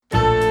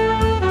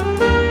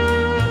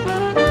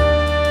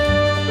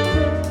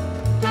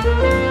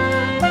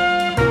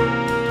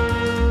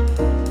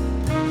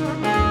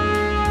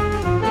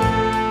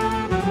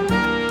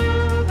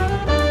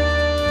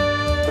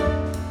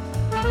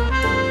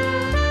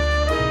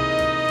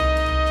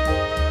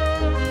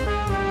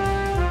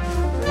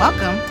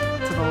Welcome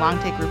to the Long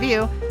Take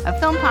Review, a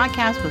film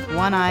podcast with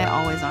one eye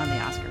always on the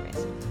Oscar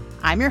race.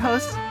 I'm your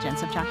host, Jen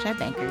Subchakshai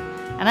Banker,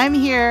 and I'm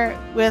here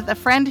with a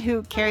friend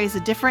who carries a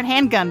different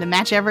handgun to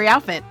match every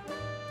outfit.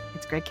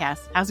 It's Greg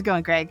Cass. How's it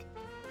going, Greg?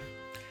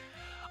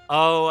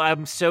 Oh,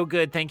 I'm so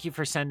good. Thank you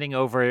for sending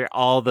over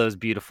all those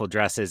beautiful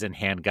dresses and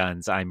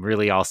handguns. I'm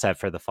really all set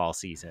for the fall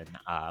season,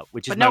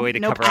 which is my way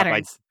to cover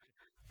patterns. up.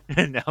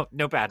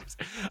 No patterns.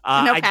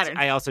 No patterns.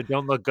 I also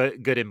don't look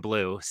good in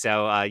blue,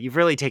 so you've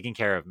really taken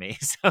care of me.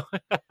 So,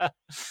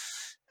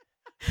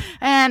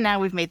 and now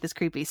we've made this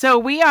creepy. So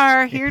we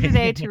are here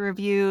today to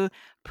review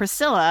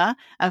Priscilla,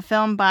 a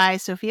film by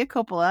Sofia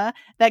Coppola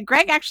that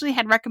Greg actually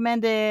had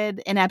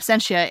recommended in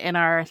absentia in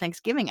our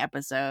Thanksgiving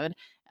episode.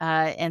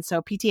 And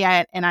so PT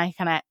and I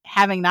kind of,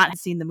 having not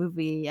seen the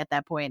movie at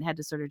that point, had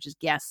to sort of just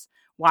guess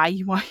why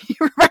you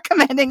were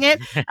recommending it.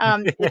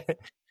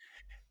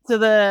 So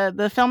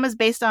the film is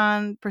based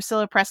on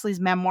Priscilla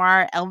Presley's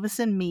memoir, Elvis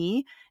and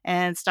Me,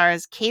 and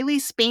stars Kaylee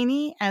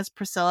Spaney as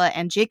Priscilla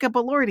and Jacob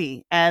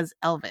Elordi as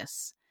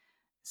Elvis.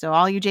 So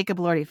all you Jacob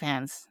Elordi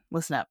fans,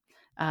 listen up.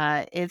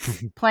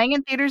 It's playing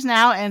in theaters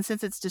now, and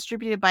since it's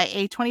distributed by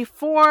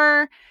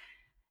A24,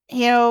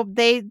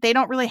 they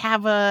don't really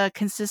have a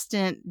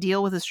consistent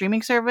deal with a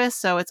streaming service,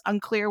 so it's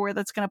unclear where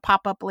that's going to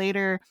pop up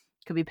later.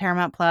 Could be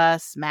Paramount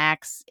Plus,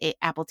 Max,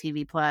 Apple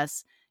TV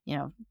Plus.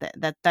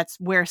 That's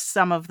where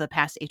some of the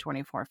past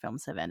A24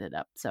 films have ended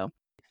up. So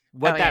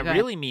what that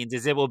really means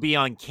is it will be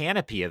on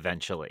Canopy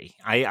eventually.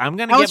 I'm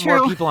going to get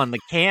more people on the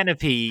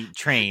Canopy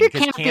train. Your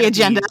Canopy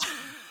agenda.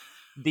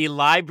 The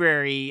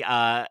library,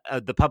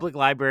 the public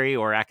library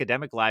or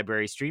academic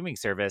library streaming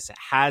service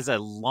has a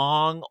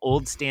long,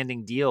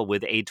 old-standing deal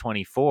with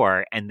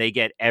A24, and they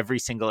get every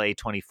single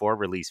A24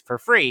 release for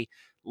free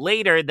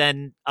later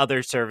than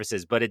other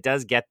services, but it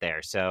does get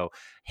there. So,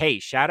 hey,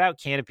 shout out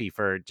Canopy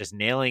for just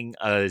nailing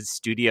a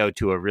studio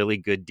to a really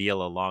good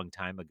deal a long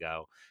time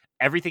ago.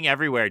 Everything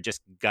Everywhere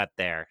just got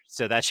there.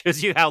 So that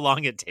shows you how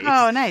long it takes.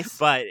 Oh, nice.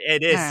 But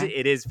it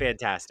is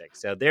fantastic.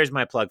 So there's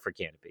my plug for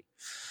Canopy.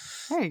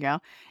 There you go.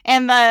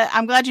 And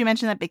I'm glad you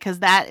mentioned that, because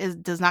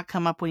that does not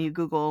come up when you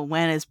Google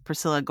when is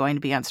Priscilla going to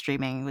be on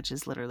streaming, which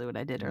is literally what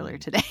I did earlier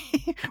today.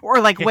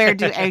 Or like, where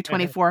do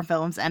A24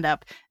 films end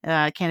up?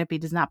 Canopy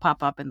does not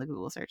pop up in the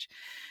Google search.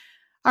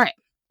 All right.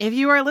 If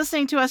you are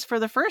listening to us for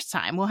the first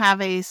time, we'll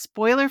have a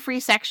spoiler-free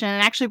section.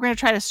 And actually, we're going to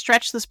try to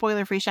stretch the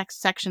spoiler-free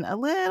section a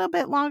little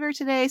bit longer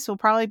today. So we'll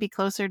probably be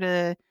closer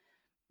to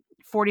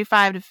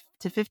 45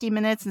 to 50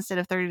 minutes instead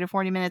of 30 to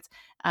 40 minutes.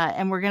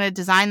 And we're going to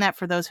design that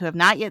for those who have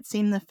not yet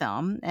seen the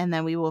film. And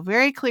then we will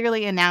very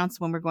clearly announce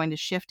when we're going to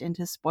shift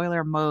into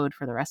spoiler mode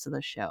for the rest of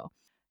the show.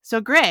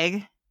 So,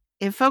 Greg,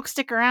 if folks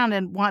stick around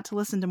and want to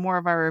listen to more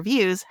of our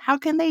reviews, how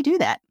can they do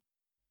that?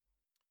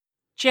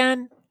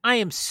 Jen, I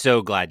am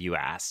so glad you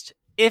asked.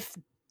 If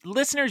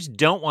listeners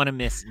don't want to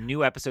miss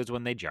new episodes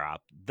when they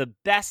drop, the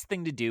best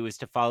thing to do is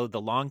to follow the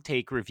Long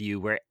Take Review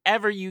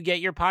wherever you get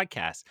your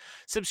podcasts.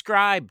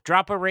 Subscribe,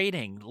 drop a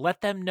rating,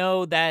 let them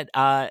know that,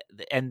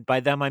 and by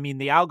them I mean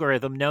the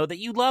algorithm, know that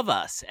you love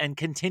us and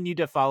continue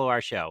to follow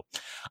our show.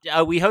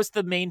 We host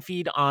the main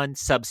feed on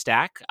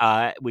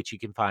Substack, which you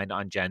can find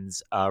on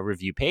Jen's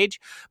review page,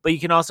 but you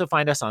can also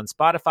find us on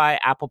Spotify,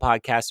 Apple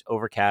Podcasts,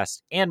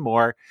 Overcast, and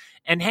more.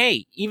 And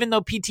hey, even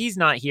though PT's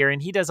not here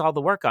and he does all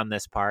the work on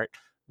this part,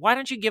 why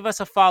don't you give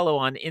us a follow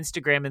on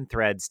Instagram and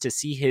Threads to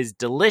see his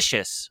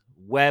delicious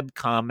web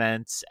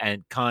comments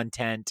and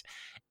content,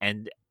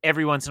 and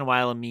every once in a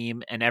while a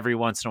meme, and every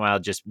once in a while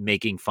just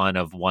making fun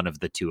of one of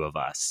the two of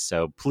us.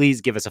 So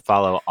please give us a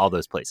follow, all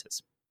those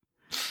places.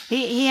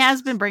 He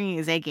has been bringing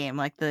his A game,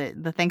 like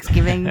the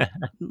Thanksgiving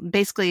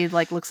basically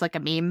like looks like a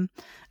meme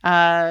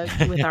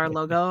with our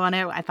logo on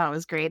it. I thought it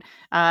was great.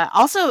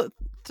 Also,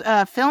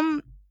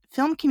 film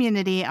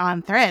community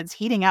on Threads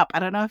heating up. I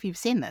don't know if you've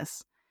seen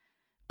this.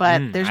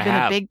 But there's been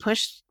a big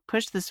push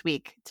this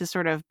week to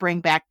sort of bring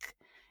back,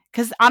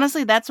 because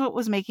honestly, that's what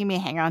was making me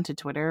hang on to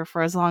Twitter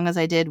for as long as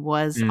I did,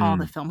 was all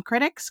the film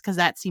critics, because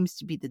that seems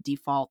to be the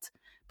default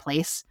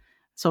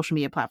social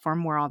media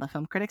platform where all the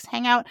film critics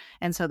hang out.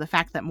 And so the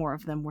fact that more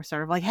of them were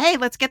sort of like, hey,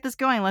 let's get this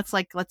going. Let's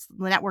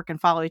network and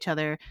follow each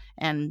other.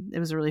 And it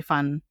was a really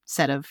fun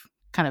set of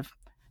kind of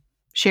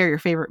share your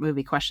favorite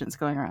movie questions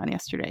going around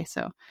yesterday.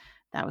 So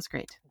that was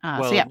great.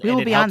 So yeah, we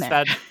will be on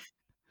there.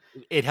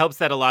 It helps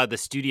that a lot of the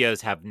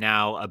studios have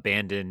now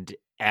abandoned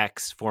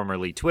X,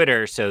 formerly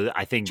Twitter. So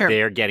I think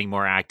they're getting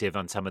more active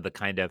on some of the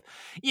kind of,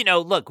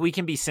 look, we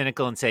can be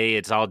cynical and say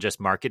it's all just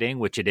marketing,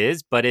 which it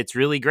is, but it's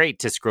really great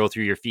to scroll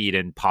through your feed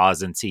and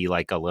pause and see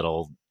like a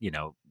little,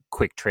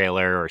 quick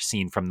trailer or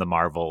scene from the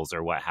Marvels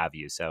or what have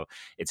you. So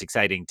it's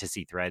exciting to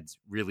see Threads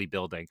really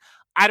building.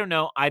 I don't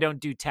know. I don't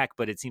do tech,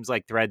 but it seems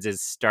like Threads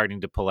is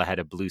starting to pull ahead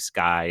of Blue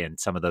Sky and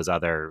some of those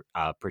other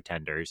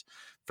pretenders,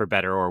 for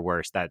better or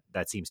worse.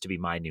 That seems to be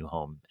my new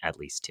home, at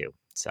least too.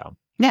 So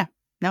yeah,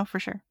 no,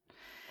 for sure.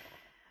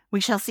 We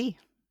shall see.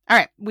 All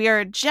right. We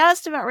are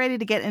just about ready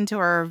to get into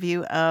our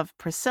review of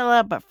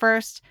Priscilla, but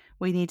first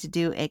we need to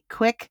do a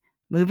quick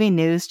movie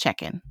news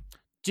check-in.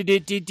 Just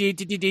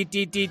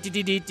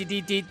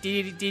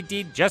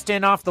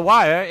in off the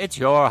wire, it's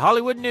your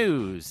Hollywood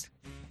news.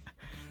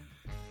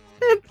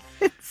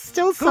 It's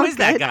still so Who is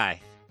that good. guy?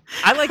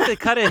 I like the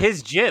cut of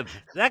his jib.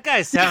 That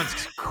guy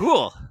sounds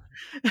cool.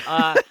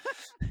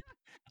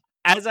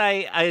 As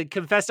I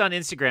confessed on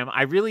Instagram,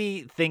 I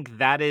really think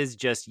that is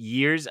just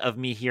years of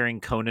me hearing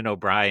Conan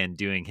O'Brien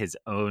doing his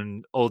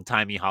own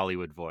old-timey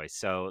Hollywood voice.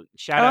 So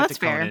shout Oh, out to that's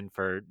fair. Conan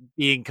for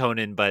being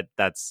Conan, but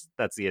that's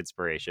the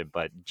inspiration.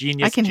 But I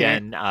genius can hear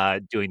it.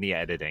 Jen doing the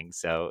editing,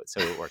 so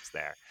it works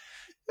there.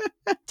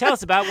 Tell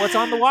us about what's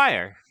on the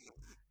wire.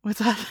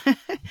 What's up?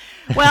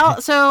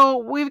 Well, so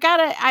we've got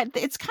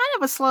it's kind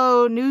of a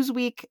slow news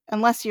week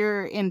unless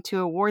you're into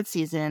award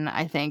season,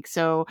 I think.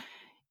 So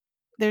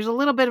there's a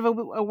little bit of a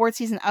award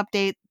season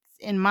update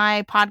in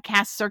my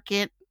podcast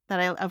circuit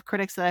of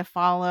critics that I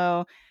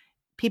follow.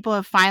 People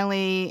have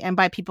finally, and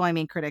by people I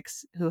mean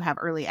critics who have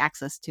early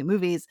access to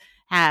movies,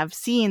 have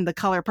seen The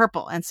Color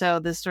Purple, and so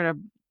this sort of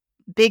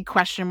big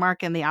question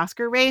mark in the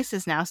Oscar race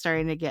is now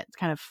starting to get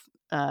kind of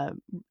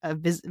a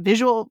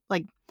visual,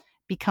 like,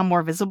 become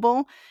more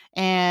visible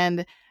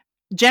and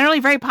generally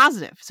very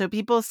positive. So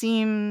people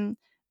seem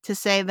to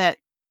say that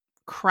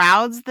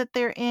crowds that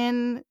they're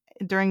in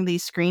during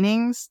these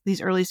screenings,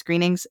 these early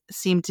screenings,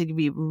 seem to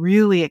be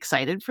really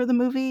excited for the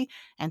movie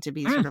and to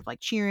be sort of like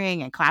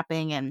cheering and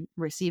clapping and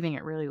receiving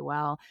it really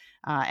well.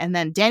 And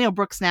then Daniel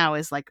Brooks now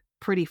is like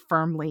pretty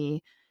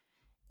firmly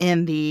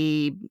in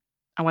the,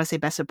 I want to say,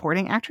 best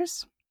supporting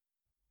actress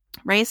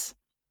race.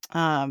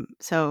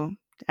 So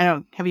I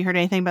don't, have you heard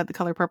anything about The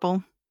Color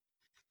Purple?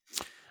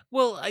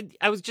 Well,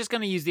 I was just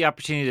going to use the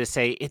opportunity to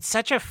say it's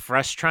such a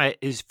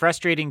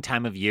frustrating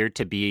time of year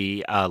to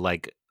be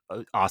like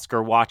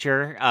Oscar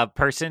watcher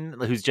person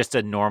who's just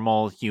a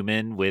normal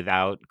human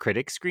without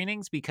critic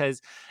screenings,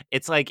 because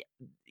it's like,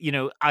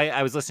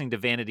 I was listening to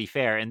Vanity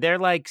Fair and they're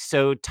like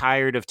so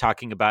tired of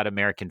talking about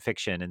American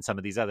Fiction and some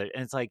of these other,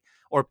 and it's like,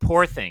 or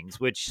Poor Things,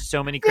 which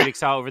so many critics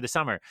saw over the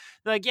summer.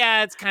 They're like,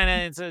 yeah, it's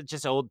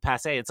just old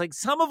passe. It's like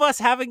some of us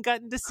haven't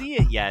gotten to see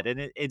it yet,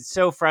 and it's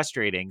so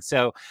frustrating.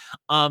 So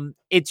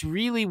it's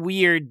really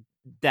weird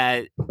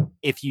that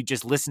if you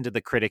just listen to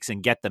the critics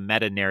and get the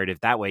meta narrative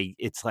that way,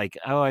 it's like,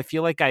 oh, I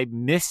feel like I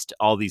missed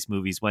all these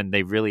movies when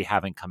they really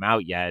haven't come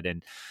out yet.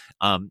 And,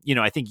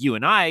 I think you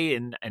and I,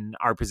 in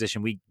our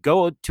position, we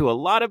go to a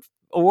lot of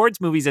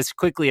awards movies as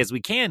quickly as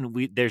we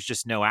can. There's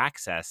just no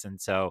access. And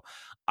so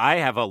I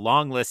have a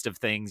long list of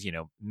things,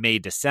 May,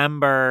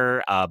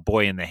 December,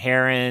 Boy and the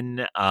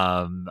Heron,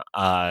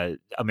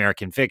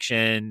 American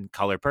Fiction,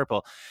 Color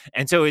Purple.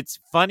 And so it's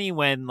funny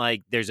when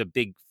like there's a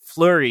big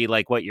flurry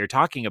like what you're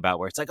talking about,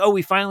 where it's like, oh,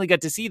 we finally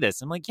got to see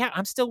this. I'm like, yeah,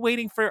 I'm still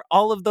waiting for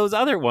all of those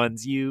other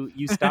ones you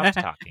stopped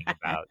talking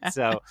about.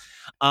 So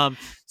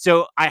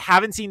I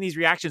haven't seen these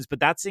reactions,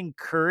 but that's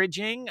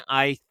encouraging.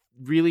 I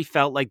really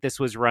felt like this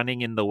was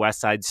running in the West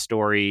Side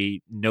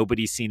Story.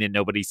 Nobody's seen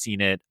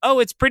it. Oh,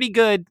 it's pretty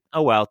good.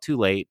 Oh, well, too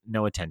late.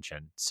 No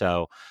attention.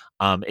 So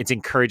it's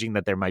encouraging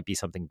that there might be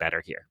something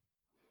better here.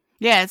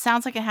 Yeah, it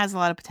sounds like it has a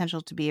lot of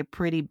potential to be a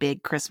pretty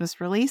big Christmas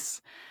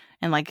release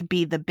and like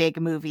be the big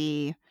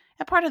movie.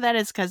 And part of that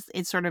is because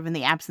it's sort of in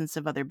the absence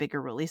of other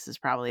bigger releases,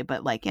 probably.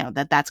 But like,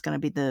 that's going to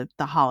be the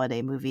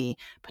holiday movie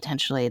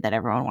potentially that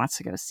everyone wants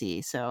to go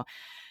see. So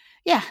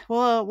yeah,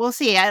 well, we'll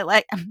see. I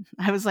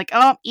was like,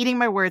 oh, I'm eating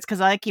my words, because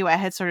like you, I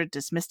had sort of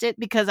dismissed it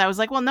because I was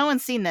like, well, no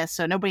one's seen this,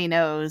 so nobody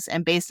knows.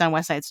 And based on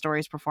West Side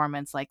Story's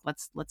performance, like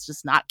let's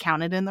just not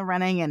count it in the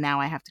running. And now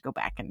I have to go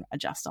back and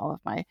adjust all of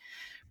my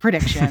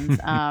predictions.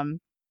 And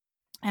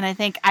I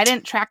think I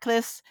didn't track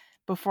this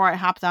before I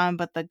hopped on,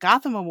 but the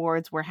Gotham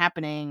Awards were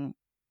happening.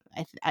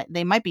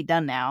 They might be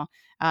done now.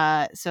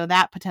 So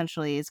that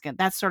potentially is good.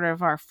 That's sort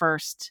of our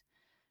first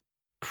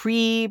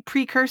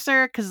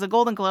precursor, because the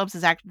Golden Globes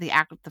is actually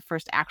the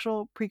first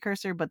actual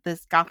precursor, but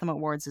this Gotham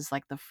Awards is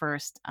like the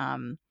first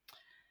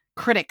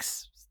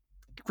critics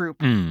group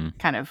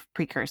kind of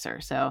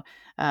precursor. So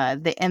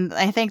and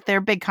I think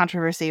their big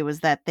controversy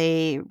was that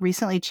they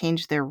recently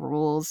changed their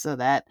rules so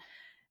that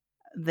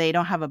they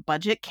don't have a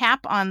budget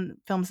cap on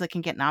films that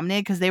can get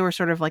nominated, because they were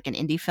sort of like an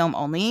indie film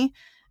only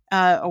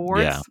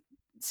awards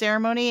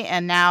ceremony,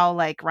 and now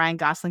like Ryan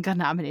Gosling got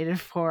nominated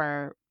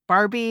for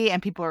Barbie,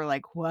 and people are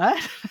like,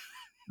 what?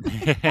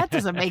 That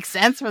doesn't make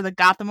sense for the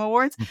Gotham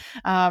Awards.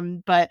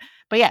 But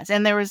yes,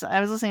 and I was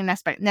listening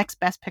to Next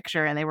Best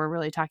Picture, and they were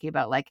really talking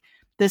about like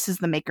this is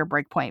the make or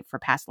break point for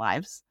Past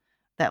Lives,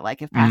 that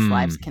like if Past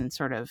Lives can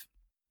sort of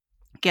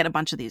get a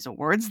bunch of these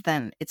awards,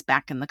 then it's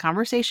back in the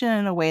conversation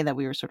in a way that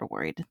we were sort of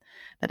worried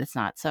that it's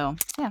not. So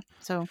yeah,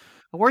 so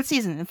award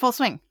season in full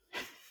swing.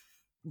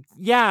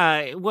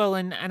 Yeah, well,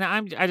 and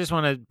I just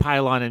want to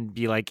pile on and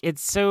be like,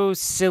 it's so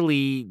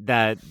silly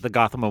that the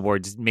Gotham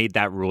Awards made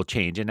that rule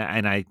change, and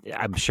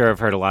I'm sure I've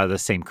heard a lot of the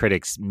same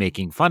critics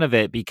making fun of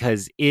it,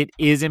 because it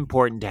is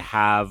important to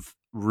have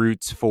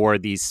roots for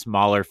these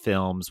smaller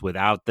films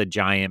without the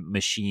giant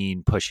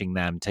machine pushing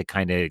them to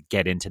kind of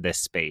get into this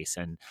space.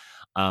 And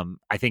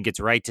I think it's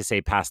right to say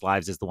Past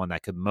Lives is the one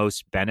that could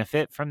most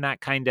benefit from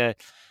that kind of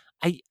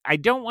I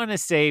don't want to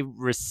say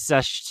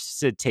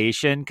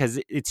resuscitation because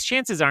its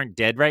chances aren't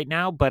dead right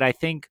now, but I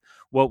think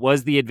what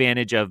was the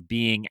advantage of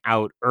being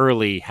out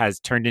early has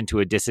turned into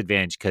a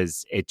disadvantage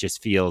because it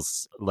just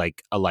feels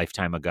like a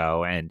lifetime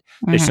ago. And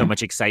there's so Mhm.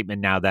 much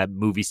excitement now that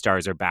movie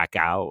stars are back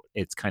out.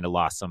 It's kind of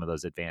lost some of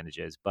those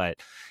advantages.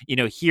 But,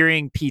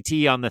 hearing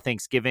PT on the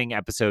Thanksgiving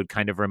episode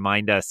kind of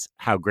remind us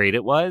how great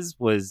it was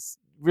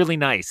really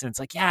nice. And it's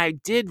like, yeah, I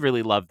did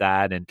really love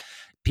that. And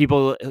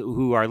people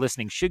who are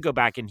listening should go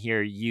back and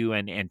hear you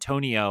and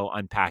Antonio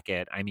unpack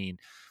it. I mean,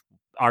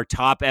 our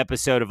top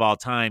episode of all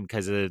time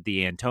because of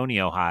the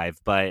Antonio Hive,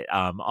 but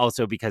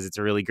also because it's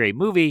a really great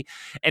movie.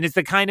 And it's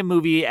the kind of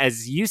movie,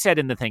 as you said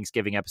in the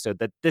Thanksgiving episode,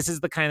 that this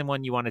is the kind of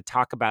one you want to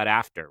talk about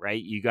after,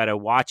 right? You got to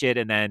watch it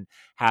and then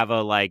have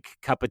a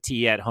cup of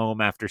tea at home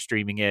after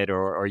streaming it,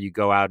 or you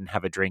go out and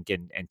have a drink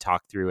and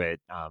talk through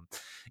it.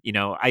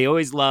 I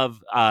always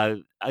love,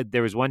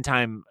 there was one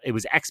time, it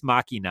was Ex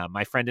Machina.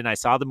 My friend and I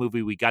saw the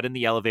movie. We got in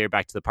the elevator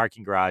back to the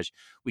parking garage.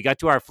 We got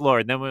to our floor,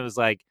 and then it was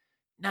like,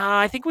 no,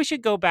 I think we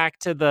should go back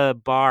to the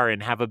bar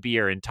and have a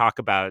beer and talk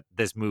about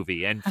this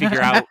movie and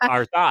figure out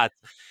our thoughts.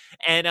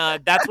 And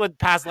that's what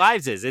Past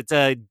Lives is. It's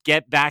a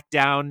get back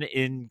down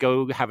and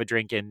go have a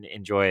drink and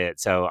enjoy it.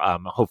 So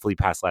hopefully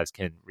Past Lives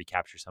can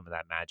recapture some of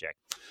that magic.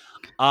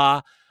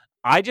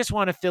 I just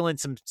want to fill in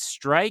some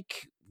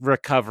strike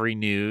recovery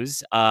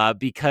news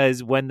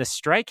because when the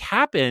strike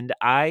happened,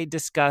 I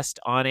discussed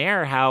on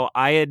air how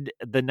I had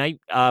the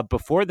night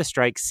before the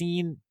strike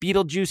seen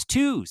Beetlejuice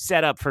 2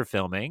 set up for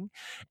filming,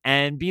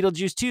 and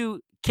Beetlejuice 2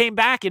 came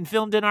back and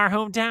filmed in our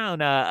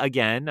hometown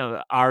again,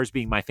 ours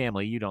being my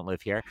family. You don't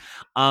live here.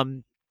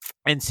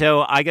 And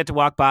so I got to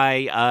walk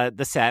by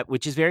the set,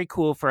 which is very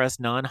cool for us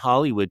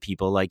non-Hollywood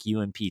people like you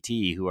and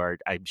PT, who are,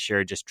 I'm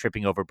sure, just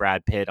tripping over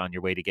Brad Pitt on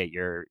your way to get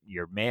your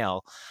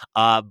mail.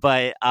 It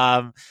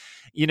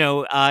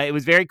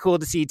was very cool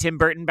to see Tim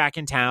Burton back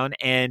in town,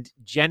 and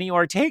Jenny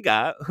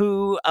Ortega,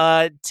 who,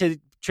 to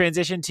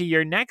transition to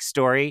your next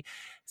story,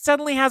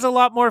 suddenly has a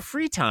lot more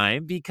free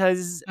time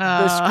because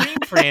the Scream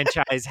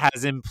franchise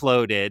has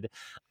imploded.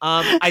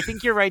 I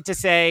think you're right to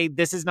say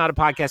this is not a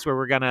podcast where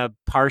we're going to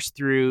parse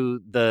through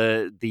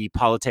the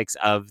politics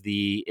of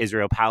the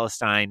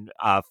Israel-Palestine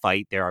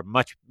fight. There are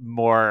much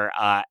more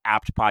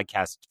apt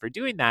podcasts for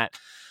doing that.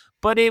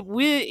 But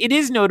it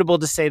is notable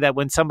to say that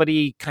when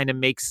somebody kind of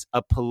makes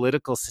a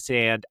political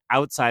stand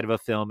outside of a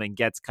film and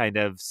gets kind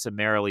of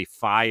summarily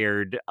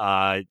fired,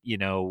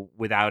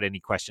 without any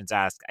questions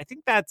asked, I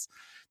think that's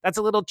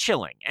a little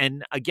chilling.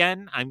 And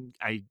again,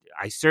 I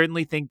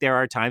certainly think there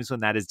are times when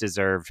that is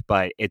deserved,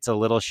 but it's a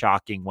little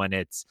shocking when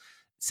it's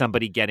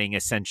somebody getting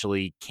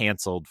essentially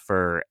canceled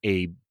for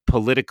a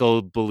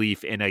political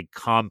belief in a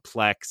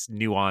complex,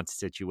 nuanced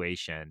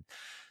situation.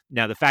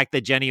 Now, the fact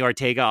that Jenny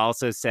Ortega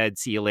also said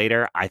 "see you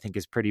later," I think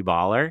is pretty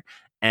baller,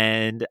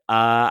 and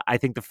I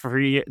think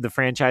the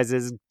franchise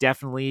is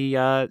definitely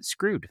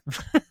screwed.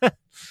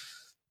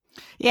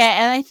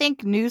 Yeah, and I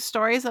think news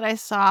stories that I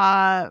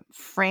saw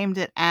framed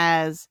it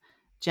as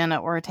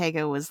Jenna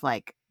Ortega was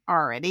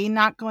already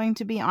not going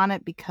to be on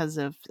it because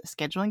of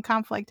scheduling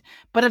conflict.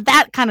 But if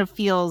that kind of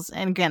feels,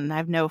 and again, I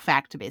have no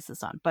fact to base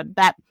this on, but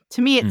that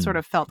to me it sort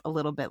of felt a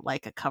little bit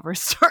like a cover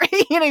story.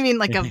 You know what I mean?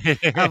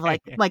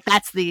 Like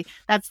that's the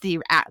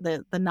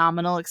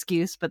nominal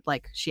excuse, but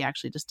she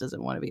actually just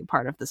doesn't want to be a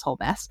part of this whole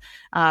mess,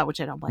 which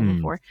I don't blame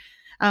her for.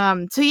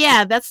 So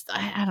yeah, that's,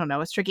 I don't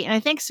know, it's tricky. And I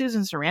think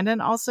Susan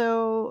Sarandon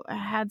also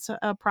had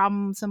a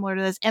problem similar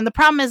to this. And the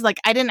problem is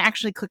I didn't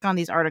actually click on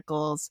these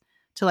articles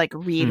to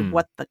read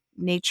what the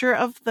nature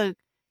of the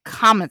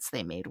comments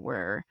they made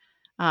were.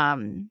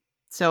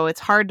 So it's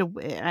hard to,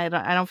 I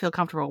don't feel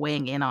comfortable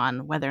weighing in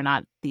on whether or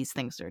not these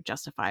things are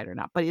justified or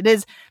not, but it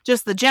is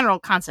just the general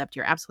concept.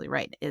 You're absolutely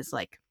right. Is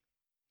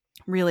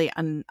really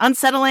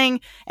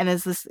unsettling, and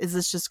is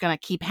this just going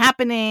to keep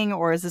happening,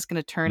 or is this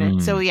going to turn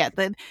it? So yeah,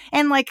 this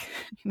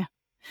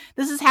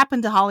has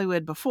happened to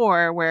Hollywood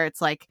before, where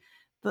it's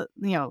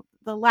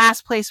the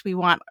last place we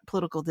want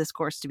political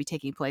discourse to be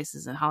taking place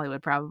is in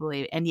Hollywood,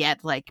 probably, and yet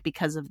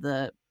because of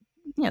the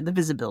the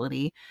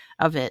visibility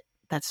of it,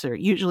 that's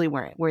usually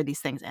where these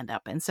things end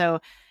up. And so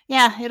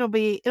yeah, it'll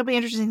be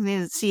interesting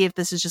to see if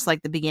this is just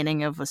the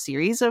beginning of a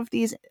series of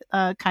these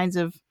kinds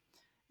of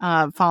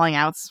falling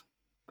outs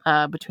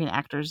between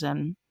actors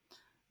and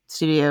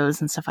studios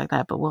and stuff like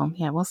that. But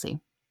we'll see.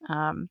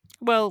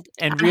 Real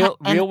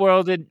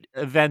world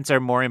events are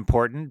more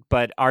important,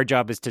 but our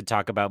job is to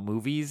talk about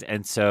movies.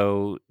 And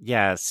so,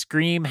 yeah,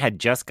 Scream had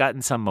just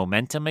gotten some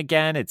momentum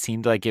again. It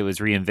seemed like it was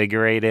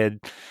reinvigorated.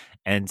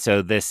 And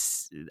so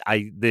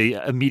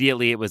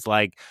immediately it was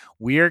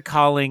we're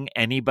calling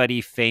anybody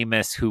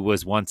famous who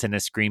was once in a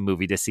Scream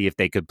movie to see if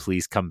they could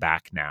please come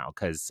back now.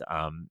 Cause,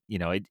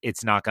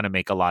 it's not going to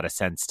make a lot of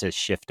sense to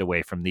shift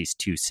away from these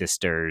two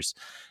sisters.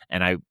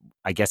 And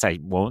I guess I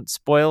won't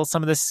spoil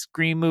some of the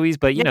Scream movies,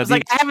 but I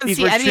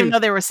didn't even know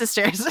they were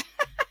sisters.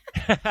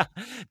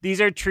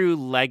 These are true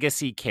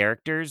legacy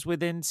characters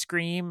within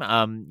Scream,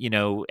 and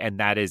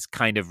that is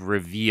kind of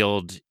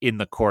revealed in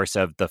the course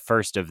of the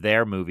first of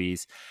their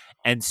movies.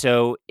 And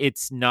so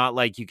it's not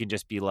like you can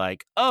just be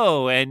like,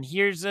 oh, and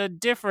here's a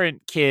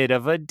different kid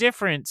of a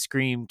different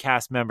Scream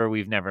cast member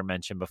we've never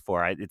mentioned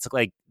before. It's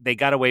like they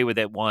got away with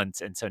it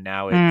once. And so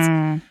now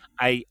Mm.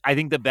 I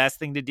think the best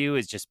thing to do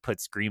is just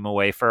put Scream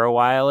away for a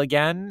while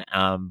again.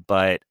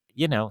 But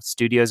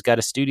studio's got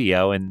a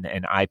studio, and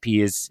IP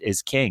is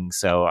king.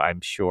 So I'm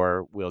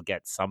sure we'll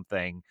get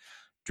something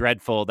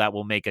dreadful that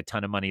will make a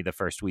ton of money the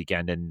first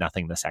weekend and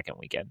nothing the second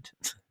weekend.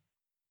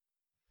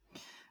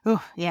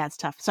 Oh, yeah, it's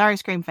tough. Sorry,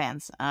 Scream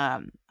fans.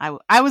 I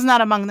was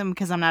not among them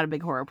because I'm not a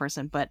big horror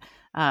person, but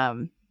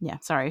yeah,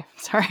 sorry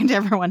to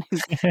everyone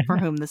for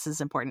whom this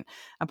is important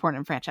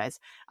franchise.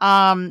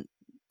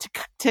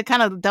 To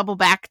kind of double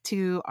back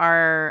to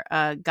our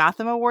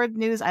Gotham Award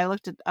news, I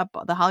looked up.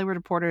 The Hollywood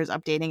Reporter is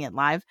updating it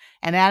live,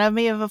 and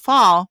Anatomy of a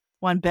Fall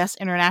won Best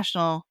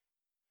International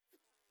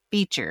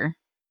Feature.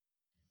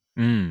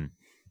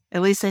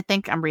 At least I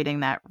think I'm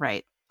reading that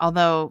right.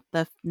 Although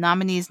the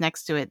nominees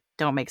next to it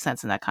don't make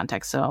sense in that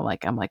context. So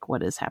I'm like,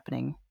 what is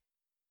happening?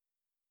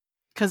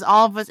 Because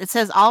it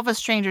says All of Us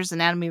Strangers,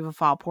 Anatomy of a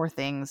Fall, Poor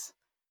Things,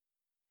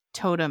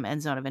 Totem,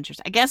 and Zone of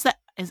Interest. I guess that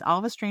is All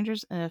of Us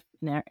Strangers an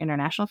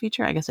international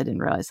feature? I guess I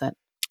didn't realize that.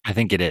 I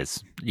think it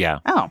is. Yeah.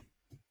 Oh,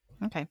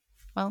 okay.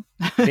 Well,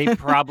 they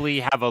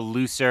probably have a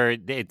looser.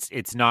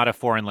 It's not a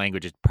foreign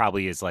language. It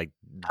probably is like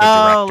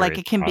like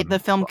it can be, the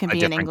film can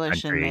be in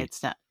English country. And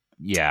it's not.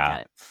 Yeah.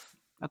 Got it.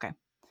 Okay.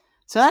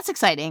 So that's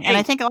exciting. And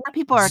I think a lot of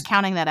people are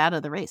counting that out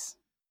of the race.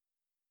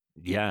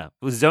 Yeah.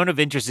 Well, Zone of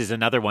Interest is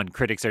another one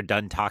critics are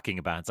done talking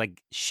about. It's like,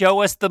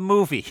 show us the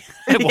movie.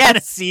 I want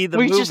to see the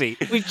movie.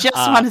 We just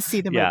want to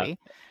see the movie.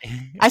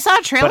 I saw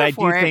a trailer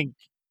for it.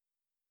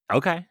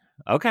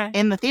 Okay.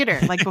 In the theater,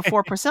 like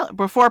before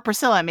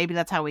Priscilla. Maybe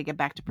that's how we get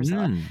back to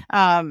Priscilla.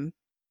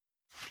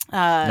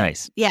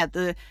 Nice. Yeah,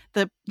 the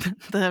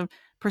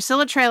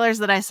Priscilla trailers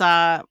that I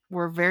saw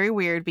were very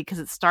weird because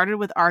it started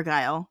with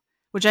Argyle,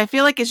 which I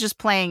feel like is just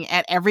playing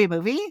at every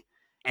movie.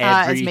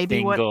 Every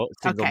single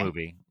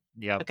movie.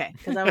 Yep. Okay.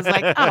 Because I was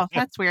like, oh,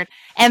 that's weird.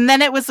 And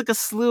then it was like a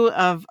slew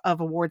of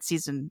award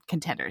season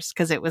contenders,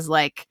 because it was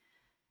like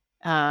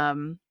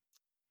Iron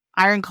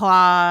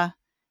Claw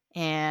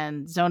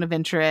and Zone of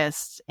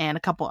Interest and a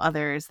couple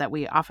others that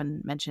we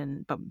often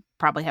mention but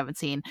probably haven't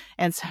seen.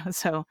 And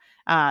so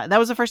that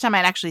was the first time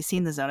I'd actually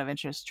seen the Zone of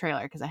Interest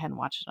trailer, because I hadn't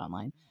watched it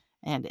online,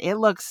 and it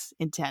looks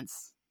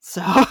intense.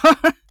 So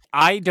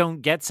I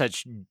don't get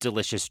such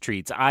delicious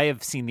treats. I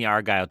have seen the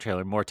Argyle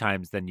trailer more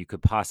times than you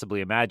could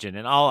possibly imagine.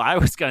 And all I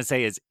was going to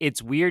say is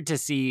it's weird to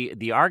see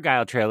the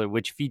Argyle trailer,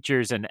 which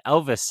features an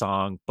Elvis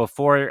song,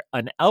 before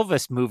an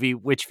Elvis movie,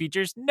 which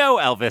features no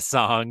Elvis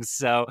songs.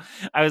 So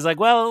I was like,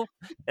 well,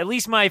 at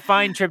least my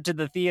fine trip to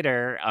the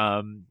theater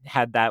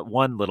had that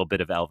one little bit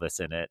of Elvis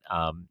in it.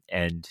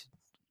 And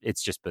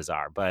it's just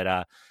bizarre.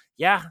 But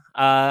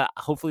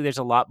hopefully there's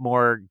a lot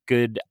more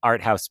good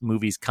art house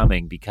movies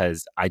coming,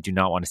 because I do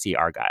not want to see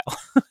Argyle.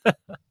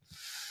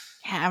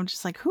 Yeah, I'm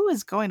just like, who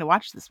is going to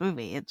watch this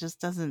movie? It just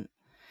doesn't.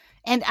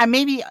 And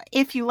maybe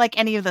if you like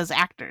any of those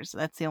actors,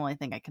 that's the only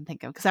thing I can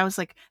think of. Because I was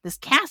like, this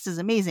cast is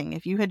amazing.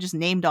 If you had just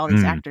named all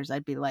these actors,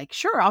 I'd be like,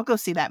 sure, I'll go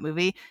see that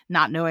movie,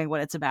 not knowing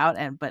what it's about.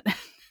 But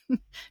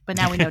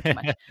now we know too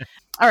much.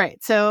 All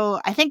right, so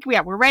I think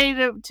we're ready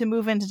to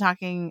move into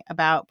talking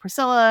about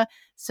Priscilla.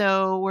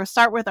 So we'll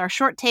start with our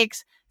short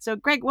takes. So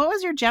Greg, what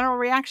was your general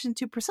reaction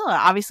to Priscilla?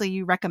 Obviously,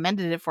 you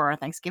recommended it for our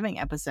Thanksgiving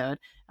episode,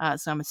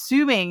 so I'm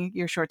assuming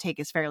your short take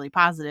is fairly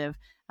positive.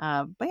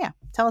 But yeah,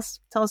 tell us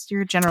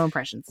your general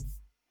impressions.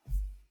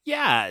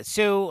 Yeah,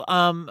 so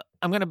I'm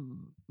gonna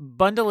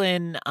bundle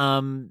in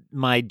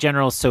my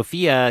general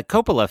Sofia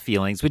Coppola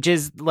feelings, which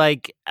is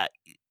like.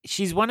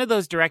 She's one of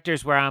those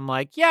directors where I'm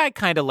like, yeah, I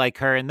kind of like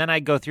her. And then I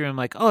go through and I'm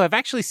like, oh, I've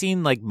actually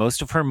seen like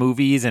most of her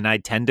movies, and I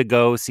tend to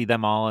go see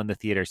them all in the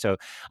theater. So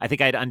I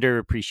think I'd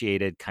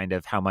underappreciated kind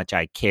of how much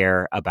I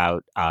care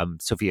about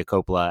Sofia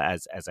Coppola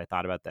as I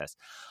thought about this.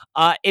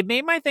 It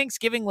made my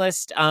Thanksgiving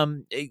list.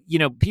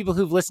 People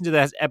who've listened to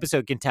this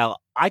episode can tell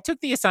I took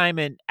the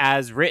assignment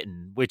as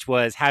written, which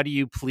was, how do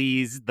you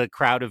please the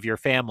crowd of your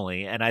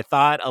family? And I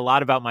thought a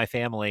lot about my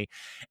family.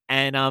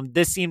 And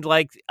this seemed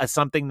like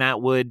something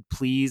that would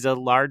please a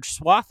large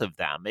swath of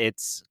them.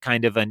 It's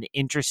kind of an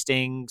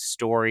interesting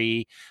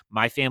story.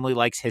 My family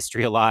likes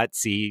history a lot.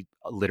 See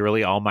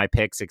literally all my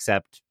picks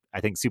except, I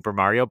think, Super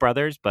Mario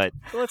Brothers, but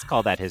let's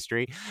call that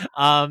history.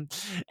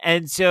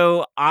 And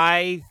so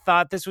I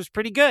thought this was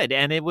pretty good,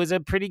 and it was a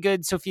pretty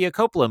good Sofia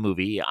Coppola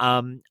movie.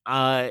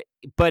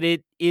 But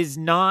it is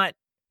not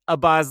a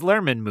Baz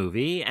Luhrmann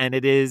movie, and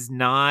it is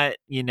not,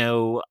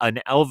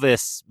 an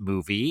Elvis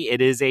movie.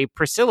 It is a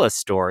Priscilla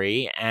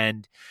story,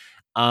 and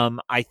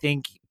I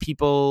think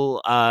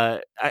people,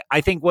 I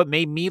think what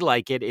made me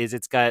like it is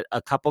it's got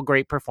a couple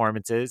great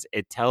performances.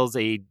 It tells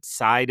a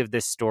side of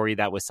this story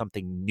that was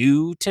something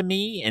new to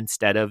me,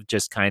 instead of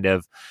just kind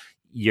of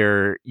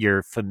your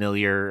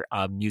familiar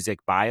music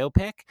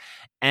biopic.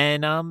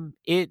 And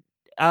it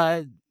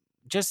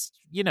just,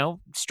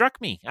 struck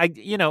me.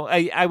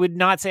 I would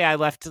not say I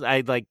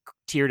like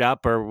teared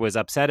up or was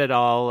upset at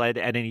all at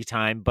any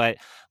time. But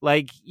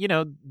like,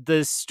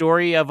 the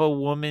story of a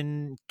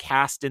woman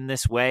cast in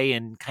this way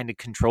and kind of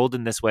controlled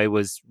in this way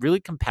was really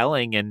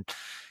compelling, and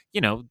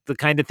the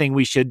kind of thing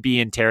we should be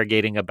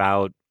interrogating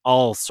about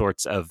all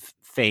sorts of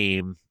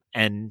fame,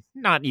 and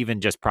not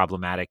even just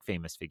problematic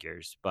famous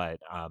figures. But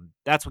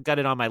that's what got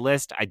it on my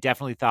list. I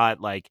definitely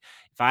thought, like,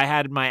 if I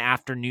had my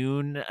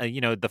afternoon,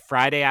 the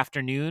Friday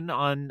afternoon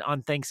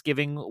on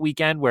Thanksgiving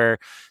weekend, where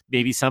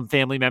maybe some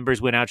family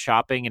members went out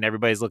shopping and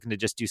everybody's looking to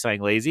just do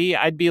something lazy,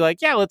 I'd be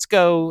like, yeah, let's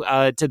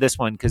go to this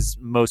one because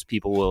most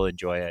people will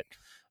enjoy it.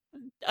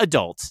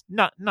 Adults,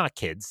 not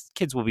kids.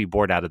 Kids will be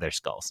bored out of their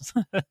skulls.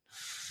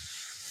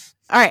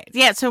 All right.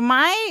 Yeah. So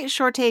my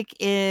short take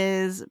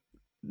is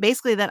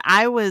basically that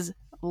I was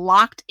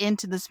locked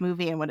into this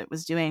movie and what it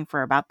was doing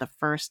for about the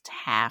first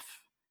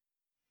half,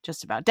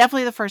 just about.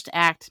 Definitely the first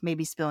act,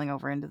 maybe spilling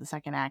over into the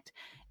second act.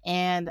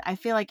 And I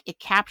feel like it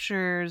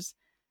captures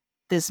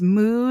this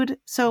mood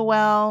so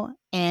well,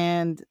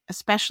 and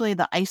especially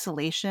the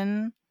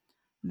isolation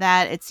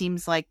that it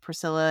seems like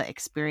Priscilla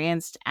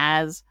experienced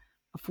as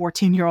a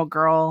 14-year-old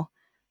girl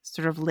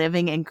sort of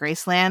living in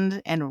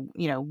Graceland and,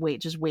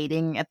 just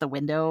waiting at the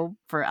window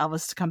for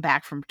Elvis to come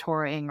back from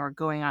touring or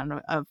going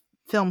on a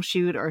film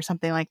shoot or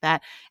something like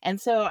that.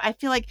 And so I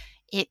feel like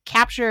it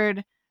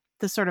captured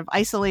the sort of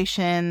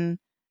isolation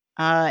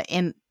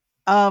in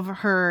of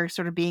her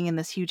sort of being in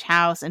this huge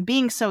house and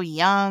being so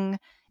young,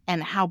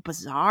 and how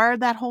bizarre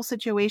that whole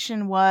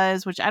situation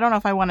was, which I don't know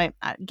if I want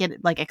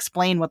to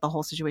explain what the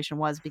whole situation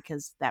was,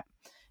 because that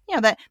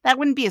that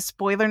wouldn't be a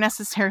spoiler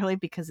necessarily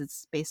because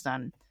it's based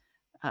on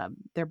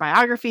their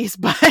biographies,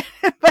 but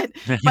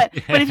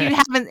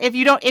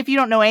if you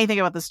don't know anything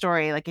about the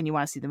story, like, and you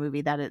want to see the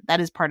movie, that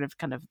is part of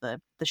kind of the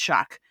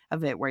shock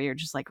of it, where you're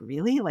just like,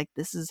 really, like,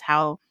 this is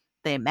how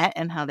they met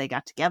and how they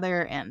got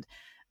together, and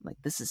like,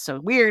 this is so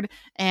weird.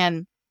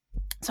 And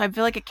so I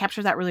feel like it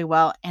captures that really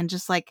well. And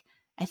just like,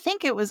 I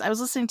was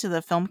listening to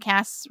the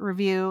Filmcast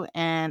review,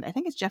 and I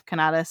think it's Jeff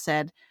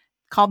Kanata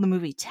called the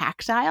movie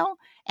tactile.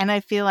 And I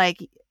feel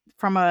like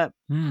from a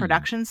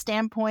production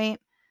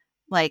standpoint,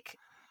 like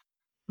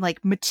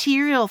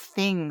material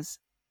things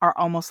are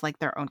almost like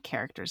their own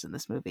characters in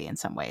this movie in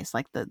some ways,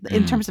 like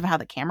in terms of how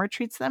the camera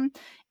treats them,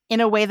 in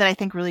a way that I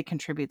think really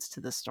contributes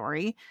to the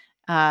story,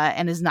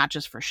 and is not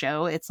just for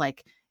show. It's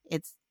like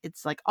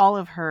all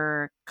of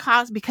her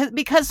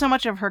because so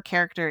much of her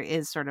character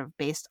is sort of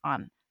based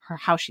on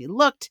how she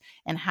looked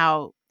and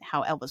how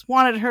Elvis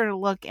wanted her to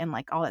look, and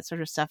like all that sort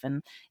of stuff.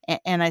 And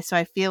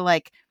I feel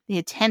like the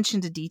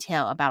attention to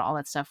detail about all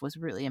that stuff was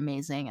really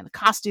amazing, and the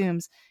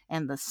costumes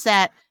and the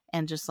set,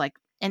 and just like,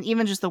 and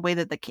even just the way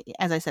that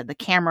as I said, the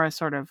camera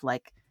sort of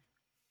like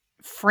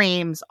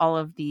frames all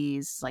of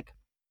these like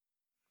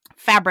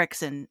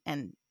fabrics and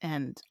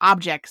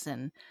objects,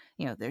 and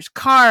there's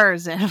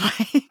cars and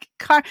like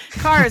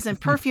cars and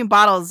perfume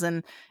bottles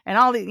and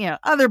all the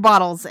other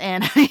bottles,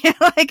 and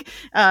like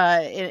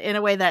in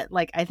a way that,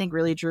 like, I think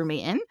really drew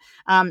me in.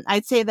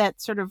 I'd say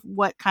that sort of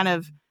what kind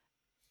of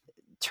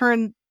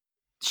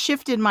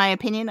shifted my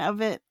opinion of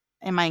it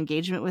and my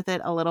engagement with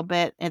it a little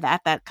bit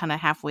at that kind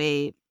of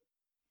halfway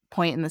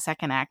point in the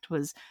second act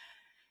was,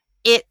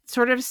 it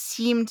sort of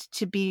seemed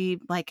to be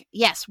like,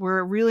 yes,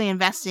 we're really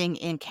investing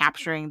in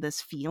capturing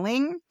this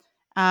feeling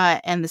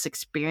and this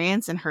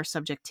experience and her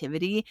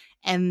subjectivity.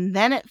 And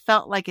then it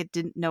felt like it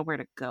didn't know where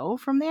to go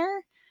from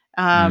there.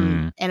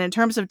 And in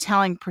terms of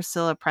telling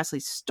Priscilla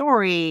Presley's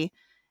story,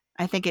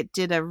 I think it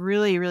did a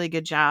really, really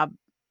good job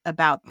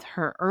about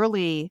her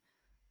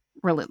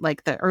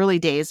the early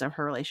days of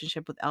her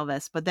relationship with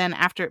Elvis. But then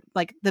after,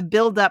 like, the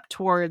build up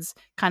towards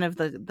kind of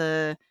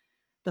the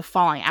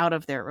falling out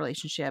of their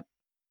relationship,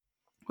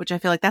 which I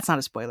feel like that's not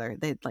a spoiler.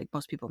 They, like,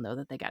 most people know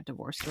that they got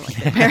divorced, or like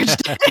their marriage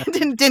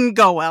didn't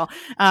go well.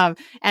 And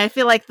I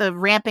feel like the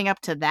ramping up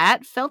to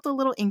that felt a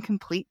little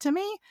incomplete to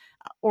me,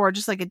 or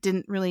just like it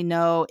didn't really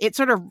know. It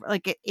sort of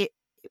like it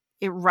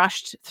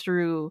rushed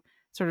through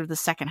sort of the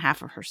second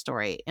half of her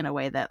story in a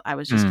way that I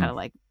was just kind of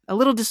like a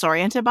little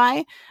disoriented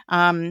by.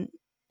 And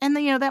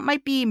then, that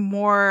might be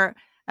more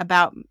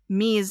about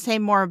me as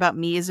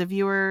a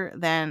viewer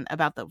than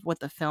about what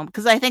the film,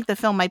 because I think the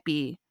film might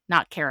be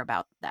not care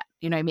about that.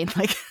 You know what I mean?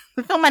 Like,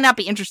 the film might not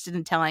be interested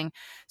in telling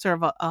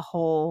sort of a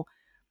whole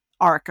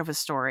arc of a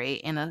story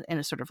in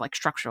a sort of like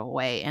structural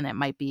way, and it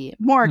might be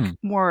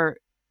more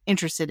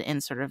interested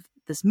in sort of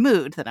this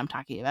mood that I'm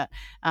talking about.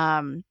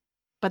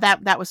 But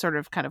that was sort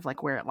of kind of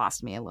like where it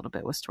lost me a little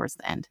bit, was towards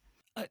the end.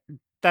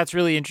 That's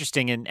really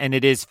interesting, and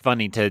it is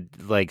funny to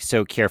like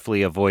so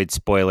carefully avoid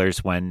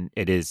spoilers when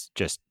it is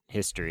just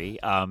history.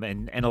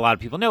 And a lot of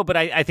people know, but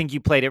I think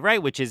you played it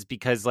right, which is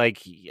because, like,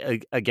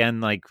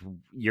 again, like,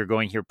 you're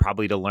going here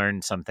probably to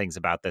learn some things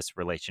about this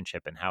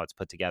relationship and how it's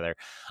put together.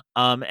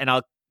 And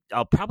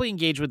I'll probably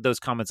engage with those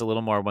comments a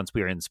little more once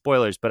we are in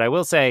spoilers, but I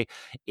will say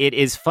it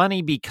is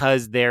funny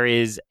because there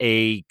is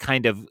a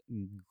kind of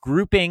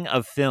grouping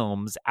of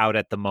films out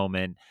at the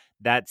moment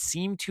that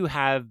seem to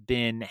have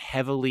been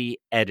heavily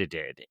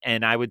edited.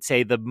 And I would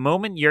say the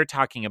moment you're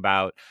talking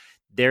about,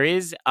 there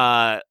is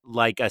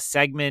like a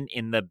segment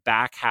in the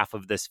back half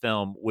of this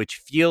film which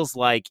feels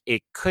like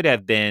it could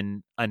have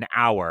been an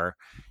hour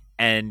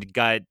and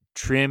got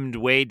trimmed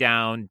way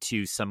down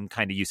to some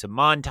kind of use of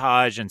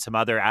montage and some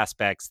other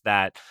aspects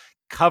that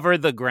cover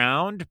the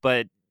ground,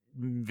 but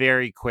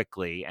very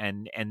quickly.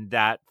 And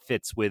that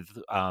fits with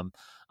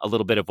a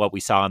little bit of what we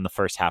saw in the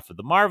first half of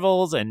the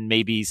Marvels, and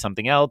maybe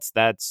something else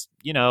that's,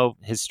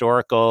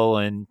 historical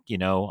and,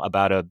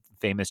 about a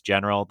famous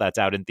general that's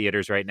out in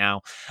theaters right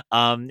now.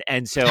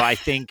 And so I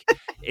think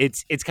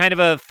it's kind of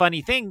a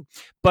funny thing,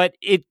 but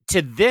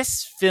to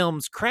this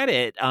film's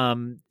credit,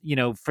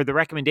 for the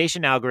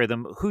recommendation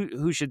algorithm,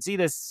 who should see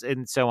this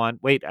and so on.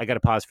 Wait, I got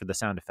to pause for the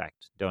sound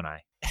effect, don't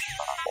I?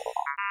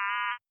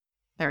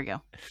 There we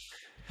go.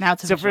 Now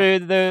it's so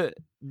official. For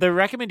the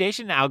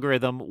recommendation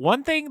algorithm,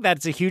 one thing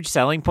that's a huge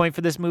selling point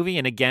for this movie,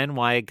 and again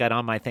why it got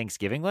on my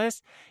Thanksgiving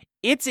list,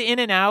 it's in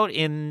and out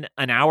in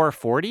an hour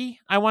 40,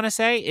 I want to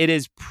say. It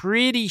is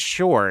pretty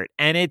short,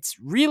 and it's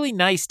really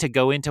nice to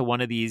go into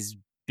one of these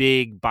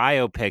big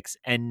biopics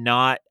and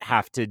not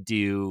have to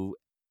do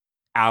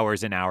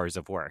hours and hours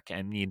of work.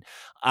 I mean,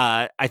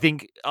 I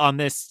think on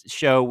this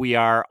show, we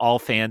are all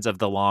fans of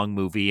the long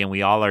movie, and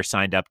we all are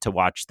signed up to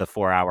watch the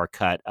 4-hour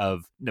cut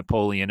of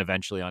Napoleon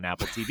eventually on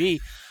Apple TV.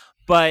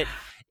 But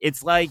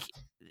it's like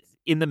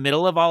in the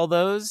middle of all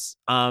those,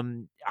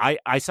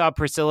 I saw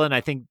Priscilla, and I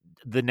think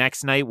the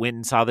next night went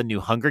and saw the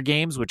new Hunger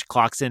Games, which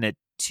clocks in at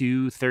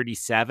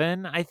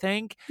 2:37, I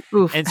think.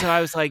 Oof. And so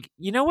I was like,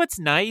 what's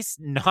nice?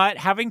 Not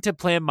having to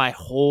plan my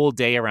whole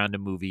day around a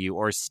movie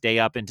or stay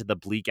up into the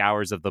bleak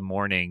hours of the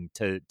morning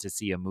to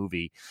see a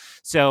movie.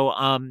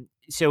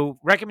 So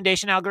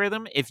recommendation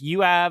algorithm, if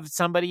you have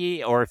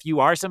somebody, or if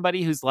you are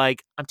somebody who's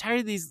like, I'm tired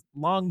of these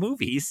long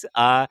movies,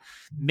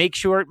 make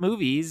short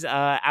movies.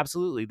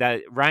 Absolutely.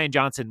 That Ryan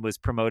Johnson was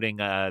promoting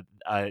a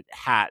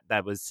hat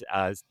that was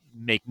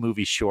make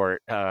movies shorter.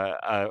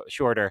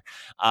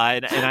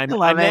 And I'm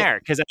there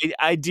because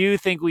I do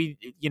think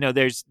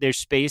there's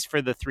space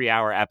for the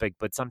 3-hour epic,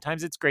 but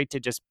sometimes it's great to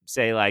just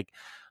say, like,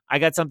 I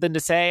got something to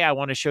say. I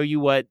want to show you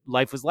what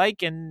life was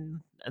like, and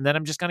then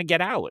I'm just going to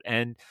get out.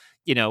 And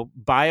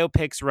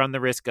biopics run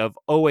the risk of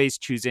always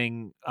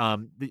choosing.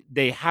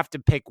 They have to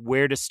pick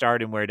where to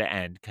start and where to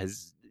end,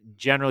 because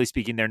generally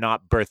speaking, they're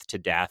not birth to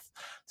death.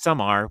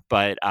 Some are,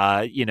 but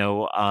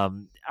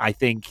I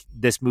think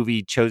this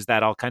movie chose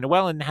that all kind of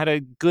well and had a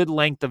good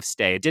length of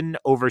stay. It didn't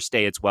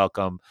overstay its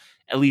welcome,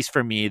 at least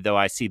for me, though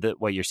I see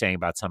what you're saying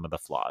about some of the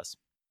flaws.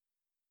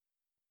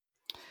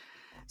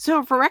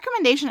 So for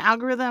recommendation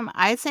algorithm,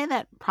 I'd say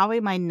that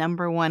probably my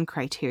number one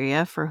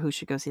criteria for who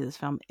should go see this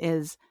film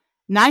is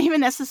not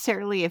even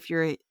necessarily if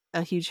you're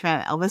a huge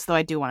fan of Elvis, though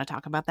I do want to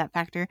talk about that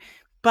factor,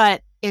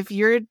 but if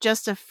you're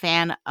just a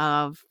fan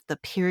of the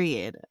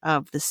period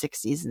of the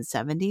 60s and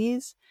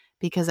 70s,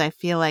 because I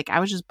feel like I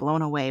was just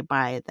blown away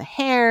by the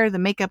hair, the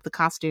makeup, the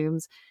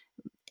costumes,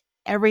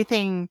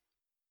 everything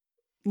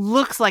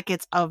looks like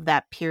it's of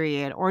that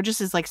period, or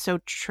just is like so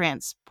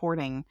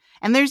transporting.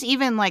 And there's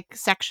even like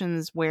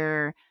sections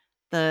where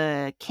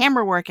the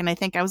camera work, and I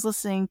think I was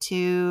listening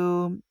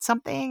to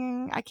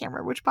something, I can't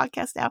remember which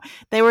podcast now,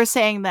 they were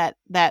saying that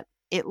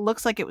it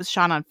looks like it was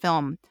shot on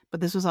film,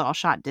 but this was all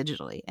shot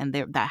digitally, and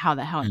how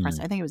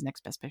impressive. I think it was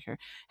Next Best Picture,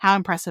 how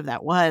impressive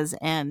that was.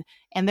 And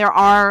there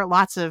are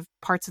lots of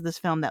parts of this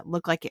film that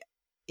look like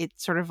it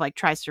sort of like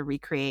tries to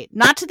recreate,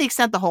 not to the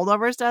extent the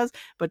Holdovers does,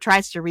 but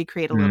tries to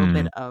recreate a little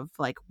bit of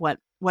like what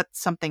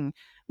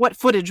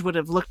footage would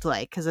have looked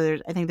like. Because I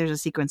think there's a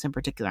sequence in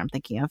particular I'm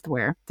thinking of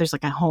where there's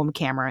like a home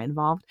camera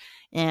involved,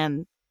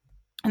 and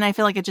I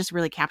feel like it just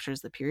really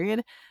captures the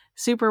period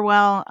super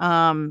well.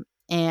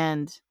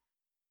 And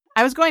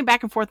I was going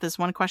back and forth. This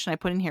one question I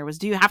put in here was,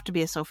 do you have to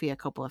be a Sofia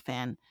Coppola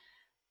fan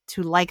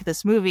to like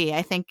this movie?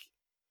 I think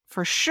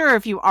for sure,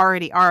 if you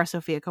already are a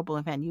Sofia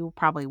Coppola fan, you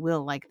probably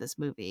will like this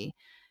movie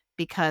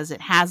because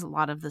it has a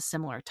lot of the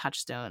similar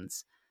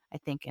touchstones, I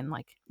think, and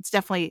like it's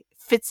definitely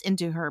fits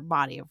into her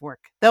body of work.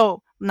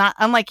 Though not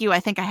unlike you, I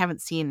think I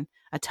haven't seen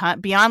a ton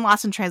beyond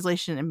Lost in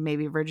Translation and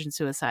maybe Virgin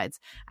Suicides.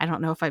 I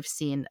don't know if I've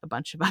seen a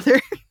bunch of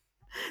other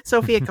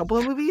Sofia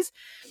Coppola movies.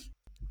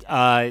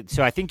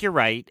 So I think you're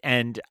right,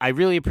 and I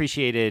really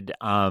appreciated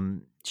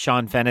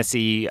Sean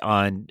Fennessy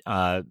on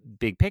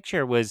Big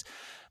Picture was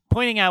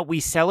pointing out we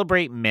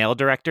celebrate male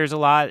directors a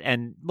lot.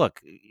 And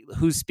look,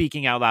 who's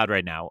speaking out loud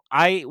right now?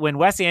 When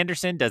Wes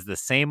Anderson does the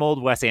same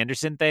old Wes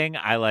Anderson thing,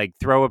 I like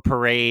throw a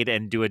parade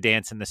and do a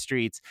dance in the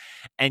streets.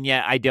 And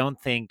yet I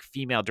don't think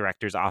female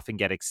directors often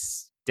get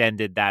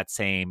extended that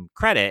same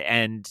credit.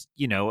 And,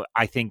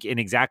 I think in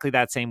exactly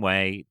that same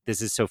way,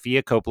 this is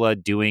Sofia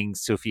Coppola doing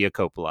Sofia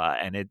Coppola,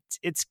 and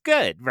it's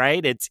good,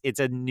 right? It's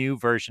a new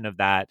version of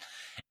that.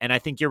 And I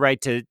think you're right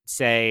to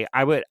say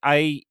I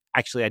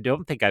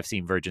don't think I've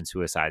seen Virgin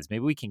Suicides.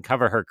 Maybe we can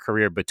cover her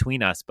career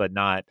between us, but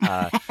not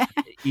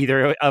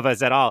either of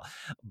us at all.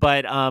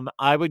 But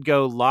I would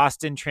go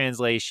Lost in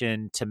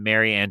Translation to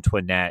Marie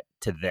Antoinette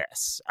to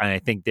this. And I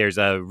think there's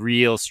a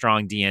real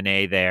strong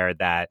DNA there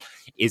that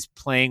is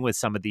playing with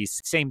some of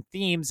these same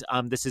themes.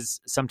 This is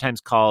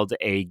sometimes called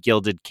a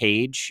gilded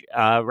cage,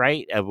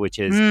 right? Which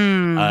is,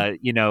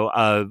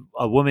 Mm.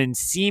 a woman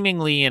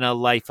seemingly in a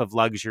life of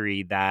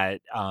luxury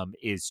that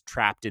is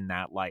trapped in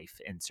that life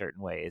in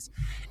certain ways,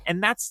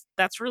 and that's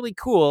really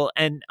cool.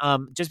 And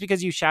just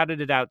because you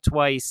shouted it out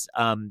twice,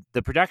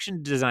 the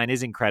production design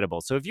is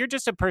incredible. So if you're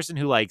just a person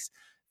who likes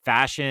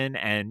fashion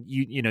and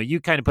you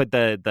kind of put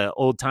the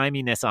old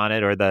timiness on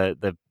it, or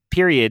the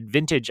period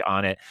vintage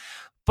on it,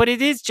 but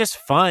it is just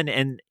fun,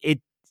 and it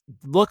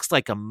looks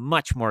like a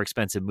much more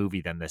expensive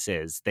movie than this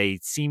is. They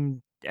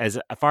seem, as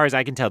far as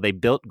I can tell, they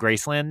built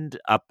Graceland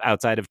up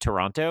outside of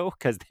Toronto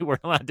because they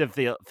weren't allowed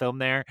to film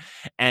there,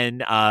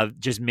 and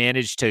just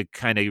managed to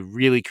kind of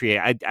really create.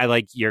 I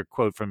like your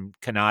quote from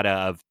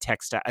Kanata of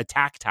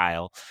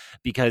tactile,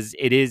 because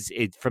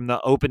it from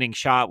the opening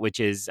shot, which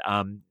is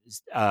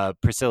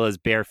Priscilla's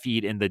bare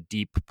feet in the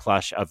deep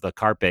plush of the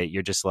carpet.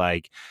 You're just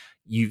like,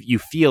 you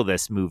feel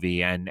this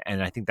movie, and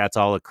I think that's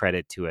all a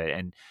credit to it.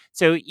 And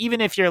so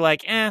even if you're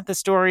like, the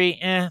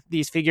story,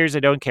 these figures, I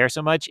don't care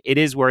so much, it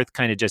is worth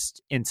kind of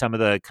just in some of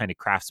the kind of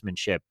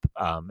craftsmanship,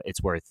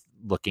 it's worth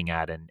looking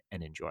at and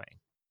enjoying.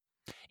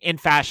 In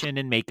fashion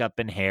and makeup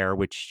and hair,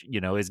 which,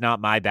 is not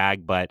my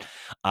bag, but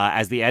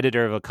as the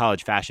editor of a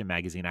college fashion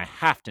magazine, I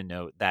have to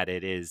note that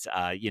it is,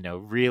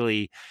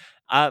 really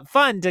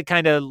fun to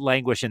kind of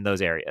languish in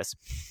those areas.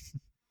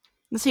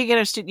 So you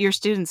get your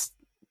students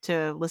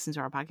to listen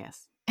to our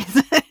podcast.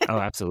 Oh,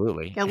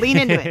 absolutely. Yeah, lean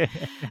into it.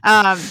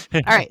 All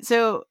right.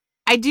 So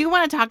I do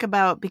want to talk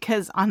about,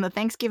 because on the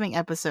Thanksgiving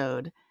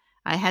episode,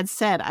 I had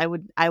said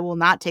I will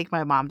not take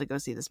my mom to go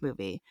see this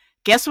movie.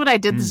 Guess what I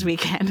did this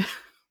weekend?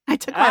 I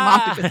took my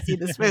mom to go see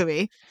this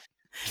movie.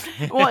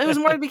 Well, it was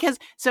more because,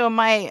 so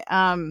my,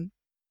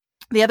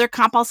 the other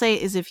comp I'll say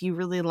is, if you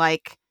really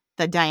like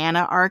the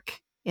Diana arc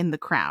in The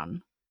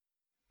Crown,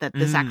 that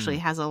this actually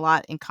has a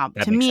lot in comp.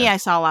 To me, I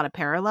saw a lot of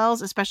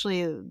parallels,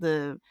 especially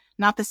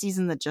not the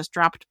season that just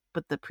dropped,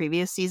 but the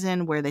previous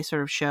season, where they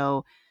sort of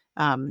show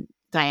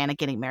Diana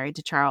getting married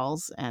to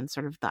Charles, and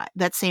sort of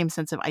that same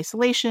sense of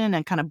isolation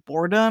and kind of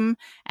boredom,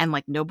 and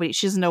like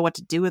she doesn't know what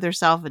to do with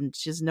herself, and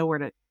she doesn't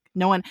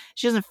know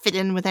she doesn't fit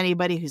in with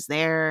anybody who's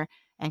there,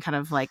 and kind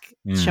of like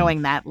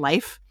showing that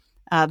life.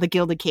 The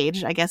gilded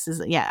cage, I guess,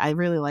 I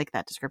really like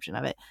that description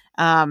of it.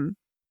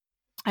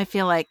 I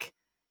feel like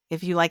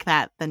if you like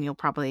that, then you'll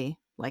probably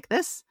like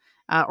this,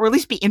 or at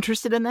least be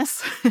interested in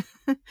this.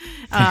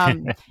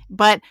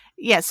 But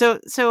yeah, so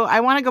I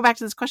want to go back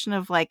to this question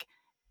of like,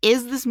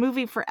 is this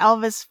movie for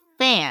Elvis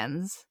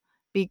fans?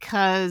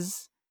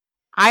 Because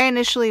I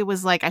initially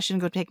was like, I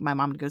shouldn't go take my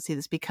mom to go see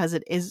this, because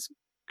it is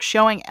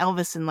showing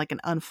Elvis in like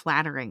an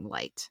unflattering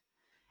light.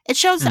 It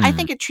shows, I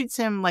think it treats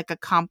him like a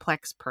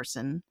complex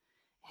person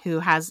who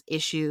has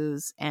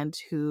issues, and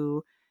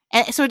so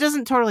it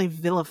doesn't totally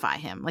vilify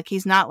him. Like,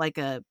 he's not like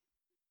a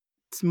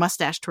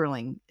mustache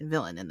twirling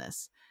villain in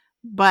this,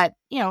 but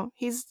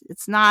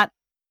it's not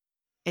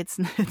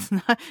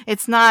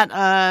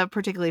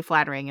particularly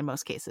flattering in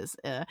most cases.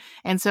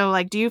 And so,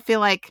 like, do you feel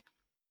like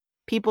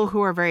people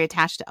who are very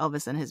attached to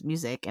Elvis and his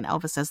music, and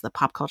Elvis as the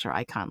pop culture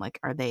icon, like,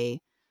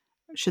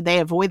 should they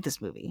avoid this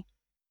movie?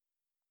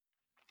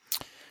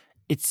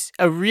 It's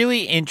a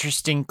really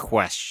interesting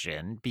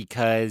question,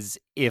 because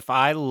if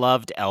I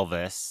loved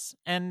Elvis,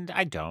 and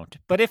I don't,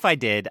 but if I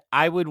did,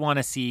 I would want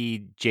to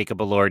see Jacob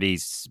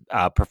Elordi's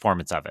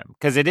performance of him,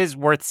 because it is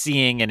worth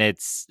seeing, and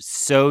it's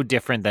so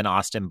different than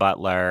Austin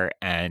Butler,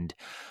 and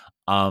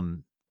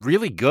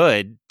really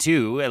good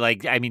too.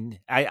 Like, I mean,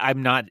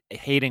 I'm not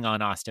hating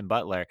on Austin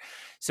Butler,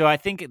 so I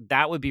think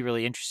that would be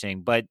really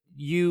interesting. But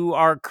you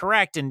are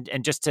correct, and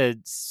just to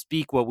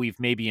speak what we've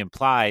maybe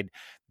implied,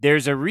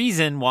 there's a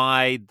reason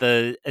why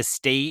the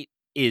estate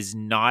is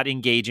not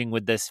engaging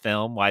with this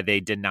film, why they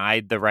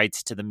denied the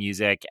rights to the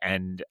music,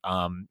 and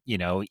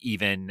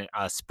even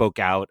spoke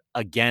out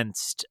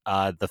against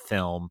the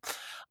film.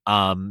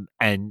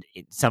 And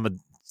some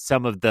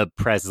of the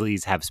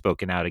Presleys have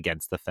spoken out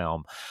against the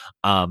film,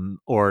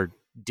 or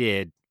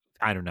did.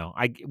 I don't know.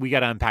 We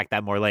got to unpack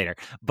that more later.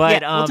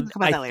 But we'll talk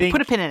about that later.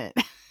 Put a pin in it.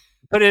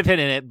 Put a pin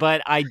in it.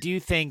 But I do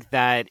think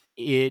that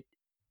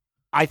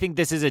I think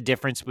this is a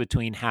difference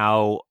between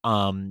how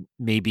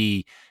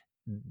maybe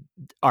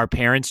our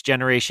parents'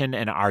 generation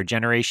and our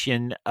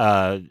generation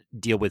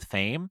deal with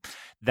fame.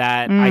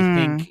 That I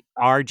think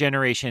our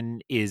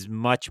generation is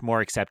much more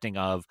accepting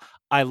of,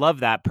 I love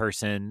that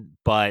person,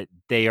 but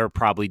they are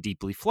probably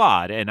deeply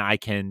flawed, and I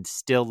can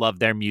still love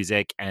their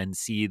music and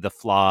see the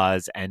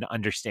flaws and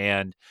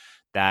understand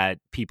that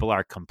people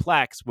are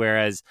complex.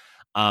 Whereas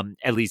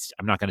at least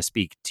I'm not going to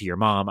speak to your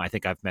mom. I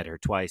think I've met her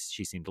twice.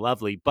 She seemed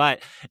lovely.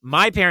 But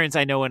my parents,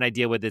 I know, when I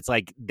deal with, it's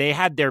like they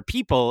had their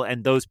people,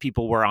 and those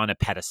people were on a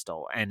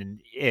pedestal.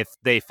 And if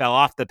they fell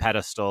off the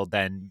pedestal,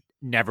 then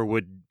never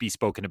would be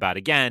spoken about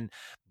again.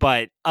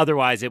 But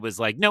otherwise, it was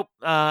like, nope,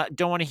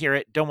 don't want to hear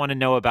it. Don't want to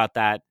know about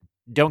that.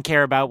 Don't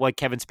care about what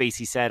Kevin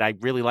Spacey said. I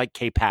really like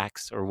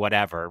K-Pax or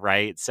whatever,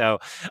 right? So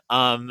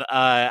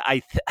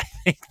I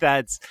think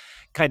that's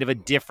kind of a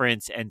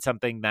difference and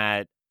something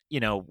that,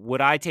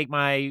 would I take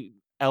my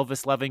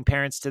Elvis loving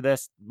parents to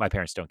this? My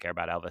parents don't care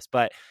about Elvis,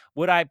 but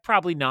would I?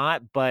 Probably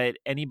not. But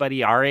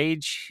anybody our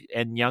age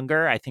and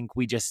younger, I think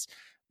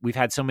we've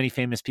had so many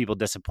famous people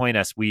disappoint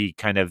us. We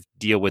kind of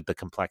deal with the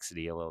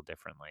complexity a little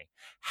differently.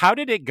 How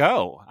did it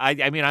go?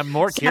 I mean, I'm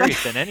more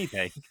curious than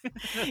anything.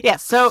 Yeah.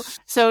 So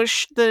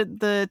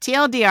the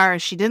TLDR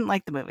is she didn't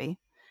like the movie.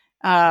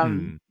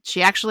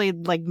 She actually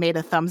like made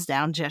a thumbs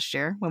down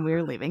gesture when we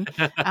were leaving.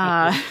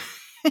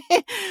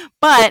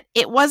 But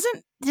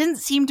didn't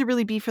seem to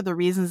really be for the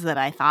reasons that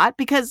I thought,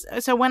 because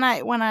so when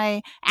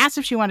I asked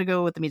if she wanted to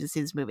go with me to see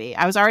this movie,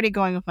 I was already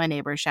going with my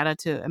neighbor. Shout out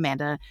to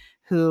Amanda,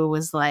 who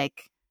was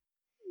like,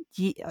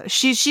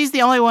 she's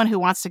the only one who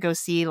wants to go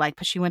see, like,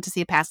 she went to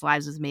see Past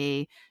Lives with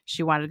me.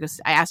 She wanted to go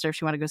I asked her if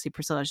she wanted to go see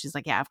Priscilla. She's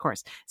like, yeah, of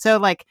course. So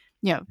like,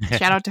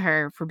 shout out to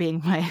her for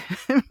being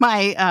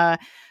my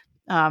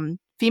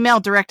female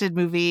directed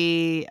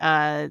movie,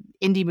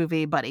 indie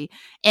movie buddy.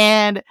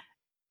 And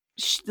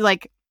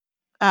like,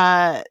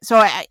 so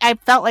I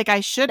felt like I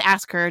should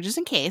ask her just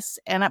in case,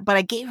 but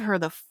I gave her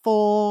the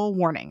full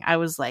warning. I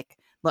was like,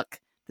 look,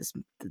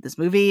 this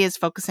movie is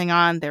focusing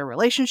on their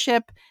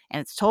relationship,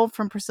 and it's told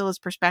from Priscilla's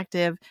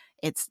perspective.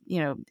 It's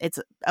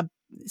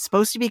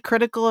supposed to be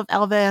critical of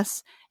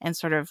Elvis and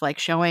sort of like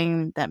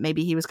showing that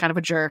maybe he was kind of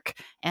a jerk,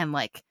 and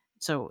like,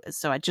 so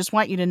I just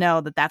want you to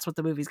know that that's what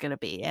the movie's going to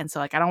be. And so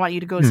like, I don't want you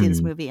to go see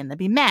this movie and then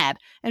be mad.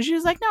 And she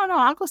was like, no,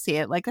 I'll go see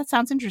it. Like, that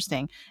sounds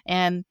interesting.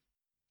 And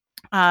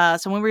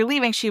so when we were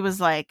leaving, she was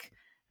like,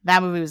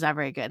 that movie was not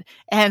very good.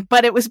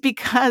 But it was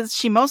because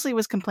she mostly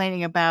was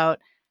complaining about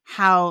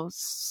how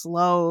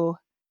slow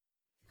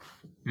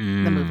the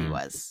movie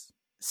was.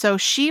 So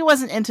she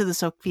wasn't into the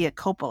Sofia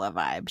Coppola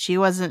vibe. She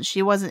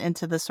wasn't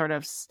into the sort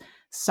of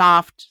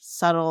soft,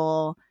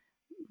 subtle,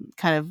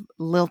 kind of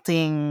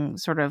lilting,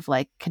 sort of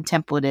like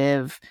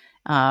contemplative,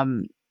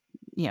 the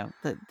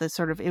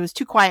sort of, it was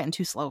too quiet and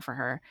too slow for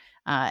her.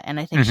 And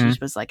I think she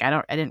was like,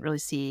 I didn't really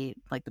see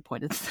like the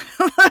point of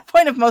the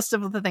point of most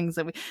of the things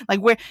that we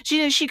like, where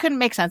she couldn't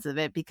make sense of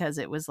it because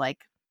it was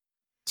like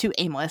too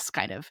aimless,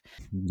 kind of.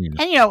 Yeah.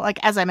 And like,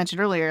 as I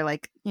mentioned earlier,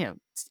 like,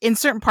 in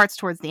certain parts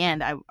towards the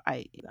end,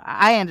 I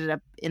ended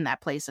up in that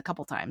place a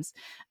couple times,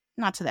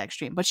 not to the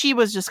extreme, but she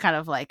was just kind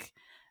of like,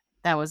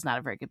 that was not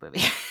a very good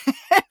movie.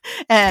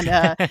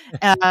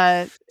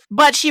 And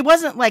but she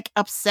wasn't like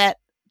upset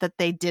that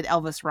they did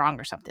Elvis wrong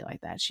or something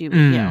like that. She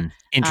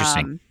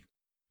interesting.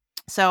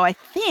 So I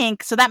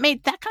think that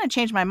kind of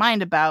changed my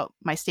mind about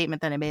my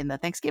statement that I made in the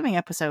Thanksgiving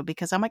episode,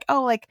 because I'm like,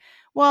 oh, like,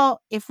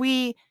 well,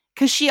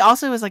 because she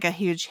also is like a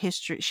huge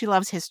history. She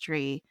loves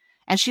history,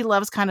 and she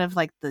loves kind of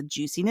like the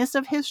juiciness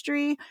of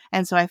history.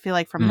 And so I feel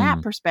like from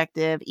that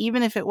perspective,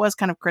 even if it was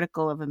kind of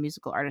critical of a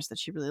musical artist that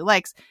she really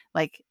likes,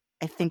 like,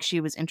 I think she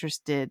was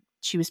interested.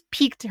 She was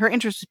piqued. Her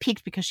interest was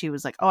piqued because she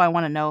was like, oh, I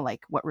want to know like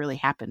what really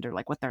happened, or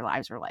like what their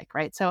lives were like.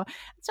 Right. So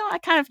I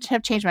kind of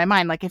have changed my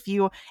mind. Like, if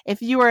you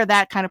are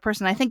that kind of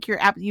person, I think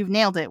you've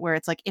nailed it, where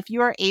it's like, if you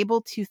are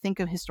able to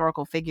think of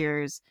historical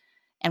figures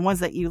and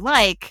ones that you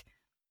like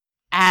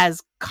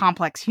as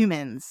complex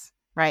humans,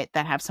 right,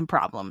 that have some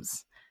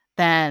problems,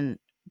 then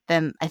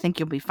I think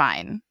you'll be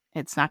fine.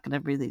 It's not going to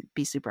really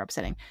be super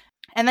upsetting.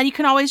 And then you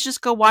can always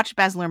just go watch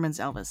Baz Luhrmann's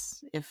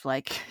Elvis if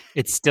like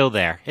it's still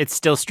there. It's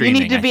still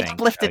streaming. You need to be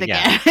uplifted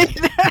again.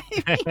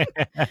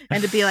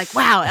 And to be like,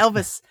 wow,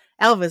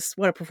 Elvis,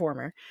 what a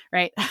performer,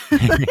 right?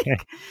 But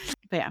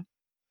yeah.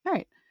 All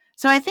right.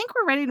 So I think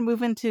we're ready to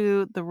move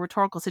into the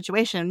rhetorical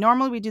situation.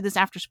 Normally we do this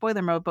after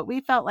spoiler mode, but we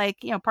felt like,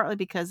 partly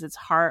because it's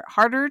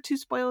harder to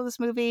spoil this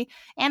movie.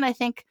 And I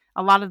think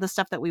a lot of the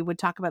stuff that we would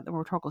talk about the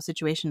rhetorical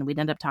situation, we'd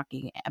end up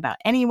talking about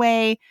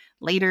anyway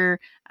later.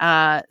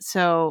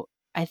 So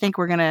I think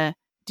we're going to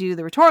do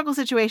the rhetorical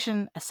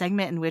situation, a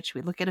segment in which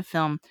we look at a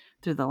film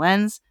through the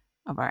lens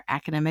of our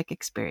academic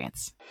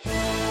experience.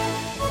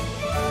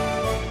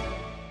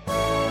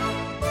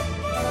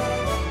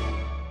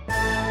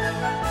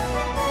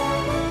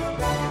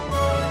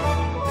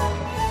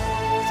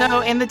 So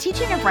in the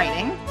teaching of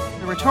writing,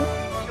 the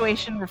rhetorical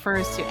situation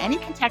refers to any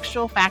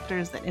contextual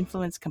factors that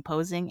influence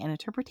composing and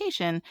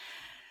interpretation.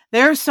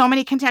 There are so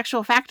many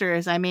contextual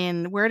factors. I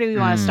mean, where do you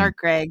want to start,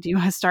 Greg? Do you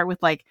want to start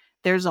with like,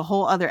 there's a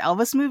whole other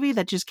Elvis movie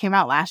that just came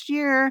out last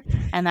year,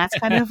 and that's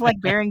kind of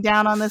like bearing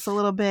down on this a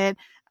little bit,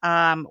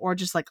 or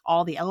just like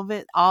the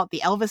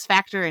Elvis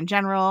factor in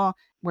general?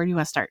 Where do you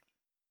want to start?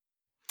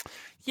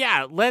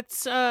 Yeah,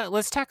 let's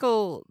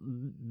tackle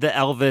the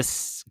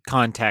Elvis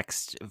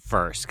context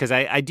first, because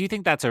I do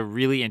think that's a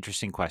really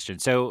interesting question.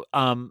 So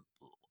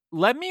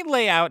let me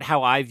lay out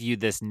how I view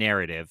this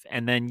narrative,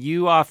 and then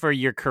you offer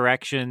your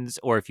corrections,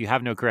 or if you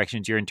have no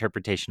corrections, your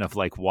interpretation of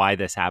like why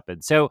this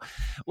happened. So,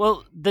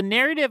 well, the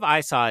narrative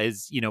I saw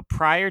is,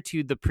 prior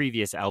to the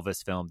previous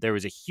Elvis film, there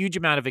was a huge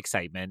amount of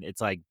excitement. It's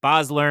like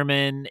Baz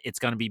Luhrmann, it's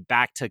going to be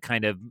back to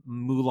kind of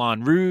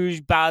Moulin Rouge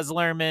Baz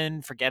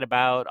Luhrmann. Forget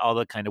about all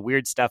the kind of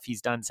weird stuff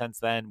he's done since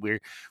then. We're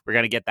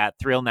going to get that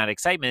thrill and that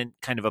excitement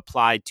kind of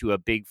applied to a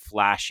big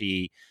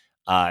flashy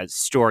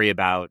story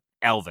about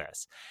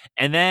Elvis.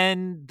 And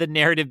then the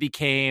narrative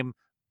became,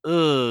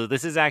 ugh,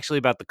 this is actually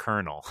about the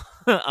Colonel.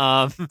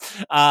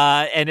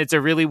 And it's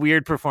a really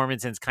weird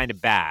performance and it's kind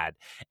of bad.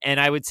 And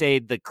I would say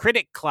the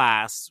critic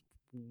class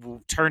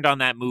turned on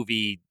that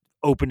movie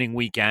opening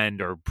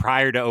weekend or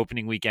prior to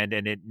opening weekend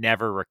and it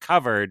never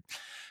recovered.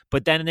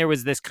 But then there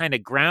was this kind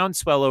of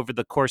groundswell over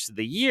the course of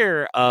the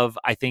year of,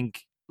 I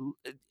think,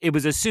 it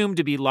was assumed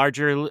to be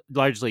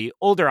largely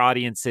older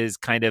audiences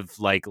kind of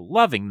like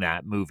loving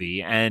that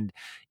movie. And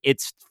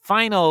its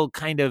final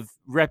kind of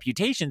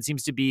reputation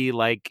seems to be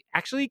like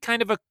actually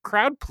kind of a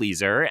crowd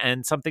pleaser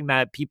and something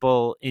that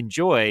people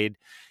enjoyed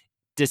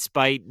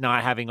despite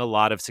not having a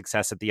lot of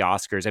success at the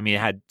Oscars. I mean, it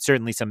had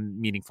certainly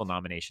some meaningful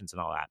nominations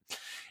and all that.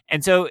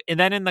 And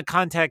then in the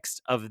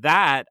context of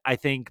that, I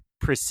think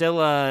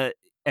Priscilla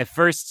at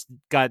first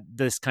got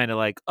this kind of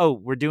like, oh,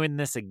 we're doing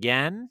this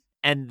again.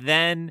 And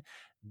then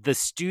the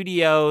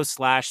studio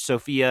slash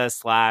Sophia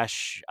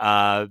slash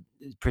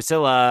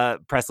Priscilla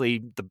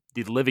Presley,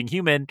 the living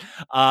human,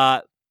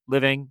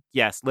 living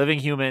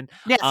human.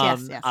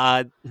 Yes.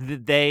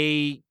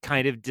 They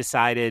kind of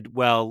decided,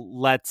 well,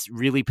 let's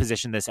really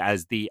position this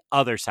as the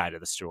other side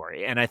of the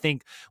story. And I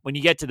think when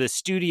you get to the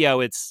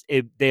studio,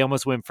 they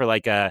almost went for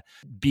like a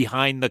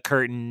behind the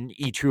curtain,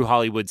 true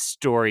Hollywood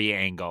story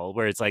angle,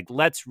 where it's like,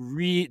 let's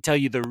tell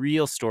you the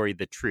real story,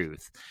 the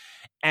truth.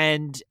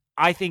 And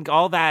I think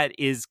all that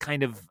is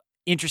kind of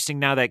interesting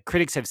now that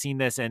critics have seen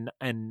this and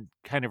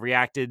kind of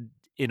reacted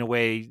in a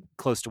way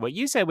close to what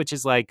you said, which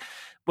is like,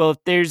 well, if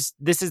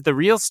this is the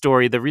real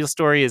story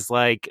is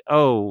like,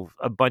 oh,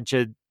 a bunch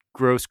of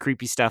gross,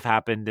 creepy stuff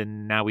happened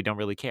and now we don't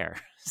really care.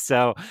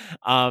 So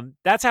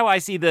that's how I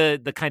see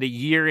the kind of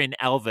year in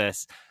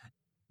Elvis.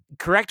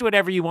 Correct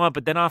whatever you want,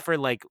 but then offer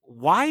like,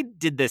 why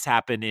did this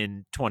happen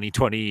in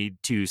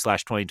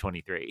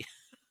 2022/2023?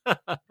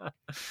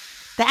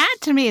 That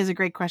to me is a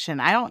great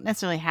question. I don't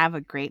necessarily have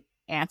a great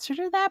answer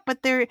to that, but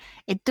it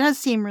does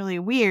seem really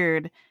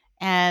weird.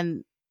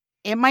 And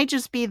it might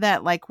just be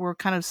that like we're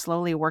kind of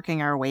slowly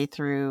working our way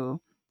through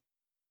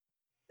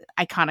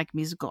iconic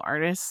musical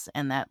artists,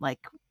 and that like,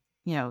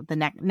 you know, the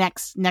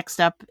next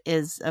up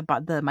is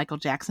about the Michael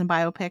Jackson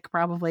biopic.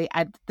 Probably,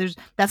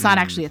 that's not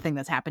actually a thing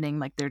that's happening.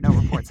 Like, there are no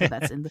reports that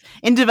that's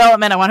in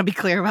development. I want to be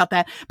clear about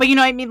that. But you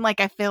know what I mean?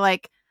 Like, I feel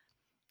like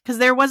because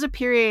there was a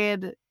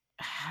period,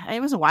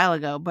 it was a while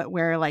ago, but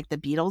where like the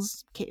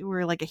Beatles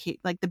were like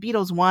like the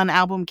Beatles one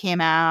album came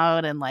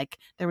out, and like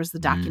there was the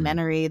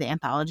documentary, the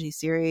anthology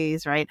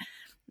series, right?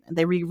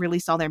 They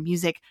re-released all their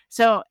music.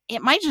 So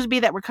it might just be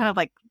that we're kind of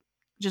like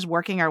just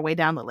working our way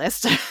down the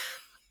list.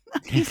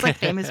 These like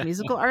famous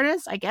musical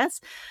artists, I guess.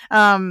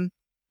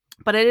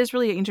 But it is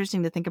really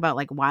interesting to think about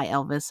like why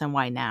Elvis and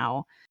why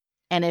now.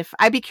 And if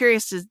I'd be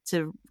curious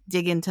to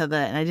dig into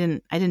and I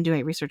didn't do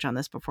any research on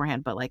this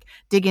beforehand, but like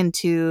dig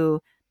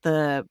into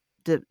to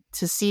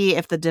see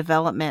if the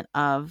development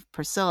of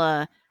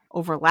Priscilla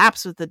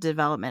overlaps with the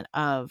development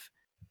of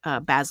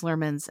Baz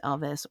Luhrmann's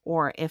Elvis,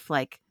 or if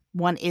like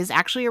one is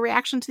actually a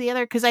reaction to the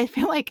other. Because I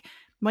feel like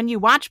when you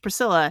watch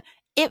Priscilla,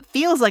 it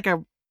feels like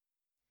a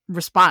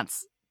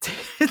response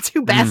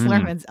to Baz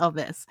Luhrmann's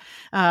Elvis,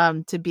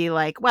 to be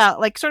like, well,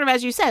 like sort of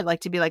as you said,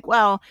 like to be like,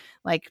 well,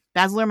 like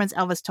Baz Luhrmann's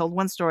Elvis told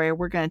one story,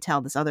 we're going to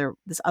tell this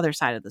other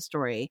side of the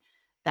story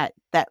that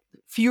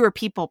fewer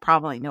people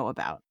probably know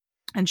about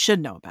and should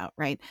know about,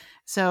 right?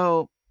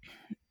 So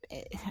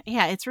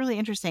yeah, it's really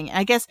interesting,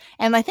 I guess.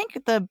 And I think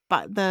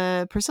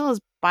the Priscilla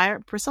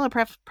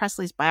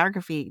Presley's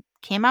biography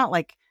came out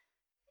like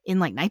in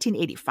like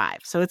 1985,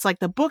 so it's like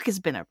the book has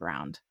been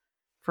around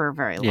for a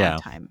very long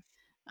time.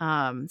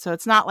 So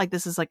it's not like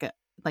this is like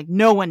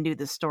no one knew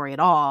this story at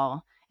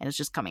all and it's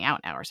just coming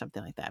out now or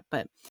something like that.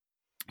 But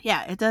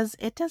yeah, it does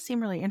seem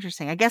really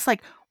interesting. I guess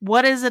like,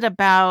 what is it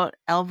about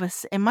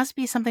Elvis? It must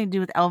be something to do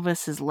with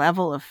Elvis's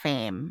level of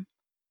fame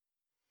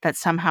that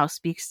somehow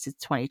speaks to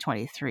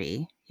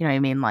 2023. You know what I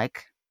mean?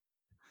 Like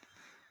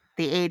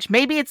the age,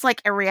 maybe it's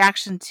like a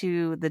reaction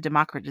to the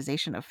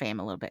democratization of fame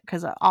a little bit.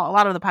 Cause a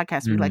lot of the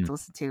podcasts we like to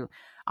listen to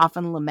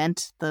often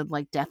lament the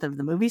like death of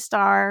the movie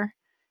star.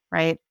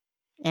 Right.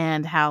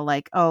 And how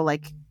like, oh,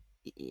 like,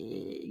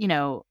 you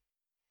know,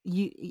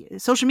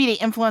 social media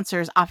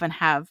influencers often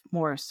have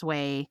more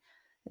sway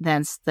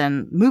than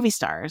movie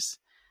stars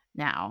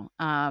now,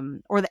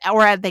 or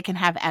they can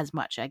have as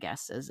much, I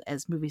guess,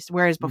 as movies.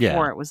 Whereas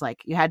before it was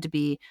like you had to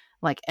be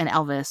like an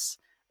Elvis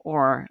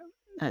or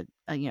a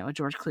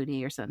George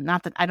Clooney or something.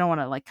 Not that I don't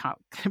want to like.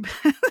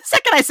 The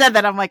second I said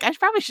that, I'm like, I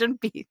probably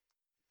shouldn't be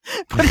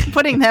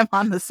putting them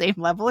on the same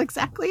level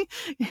exactly.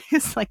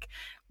 It's like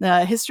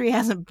history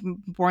hasn't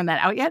borne that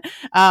out yet.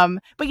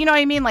 But you know what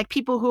I mean? Like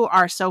people who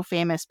are so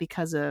famous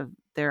because of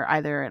they're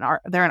either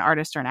they're an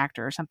artist or an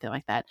actor or something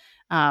like that.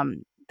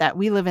 That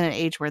we live in an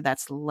age where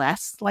that's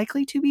less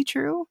likely to be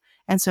true.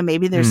 And so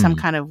maybe there's some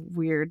kind of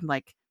weird,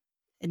 like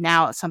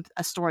now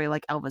a story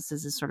like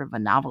Elvis's is sort of a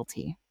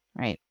novelty,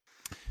 right?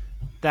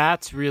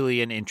 That's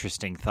really an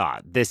interesting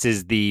thought. This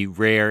is the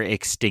rare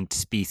extinct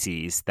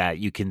species that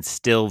you can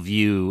still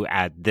view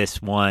at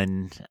this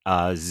one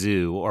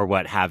zoo or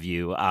what have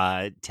you.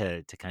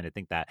 To kind of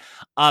think that,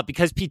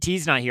 because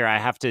PT's not here, I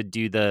have to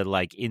do the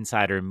like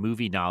insider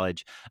movie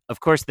knowledge. Of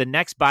course, the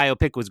next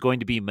biopic was going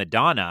to be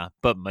Madonna,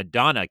 but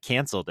Madonna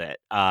canceled it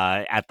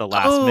at the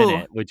last Oh,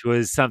 minute, which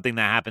was something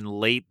that happened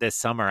late this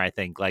summer. I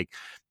think like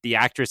the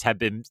actress had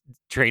been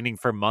training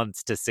for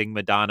months to sing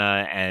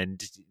Madonna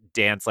and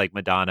dance like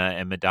Madonna,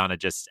 and Madonna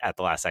just at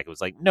the last second was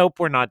like, "Nope,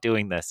 we're not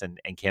doing this," and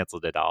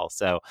canceled it all.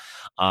 So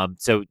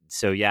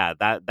yeah,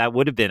 that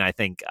would have been, I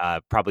think,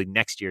 probably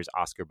next year's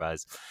Oscar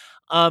buzz.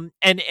 And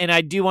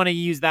I do want to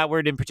use that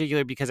word in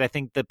particular because I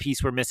think the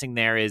piece we're missing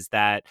there is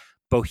that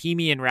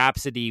Bohemian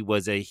Rhapsody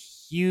was a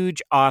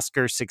huge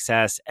Oscar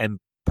success and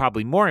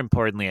probably more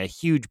importantly, a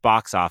huge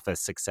box office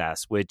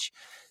success, which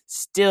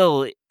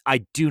still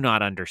I do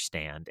not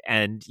understand.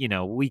 And,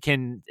 we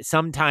can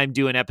sometime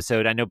do an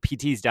episode. I know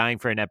PT's dying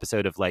for an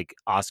episode of like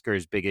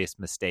Oscar's biggest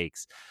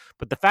mistakes.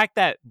 But the fact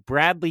that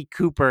Bradley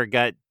Cooper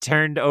got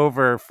turned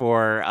over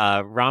for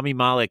Rami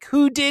Malek,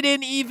 who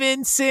didn't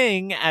even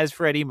sing as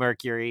Freddie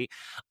Mercury,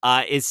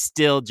 is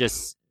still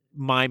just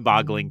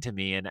mind-boggling to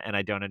me, and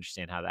I don't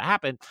understand how that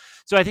happened.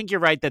 So I think you're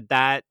right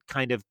that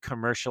kind of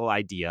commercial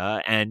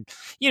idea, and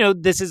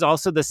this is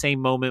also the same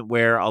moment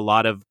where a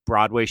lot of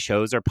Broadway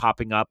shows are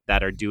popping up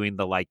that are doing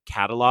the like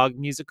catalog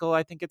musical,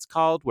 I think it's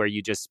called, where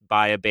you just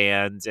buy a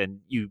band and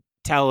you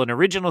tell an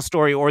original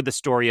story or the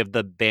story of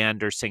the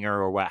band or singer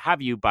or what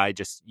have you by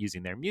just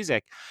using their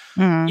music.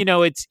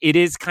 mm, It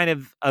is kind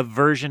of a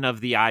version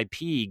of the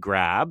IP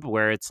grab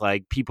where it's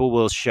like people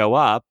will show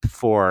up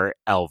for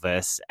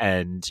Elvis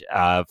and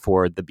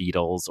for the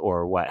Beatles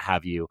or what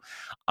have you,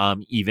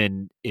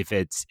 even if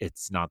it's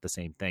not the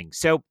same thing.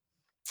 So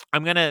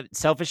I'm gonna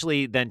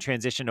selfishly then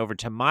transition over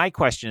to my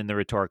question in the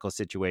rhetorical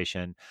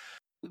situation,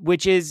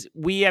 which is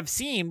we have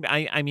seen.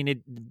 I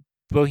mean,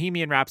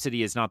 Bohemian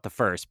Rhapsody is not the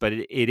first, but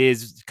it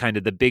is kind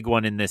of the big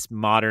one in this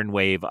modern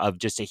wave of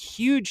just a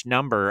huge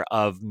number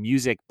of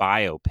music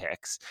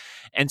biopics.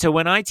 And so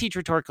when I teach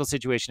rhetorical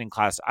situation in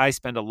class, I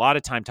spend a lot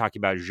of time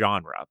talking about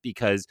genre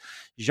because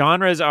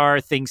genres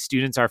are things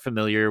students are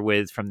familiar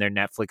with from their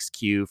Netflix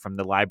queue, from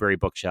the library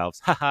bookshelves.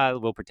 Haha,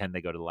 we'll pretend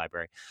they go to the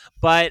library.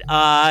 But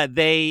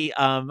they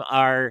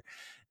are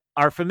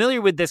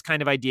familiar with this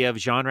kind of idea of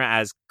genre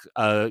as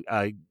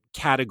a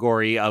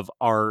category of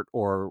art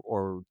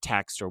or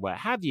text or what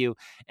have you.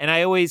 And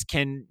I always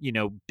can,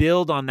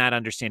 build on that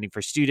understanding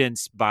for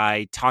students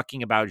by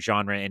talking about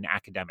genre in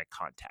academic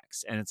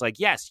context. And it's like,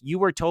 yes, you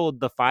were told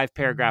the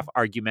 5-paragraph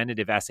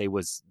argumentative essay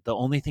was the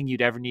only thing you'd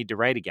ever need to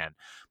write again.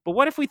 But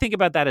what if we think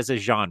about that as a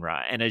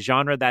genre, and a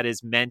genre that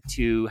is meant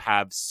to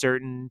have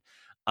certain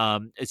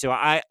so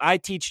I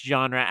teach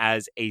genre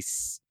as a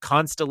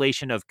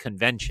constellation of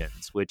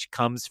conventions, which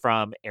comes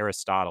from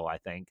Aristotle, I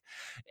think.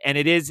 And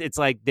it's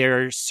like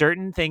there are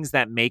certain things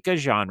that make a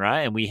genre,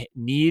 and we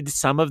need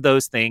some of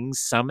those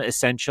things, some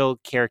essential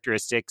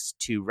characteristics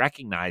to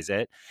recognize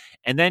it.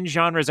 And then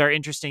genres are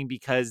interesting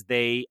because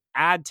they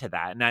add to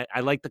that. And I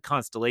like the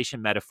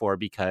constellation metaphor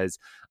because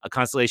a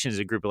constellation is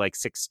a group of like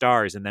 6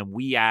 stars, and then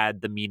we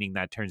add the meaning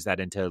that turns that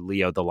into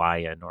Leo the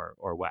lion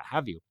or what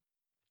have you.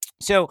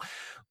 So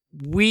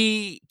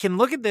we can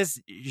look at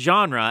this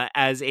genre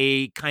as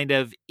a kind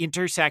of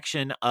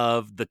intersection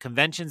of the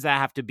conventions that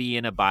have to be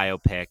in a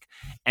biopic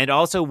and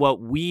also what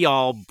we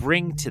all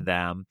bring to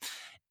them.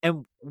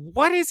 And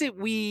what is it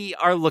we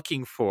are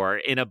looking for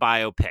in a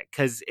biopic?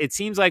 Because it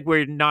seems like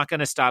we're not going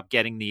to stop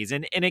getting these.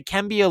 And it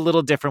can be a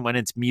little different when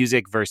it's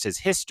music versus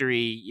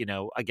history.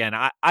 Again,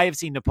 I have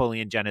seen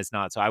Napoleon, Jen has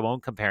not, so I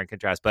won't compare and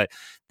contrast. But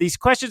these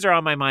questions are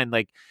on my mind.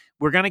 Like,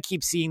 we're going to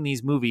keep seeing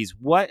these movies.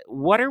 What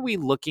are we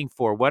looking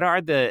for? What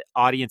are the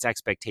audience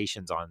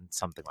expectations on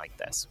something like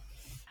this?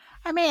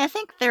 I mean, I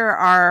think there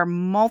are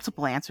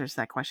multiple answers to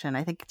that question.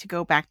 I think to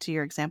go back to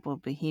your example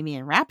of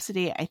Bohemian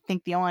Rhapsody, I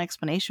think the only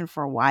explanation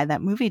for why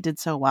that movie did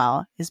so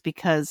well is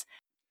because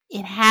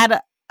it had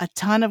a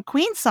ton of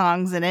Queen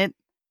songs in it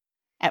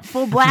at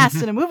full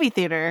blast in a movie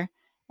theater,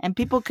 and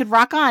people could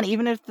rock on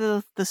even if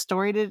the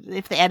story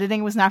if the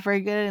editing was not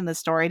very good and the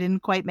story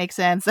didn't quite make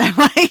sense.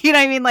 Like, you know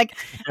what I mean? Like,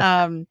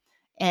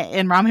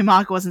 and Rami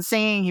Malek wasn't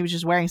singing; he was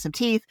just wearing some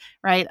teeth,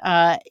 right?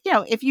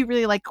 If you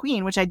really like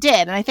Queen, which I did,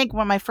 and I think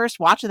when my first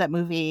watch of that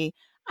movie,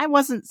 I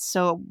wasn't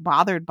so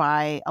bothered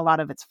by a lot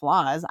of its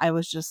flaws. I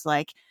was just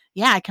like,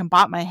 yeah, I can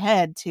bop my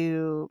head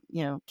to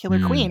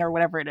Killer Queen or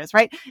whatever it is,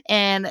 right?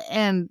 And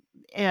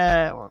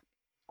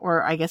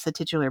or I guess the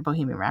titular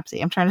Bohemian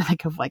Rhapsody. I'm trying to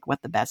think of like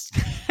what the best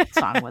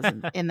song was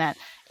in that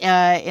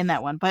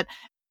one, but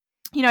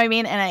you know what I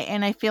mean.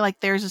 And I feel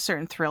like there's a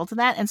certain thrill to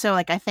that, and so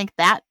like I think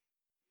that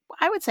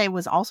I would say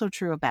was also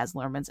true of Baz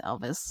Luhrmann's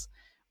Elvis,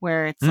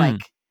 where it's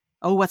like,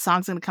 oh, what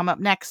song's going to come up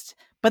next?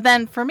 But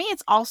then for me,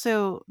 it's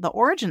also the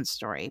origin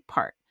story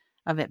part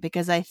of it,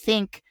 because I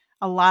think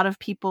a lot of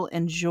people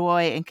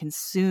enjoy and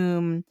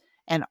consume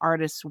an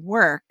artist's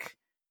work,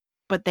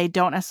 but they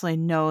don't necessarily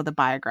know the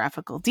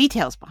biographical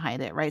details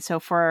behind it, right? So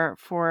for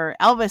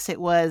Elvis, it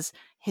was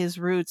his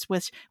roots,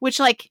 which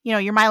like, you know,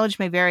 your mileage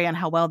may vary on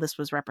how well this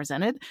was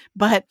represented,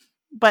 but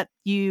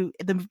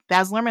the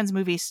Baz Luhrmann's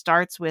movie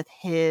starts with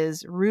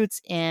his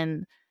roots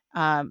in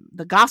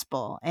the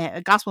gospel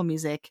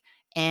music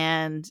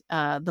and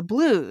the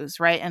blues,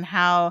 right? And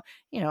how,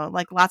 you know,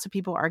 like lots of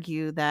people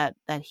argue that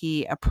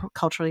he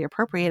culturally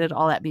appropriated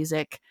all that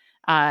music,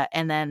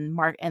 and then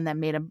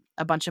made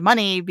a bunch of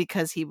money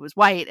because he was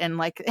white, and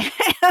like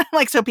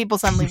like so people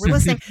suddenly were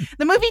listening.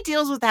 The movie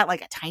deals with that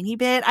like a tiny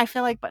bit, I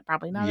feel like, but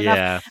probably not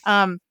enough.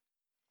 Yeah.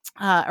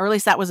 Or at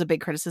least that was a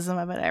big criticism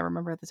of it, I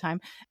remember at the time.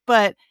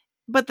 But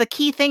the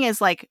key thing is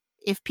like,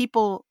 if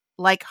people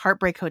like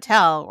Heartbreak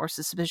Hotel or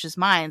Suspicious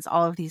Minds,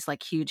 all of these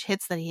like huge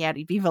hits that he had,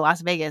 Viva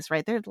Las Vegas,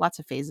 right? There's lots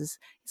of phases.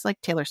 He's like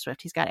Taylor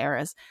Swift. He's got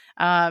eras.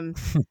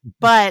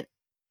 But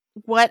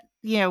what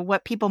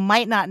people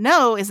might not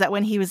know is that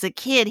when he was a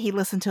kid, he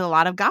listened to a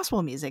lot of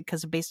gospel music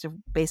because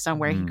based on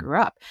where he grew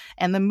up.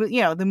 And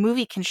the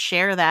movie can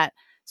share that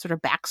sort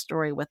of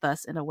backstory with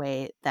us in a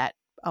way that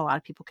a lot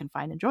of people can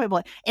find enjoyable.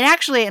 It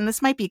actually, and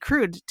this might be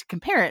crude to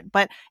compare it,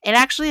 but it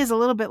actually is a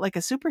little bit like a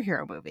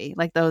superhero movie,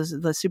 like the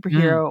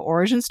superhero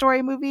origin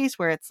story movies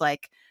where it's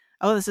like,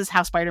 oh, this is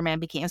how Spider-Man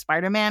became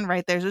Spider-Man,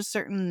 right? There's a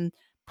certain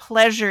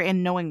pleasure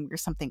in knowing where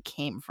something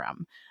came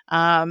from.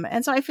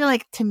 And so I feel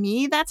like, to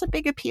me, that's a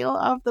big appeal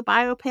of the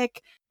biopic.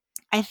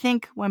 I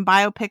think when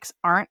biopics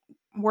aren't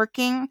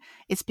working,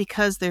 it's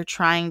because they're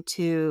trying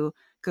to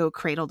go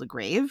cradle to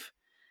grave.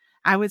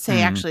 I would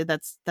say actually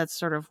that's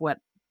sort of what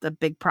the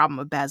big problem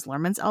with Baz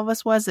Luhrmann's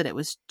Elvis was, that it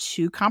was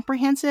too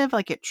comprehensive.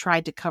 Like it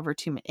tried to cover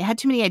it had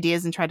too many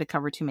ideas and tried to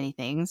cover too many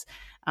things.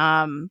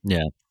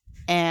 Yeah.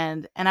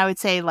 And I would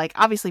say, like,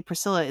 obviously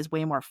Priscilla is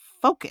way more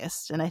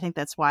focused, and I think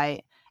that's why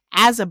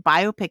as a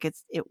biopic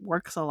it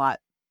works a lot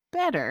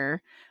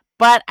better.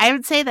 But I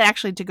would say that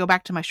actually, to go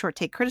back to my short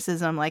take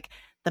criticism, like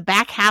the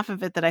back half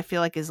of it that I feel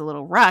like is a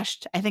little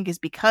rushed, I think is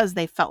because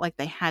they felt like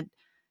they had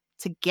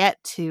to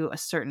get to a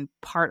certain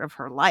part of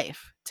her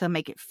life to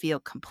make it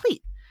feel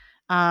complete.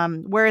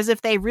 Whereas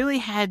if they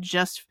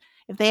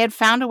had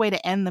found a way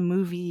to end the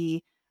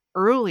movie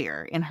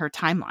earlier in her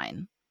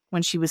timeline,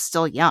 when she was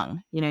still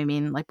young, you know what I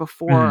mean? Like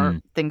before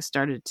things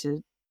started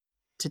to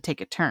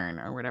take a turn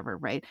or whatever,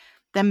 right?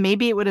 Then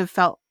maybe it would have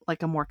felt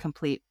like a more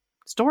complete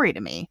story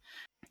to me.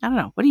 I don't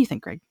know. What do you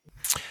think, Greg?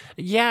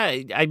 Yeah,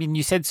 I mean,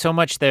 you said so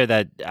much there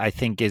that I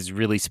think is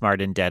really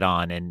smart and dead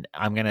on. And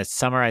I'm going to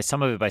summarize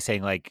some of it by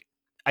saying, like,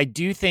 I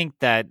do think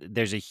that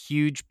there's a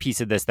huge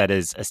piece of this that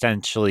is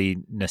essentially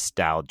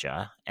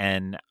nostalgia.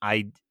 And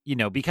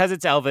because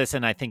it's Elvis,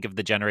 and I think of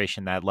the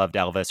generation that loved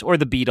Elvis, or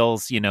the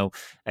Beatles,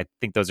 I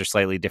think those are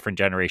slightly different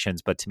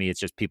generations, but to me, it's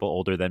just people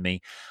older than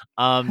me.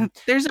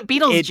 There's a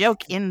Beatles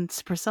joke in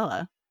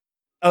Priscilla.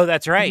 Oh,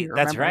 that's right.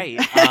 That's right.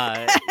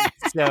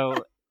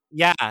 So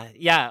yeah.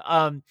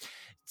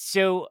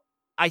 So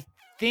I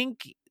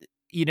think,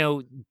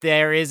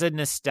 there is a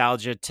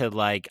nostalgia to,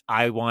 like,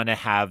 I want to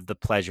have the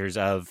pleasures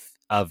of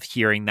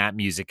hearing that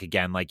music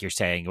again, like you're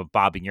saying, of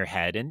bobbing your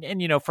head.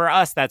 And for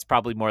us, that's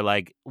probably more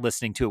like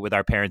listening to it with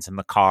our parents in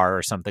the car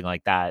or something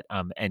like that.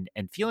 And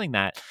feeling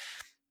that.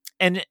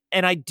 And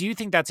I do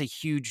think that's a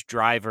huge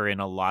driver in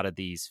a lot of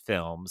these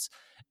films.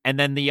 And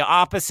then the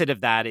opposite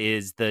of that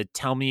is the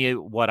tell me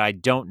what I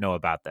don't know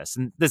about this.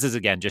 And this is,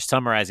 again, just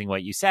summarizing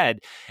what you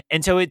said.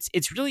 And so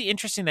it's really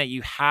interesting that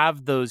you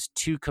have those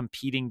two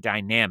competing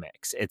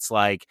dynamics. It's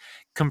like,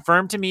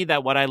 confirm to me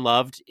that what I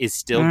loved is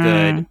still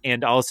good,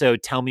 and also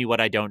tell me what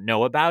I don't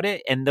know about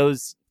it. And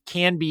those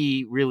can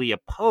be really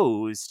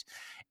opposed.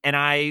 And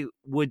I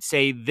would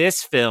say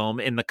this film,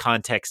 in the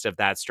context of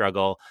that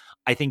struggle,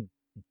 I think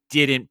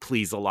didn't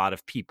please a lot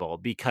of people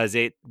because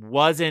it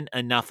wasn't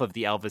enough of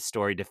the Elvis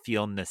story to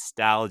feel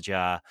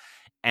nostalgia.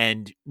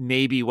 And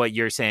maybe what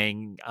you're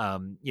saying,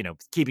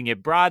 keeping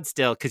it broad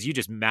still, because you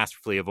just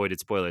masterfully avoided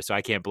spoilers, so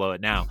I can't blow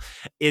it now,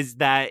 is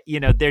that,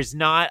 there's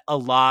not a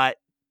lot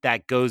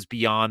that goes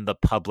beyond the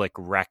public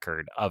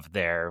record of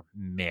their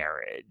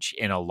marriage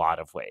in a lot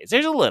of ways.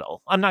 There's a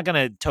little. I'm not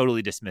going to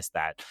totally dismiss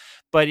that.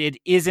 But it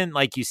isn't,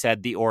 like you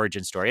said, the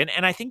origin story.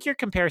 And I think your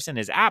comparison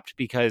is apt,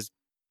 because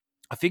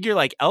a figure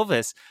like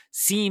Elvis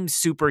seems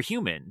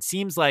superhuman,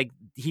 seems like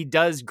he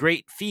does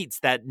great feats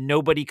that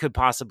nobody could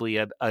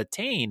possibly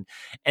attain.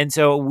 And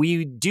so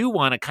we do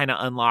want to kind of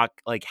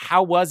unlock, like,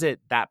 how was it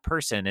that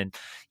person? And,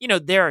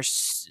 there are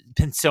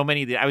been so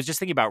many. I was just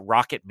thinking about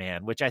Rocket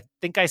Man, which I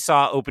think I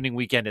saw opening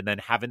weekend and then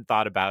haven't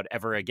thought about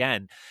ever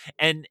again.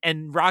 And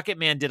Rocket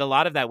Man did a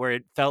lot of that, where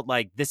it felt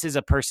like this is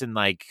a person,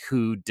 like,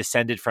 who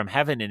descended from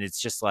heaven. And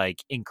it's just,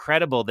 like,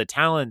 incredible, the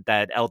talent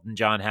that Elton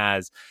John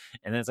has.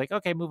 And then it's like,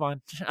 okay, move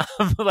on.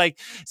 Like,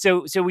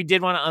 so we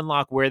did want to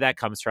unlock where that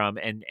comes from,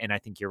 and I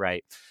think you're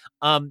right.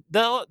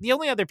 The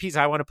only other piece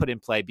I want to put in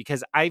play,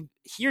 because I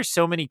hear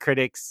so many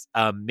critics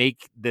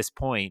make this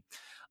point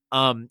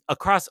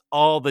across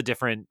all the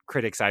different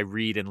critics I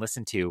read and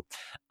listen to,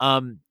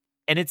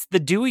 and it's the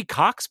Dewey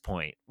Cox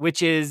point,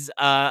 which is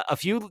a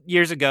few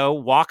years ago,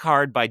 Walk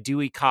Hard by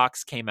Dewey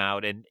Cox came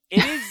out. And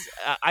it is,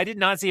 I did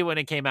not see it when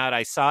it came out.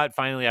 I saw it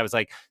finally. I was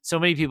like, so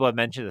many people have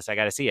mentioned this. I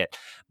got to see it.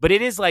 But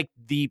it is like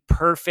the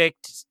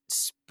perfect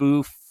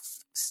spoof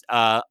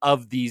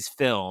of these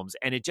films.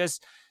 And it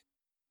just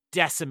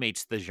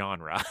decimates the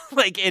genre.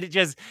 Like it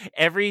just,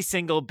 every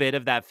single bit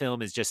of that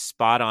film is just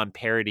spot on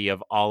parody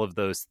of all of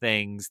those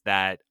things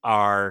that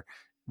are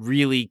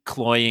really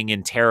cloying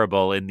and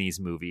terrible in these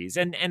movies.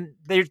 And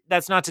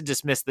that's not to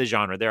dismiss the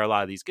genre. There are a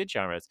lot of these good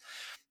genres.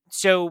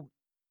 So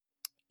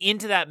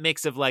into that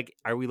mix of like,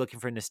 are we looking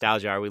for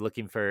nostalgia? Are we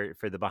looking for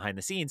the behind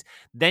the scenes?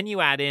 Then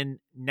you add in,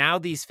 now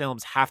these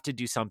films have to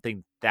do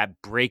something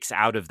that breaks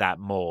out of that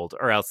mold,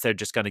 or else they're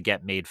just going to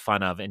get made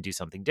fun of and do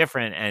something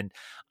different. And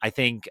I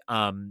think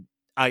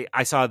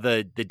I saw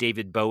the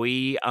David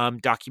Bowie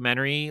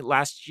documentary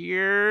last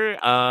year.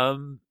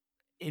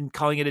 In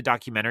calling it a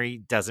documentary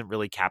doesn't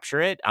really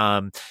capture it.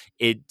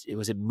 It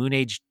was a Moon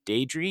Age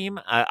Daydream.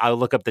 I'll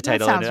look up the That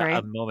title in sounds right.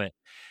 a moment.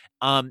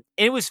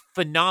 It was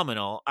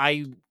phenomenal.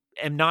 I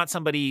am not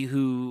somebody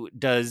who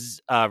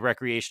does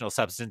recreational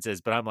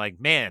substances, but I'm like,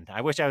 man,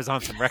 I wish I was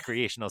on some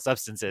recreational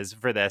substances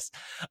for this,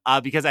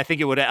 because I think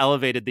it would have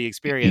elevated the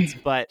experience.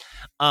 But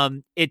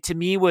it to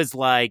me was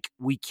like,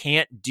 we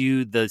can't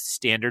do the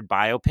standard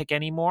biopic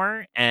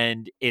anymore,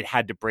 and it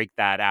had to break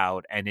that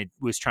out, and it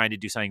was trying to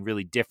do something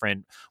really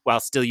different while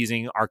still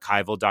using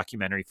archival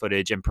documentary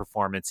footage and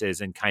performances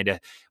and kind of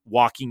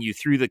walking you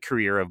through the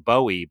career of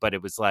Bowie. But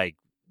it was like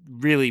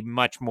really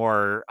much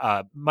more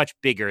much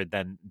bigger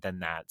than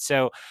that.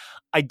 So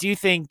I do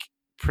think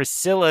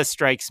Priscilla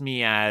strikes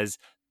me as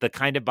the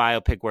kind of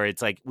biopic where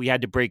it's like we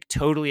had to break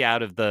totally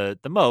out of the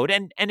mode,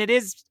 and it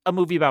is a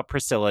movie about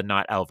Priscilla,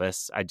 not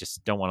Elvis. I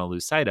just don't want to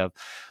lose sight of,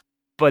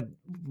 but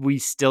we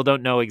still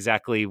don't know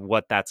exactly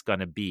what that's going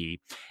to be.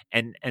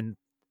 And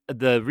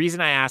the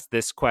reason I asked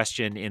this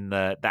question in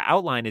the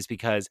outline is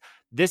because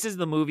this is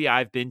the movie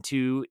I've been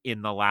to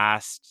in the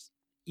last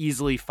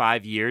easily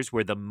 5 years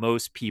where the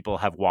most people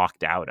have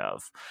walked out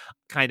of.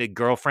 Kind of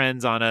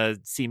girlfriends on a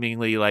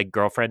seemingly like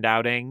girlfriend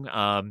outing.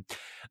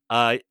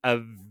 A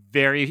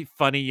very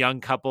funny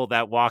young couple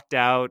that walked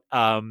out,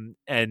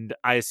 and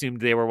I assumed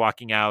they were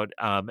walking out,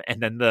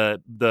 and then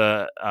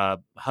the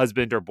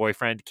husband or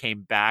boyfriend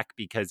came back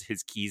because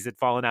his keys had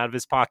fallen out of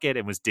his pocket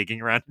and was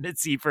digging around in his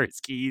seat for his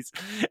keys,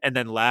 and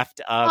then left.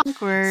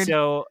 Awkward.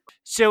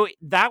 So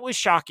that was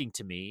shocking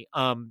to me.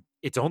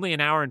 It's only an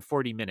hour and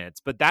 40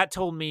 minutes, but that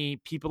told me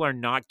people are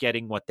not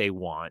getting what they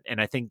want. And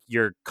I think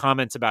your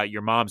comments about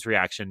your mom's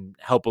reaction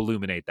help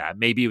illuminate that.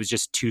 Maybe it was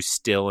just too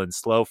still and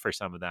slow for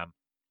some of them.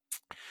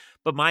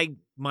 But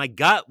my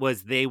gut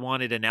was they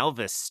wanted an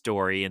Elvis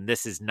story, and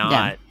this is Yeah.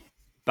 not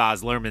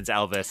Baz Luhrmann's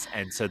Elvis,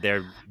 and so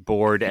they're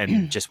bored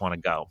and just want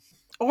to go.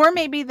 Or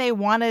maybe they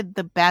wanted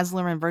the Baz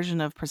Luhrmann version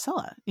of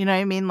Priscilla. You know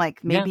what I mean? Like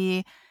Yeah.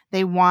 maybe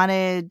they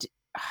wanted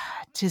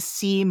to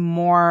see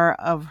more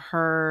of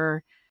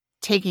her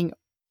taking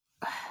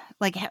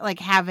like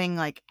having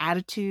like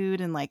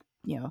attitude and like,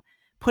 you know,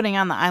 putting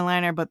on the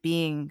eyeliner but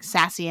being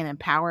sassy and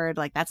empowered.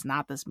 Like that's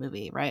not this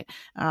movie, right?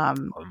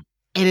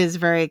 It is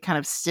very kind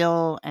of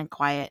still and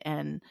quiet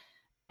and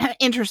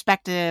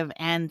introspective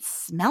and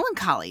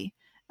melancholy,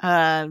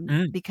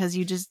 because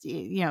you just,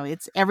 you know,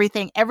 it's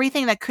everything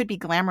that could be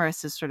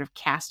glamorous is sort of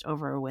cast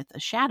over with a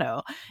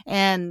shadow.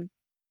 And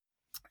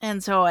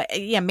so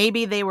yeah,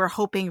 maybe they were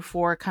hoping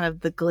for kind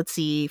of the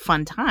glitzy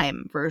fun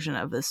time version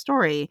of the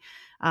story.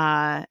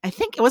 I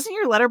think it wasn't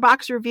your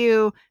letterbox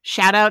review.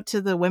 Shout out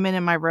to the women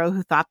in my row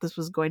who thought this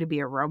was going to be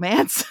a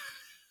romance.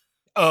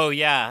 Oh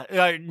yeah,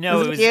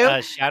 no, Was it it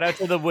was you? shout out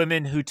to the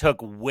women who took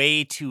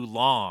way too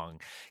long,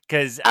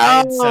 because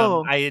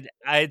Oh, I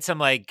had some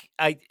like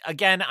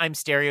I'm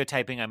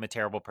stereotyping. I'm a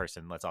terrible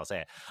person. Let's all say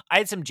it. I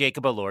had some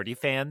Jacob Elordi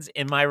fans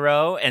in my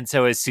row, and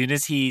so as soon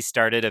as he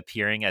started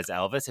appearing as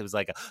Elvis, it was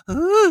like,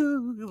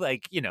 ooh,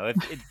 like, you know,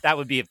 if that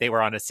would be if they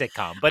were on a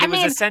sitcom, but I it was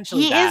mean,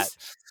 essentially that.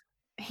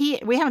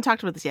 we haven't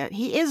talked about this yet.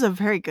 He is a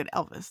very good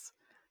Elvis.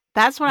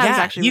 That's what I was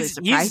Yeah, actually really he's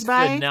surprised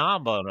by.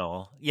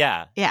 phenomenal.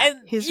 Yeah. Yeah, And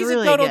he's he's a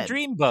really total good.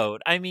 dreamboat.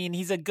 I mean,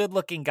 he's a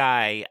good-looking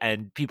guy,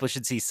 and people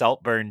should see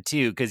Saltburn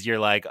too, because you're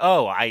like,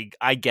 oh,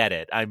 I get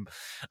it.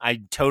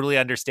 I totally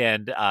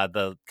understand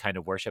the kind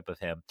of worship of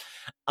him.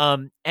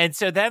 And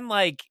so then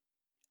like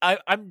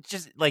I'm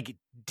just like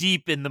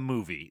deep in the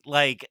movie,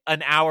 like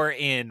an hour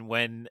in,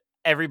 when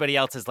everybody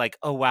else is like,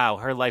 oh wow,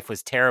 her life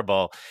was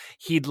terrible.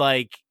 He'd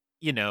like,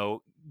 you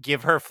know,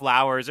 give her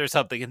flowers or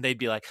something, and they'd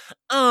be like,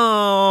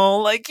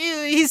 oh, like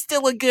he's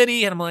still a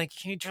goodie. And I'm like,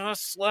 he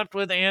just slept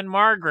with Anne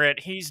Margaret.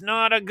 He's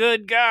not a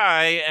good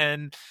guy.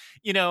 And,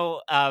 you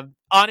know,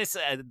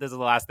 honestly, this is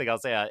the last thing I'll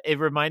say. It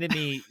reminded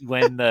me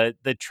when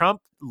the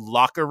Trump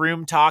locker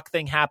room talk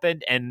thing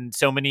happened, and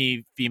so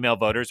many female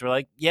voters were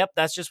like, yep,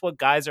 that's just what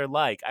guys are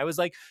like. I was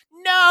like,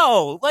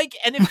 no, like,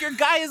 and if your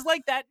guy is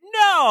like that,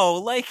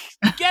 no, like,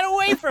 get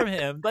away from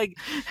him. Like,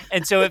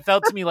 and so it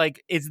felt to me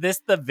like, is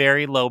this the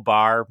very low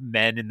bar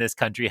men in this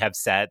country have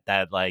set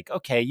that, like,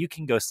 okay, you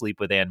can go sleep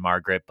with Anne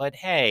Margaret, but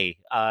hey,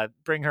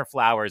 bring her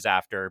flowers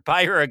after,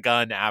 buy her a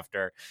gun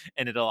after,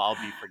 and it'll all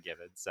be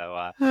forgiven.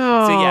 So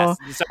yes,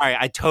 sorry,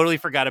 I totally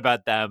forgot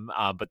about them,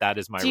 but that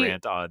is my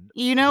rant on.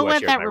 You know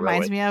what that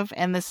reminds me me of,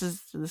 and this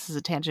is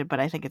a tangent, but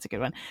I think it's a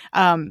good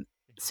one.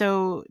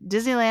 So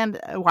Disneyland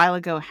a while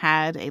ago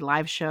had a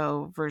live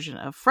show version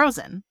of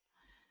Frozen,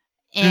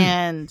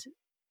 and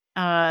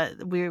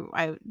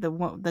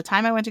the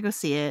time I went to go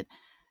see it,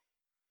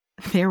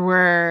 there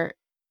were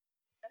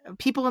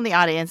people in the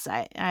audience.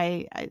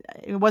 I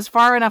it was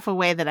far enough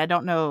away that I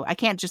don't know. I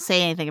can't just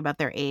say anything about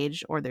their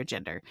age or their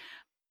gender.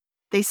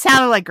 They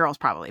sounded like girls,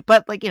 probably,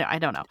 but like, I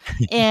don't know.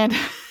 And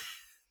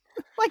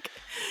like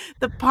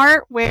the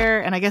part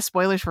where, and I guess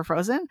spoilers for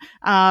Frozen,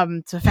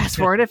 so fast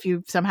forward if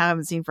you somehow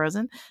haven't seen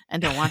Frozen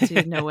and don't want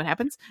to know what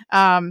happens.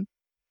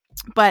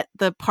 But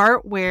the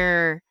part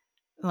where,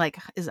 like,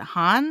 is it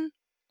Hans?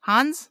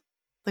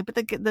 Like, but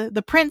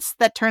the prince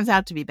that turns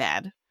out to be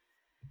bad.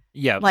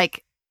 Yeah.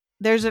 Like,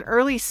 there's an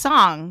early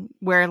song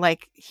where,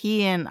 like,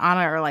 he and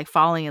Anna are, like,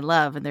 falling in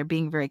love and they're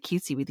being very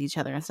cutesy with each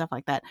other and stuff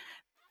like that.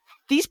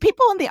 These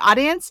people in the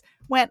audience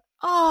went,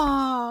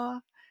 "Oh,"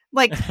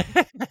 like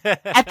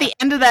at the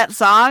end of that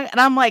song,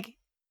 and I'm like,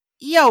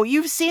 "Yo,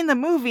 you've seen the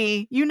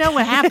movie, you know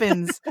what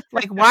happens.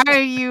 Like, why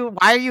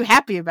are you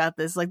happy about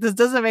this? Like, this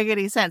doesn't make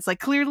any sense. Like,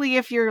 clearly,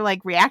 if you're like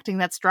reacting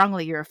that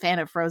strongly, you're a fan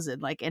of Frozen.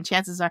 Like, and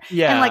chances are,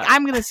 and like,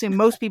 I'm gonna assume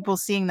most people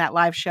seeing that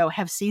live show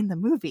have seen the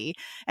movie,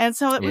 and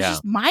so it was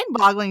just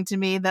mind-boggling to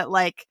me that,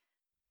 like,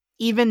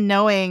 even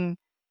knowing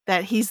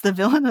that he's the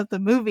villain of the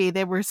movie,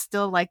 they were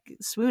still like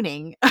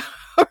swooning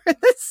over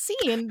this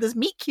scene, this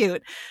meet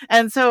cute.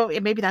 And so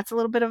maybe that's a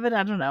little bit of it.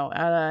 I don't know.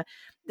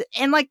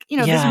 And like,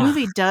 this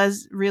movie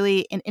does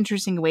really in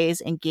interesting ways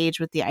engage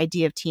with the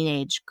idea of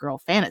teenage girl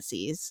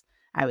fantasies,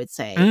 I would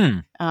say.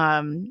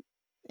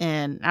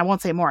 And I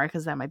won't say more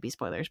because that might be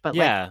spoilers, but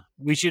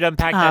we should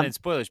unpack that in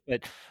spoilers.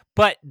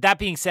 But that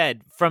being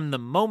said, from the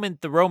moment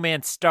the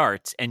romance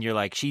starts and you're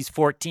like, she's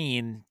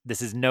 14,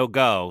 this is no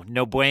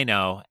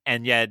bueno.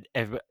 And yet,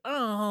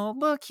 oh,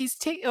 look, he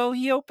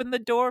opened the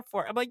door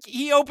for, I'm like,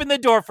 he opened the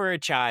door for a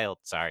child.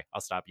 Sorry,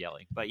 I'll stop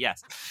yelling. But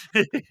yes.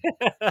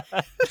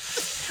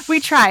 We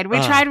tried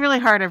really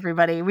hard,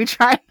 everybody. We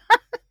tried.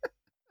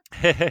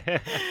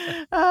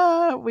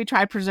 We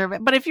tried to preserve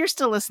it. But if you're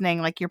still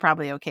listening, like, you're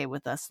probably okay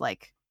with us,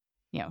 like,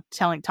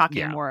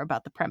 talking more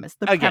about the premise.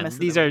 Premise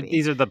these are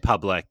the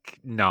public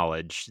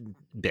knowledge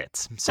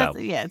bits. So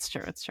it's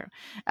true.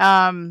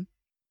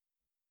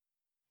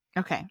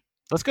 Okay,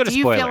 let's go to spoilers. Do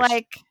you feel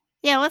like?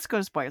 Yeah, let's go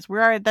to spoilers.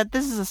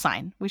 This is a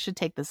sign. We should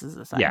take this as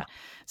a sign. Yeah.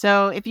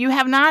 So if you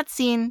have not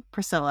seen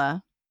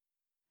Priscilla,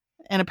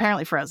 and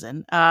apparently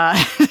Frozen, then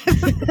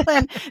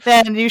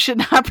you should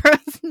not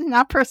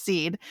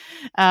proceed.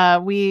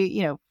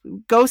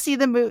 Go see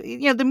the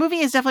movie. The movie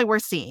is definitely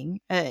worth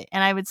seeing. And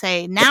I would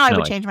say now I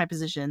would change my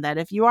position that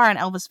if you are an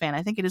Elvis fan,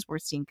 I think it is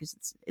worth seeing because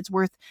it's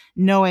worth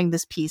knowing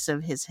this piece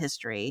of his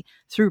history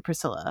through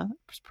Priscilla's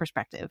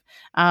perspective.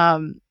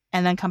 And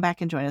then come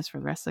back and join us for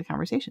the rest of the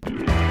conversation.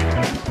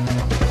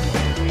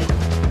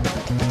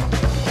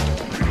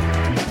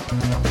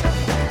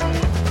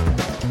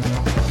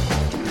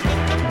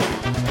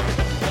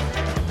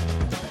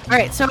 All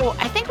right, so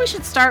I think we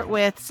should start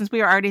with, since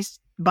we are already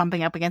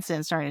bumping up against it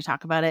and starting to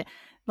talk about it,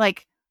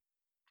 like,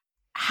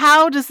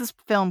 how does this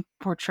film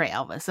portray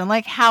Elvis? And,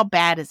 like, how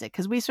bad is it?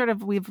 Because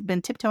we've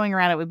been tiptoeing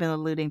around it. We've been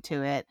alluding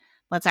to it.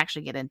 Let's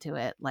actually get into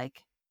it.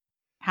 Like,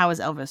 how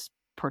is Elvis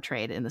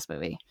portrayed in this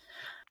movie?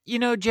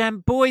 Jen,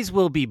 boys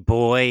will be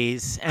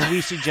boys, and we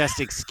should just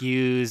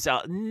excuse.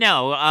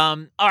 No. All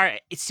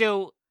right.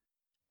 So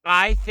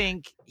I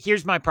think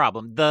here's my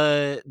problem.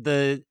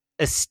 The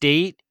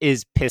estate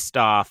is pissed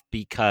off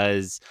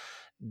because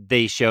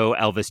they show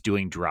Elvis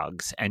doing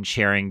drugs and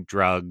sharing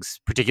drugs,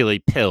 particularly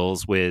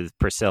pills, with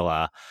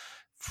Priscilla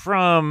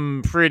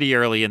from pretty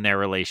early in their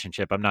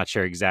relationship. I'm not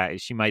sure exactly.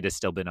 She might have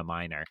still been a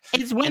minor.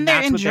 It's when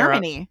they're in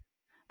Germany.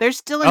 They're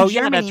still in Germany.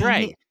 Yeah, that's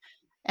right.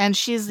 And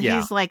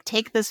he's like,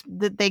 take this.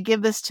 They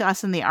give this to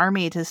us in the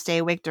army to stay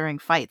awake during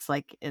fights.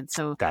 Like, and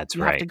so that's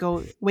you right. have to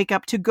go wake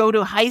up to go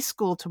to high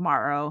school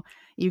tomorrow.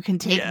 You can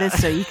take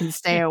this so you can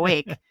stay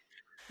awake.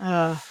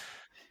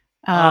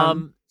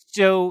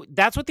 So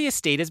that's what the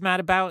estate is mad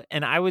about,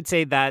 and I would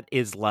say that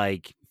is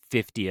like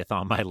 50th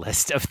on my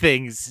list of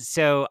things.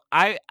 So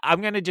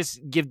I'm gonna just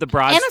give the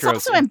broad strokes. And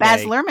it's also in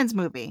Baz Luhrmann's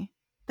movie.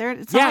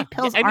 It's not like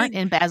pills aren't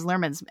in Baz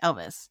Luhrmann's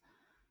Elvis.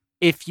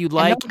 If you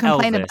like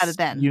Elvis, about it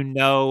then.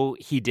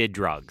 He did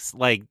drugs.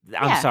 Like,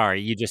 I'm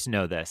sorry, you just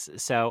know this.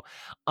 So,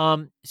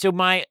 so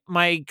my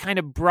kind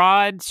of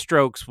broad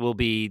strokes will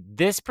be: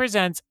 this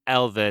presents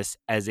Elvis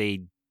as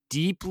a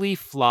deeply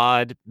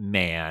flawed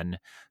man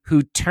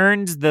who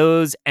turns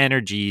those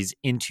energies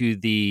into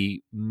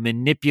the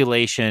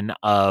manipulation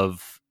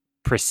of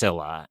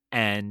Priscilla.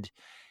 And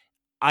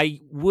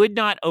I would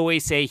not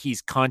always say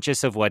he's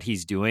conscious of what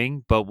he's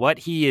doing, but what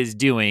he is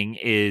doing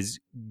is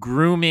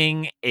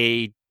grooming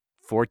a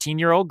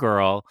 14-year-old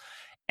girl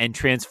and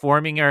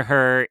transforming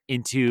her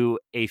into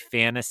a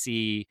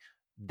fantasy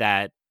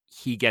that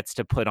he gets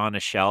to put on a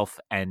shelf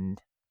and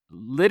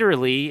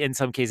literally, in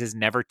some cases,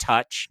 never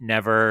touch,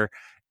 never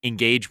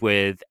engage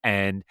with.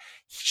 And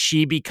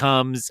she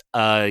becomes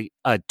a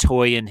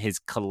toy in his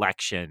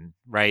collection,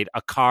 right?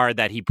 A car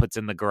that he puts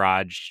in the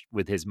garage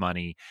with his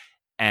money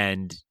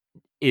and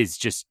is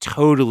just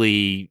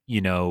totally,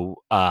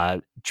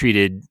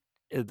 treated.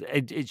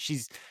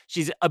 She's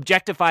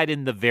objectified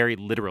in the very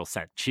literal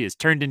sense. She is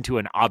turned into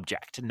an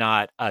object,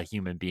 not a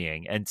human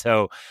being. And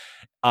so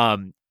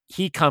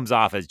he comes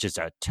off as just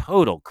a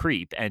total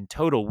creep and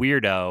total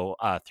weirdo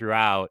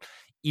throughout,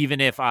 even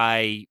if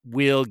I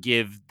will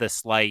give the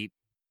slight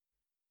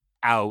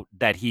out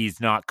that he's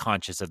not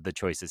conscious of the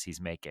choices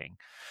he's making.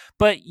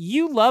 But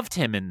you loved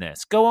him in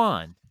this. Go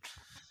on.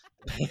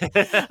 So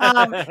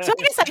I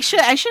guess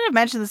I should have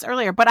mentioned this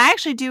earlier, but I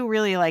actually do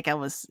really like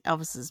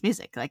Elvis's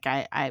music. Like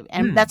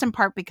and that's in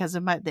part because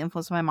of the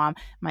influence of my mom.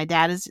 My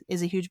dad is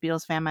a huge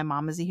Beatles fan. My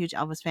mom is a huge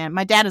Elvis fan.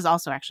 My dad is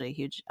also actually a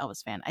huge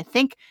Elvis fan. I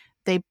think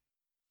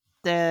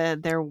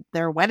their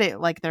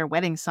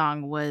wedding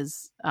song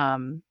was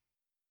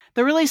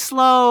the really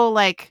slow,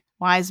 like,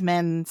 wise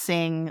men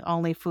sing,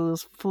 only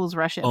fools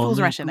rush in. Fools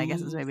rush in, I guess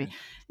is maybe.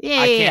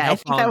 Yeah, I can't help I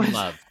think that falling was in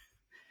love.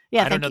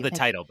 Yeah, I don't know the thank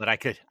title, but I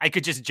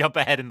could just jump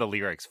ahead in the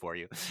lyrics for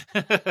you.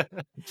 So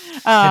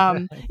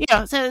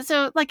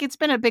like it's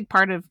been a big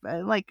part of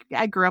like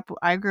I grew up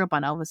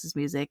on Elvis's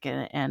music,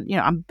 and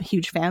I'm a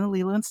huge fan of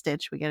Lilo and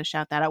Stitch. We got to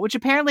shout that out. Which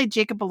apparently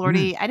Jacob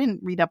Elordi, I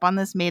didn't read up on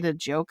this, made a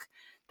joke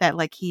that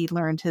like he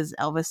learned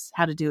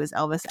how to do his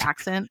Elvis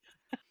accent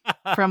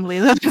from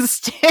Lilo and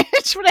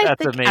Stitch. But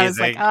That's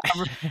amazing.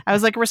 I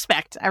was like,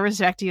 respect. I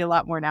respect you a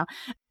lot more now.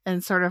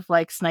 And sort of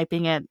like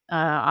sniping at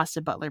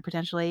Austin Butler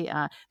potentially.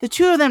 The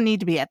two of them need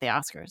to be at the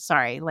Oscars.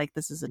 Sorry, like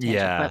this is a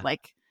tangent, but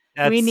like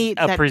we need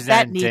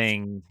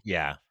presenting.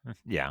 Yeah.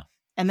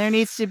 And there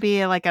needs to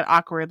be like an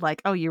awkward,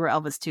 like, oh, you were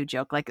Elvis too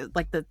joke. Like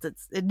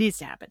it needs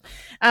to happen.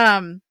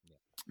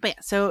 But yeah,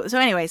 so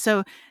anyway,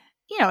 so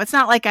it's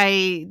not like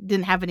I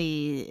didn't have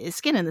any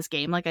skin in this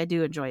game. Like I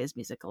do enjoy his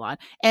music a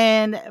lot.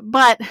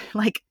 But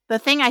like the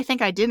thing I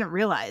think I didn't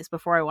realize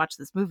before I watched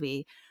this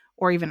movie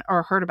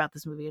or heard about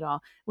this movie at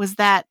all was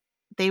that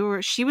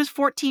she was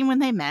 14 when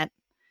they met,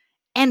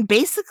 and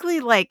basically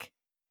like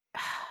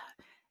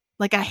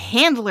a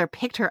handler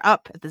picked her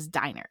up at this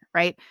diner,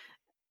 right?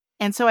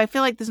 And so I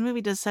feel like this movie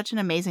does such an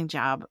amazing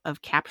job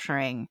of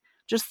capturing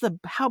just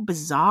how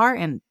bizarre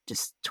and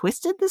just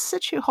twisted this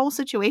whole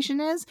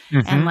situation is,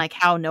 and like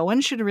how no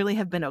one should really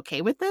have been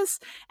okay with this.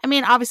 I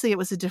mean, obviously it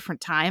was a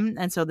different time,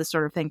 and so this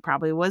sort of thing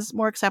probably was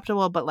more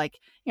acceptable, but like,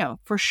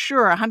 for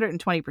sure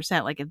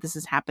 120%, like if this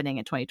is happening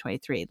in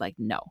 2023, like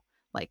no,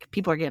 like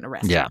people are getting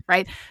arrested,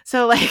 right?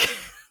 So like,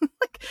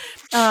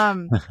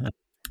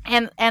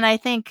 and I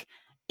think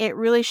it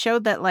really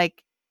showed that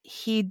like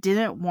Elvis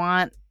didn't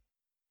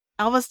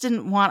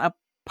want a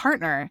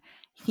partner.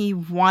 He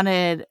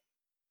wanted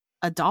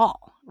a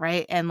doll,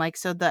 right? And like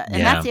and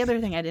that's the other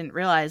thing I didn't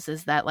realize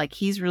is that like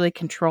he's really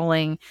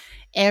controlling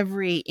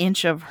every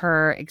inch of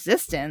her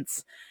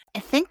existence. I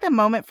think the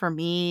moment for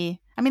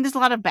me, I mean, there's a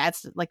lot of bad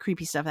like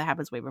creepy stuff that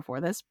happens way before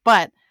this,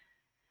 but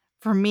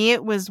for me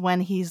it was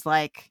when he's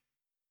like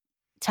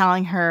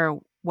telling her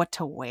what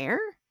to wear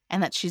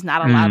and that she's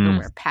not allowed to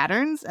wear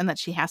patterns and that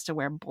she has to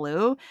wear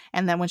blue,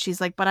 and then when she's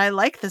like, but I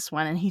like this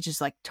one, and he just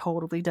like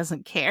totally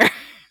doesn't care.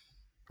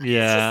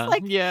 Yeah.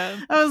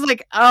 I was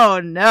like,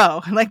 oh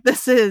no, like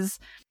this is,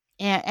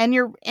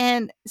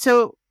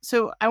 so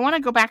I want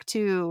to go back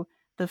to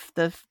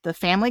the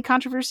family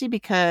controversy,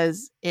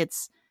 because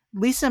it's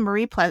Lisa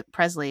Marie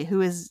Presley,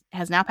 who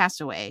has now passed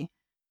away,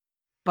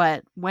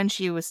 but when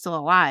she was still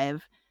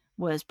alive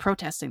was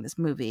protesting this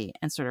movie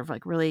and sort of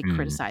like really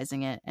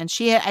criticizing it. And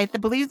I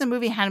believe the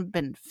movie hadn't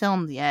been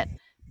filmed yet,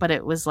 but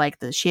it was like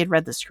she had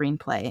read the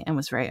screenplay and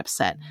was very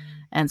upset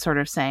and sort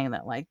of saying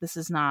that like, this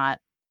is not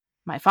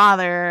my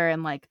father,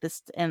 and like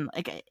this, and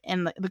like,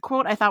 and the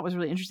quote I thought was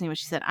really interesting was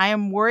she said, I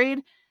am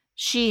worried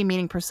she,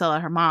 meaning Priscilla,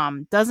 her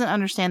mom, doesn't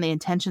understand the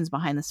intentions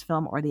behind this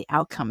film or the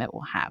outcome it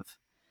will have.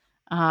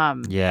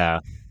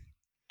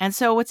 And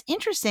so what's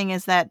interesting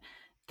is that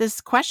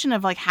this question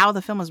of like how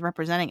the film is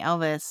representing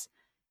Elvis,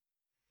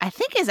 I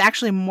think is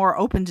actually more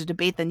open to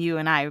debate than you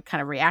and I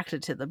kind of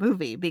reacted to the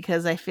movie,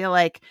 because I feel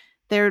like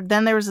there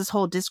was this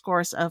whole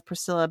discourse of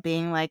Priscilla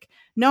being like,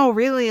 no,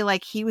 really,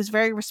 like he was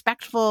very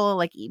respectful,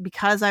 like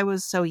because I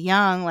was so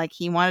young, like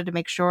he wanted to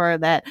make sure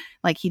that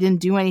like he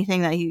didn't do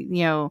anything that he,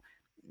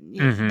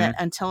 that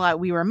until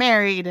we were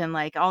married, and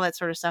like all that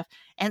sort of stuff.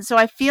 And so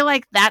I feel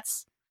like that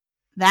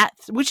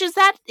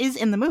is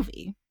in the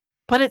movie,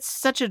 but it's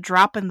such a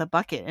drop in the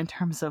bucket in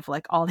terms of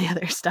like all the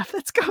other stuff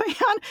that's going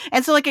on.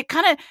 And so like it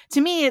kind of,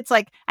 to me, it's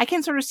like I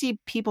can sort of see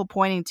people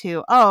pointing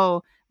to,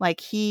 oh,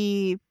 like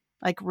he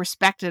like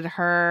respected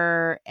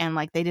her and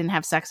like they didn't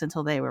have sex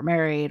until they were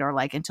married, or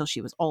like until she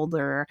was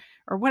older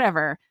or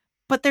whatever.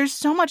 but there's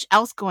so much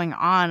else going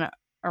on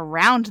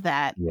around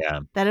that Yeah.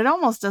 that it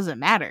almost doesn't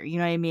matter. You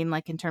know what I mean?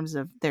 Like in terms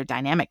of their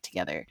dynamic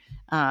together.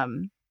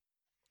 And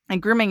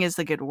grooming is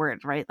the good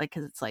word, right? Like,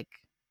 cause it's like,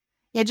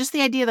 yeah, just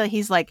the idea that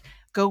he's like,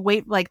 go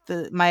wait, like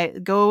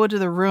go to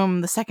the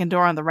room, the second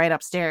door on the right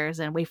upstairs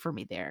and wait for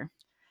me there.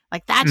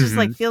 Like that just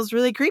like Mhm. feels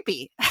really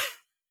creepy.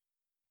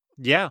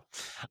 Yeah.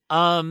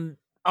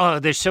 Oh,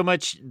 there's so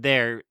much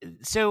there.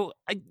 So,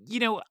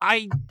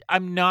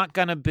 I'm not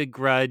gonna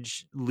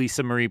begrudge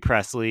Lisa Marie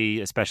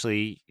Presley,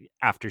 especially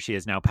after she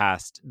has now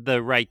passed,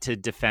 the right to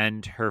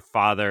defend her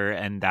father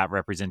and that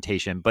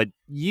representation. But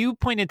you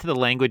pointed to the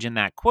language in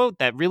that quote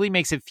that really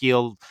makes it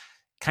feel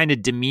kind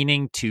of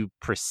demeaning to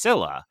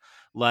Priscilla.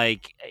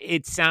 Like,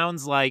 it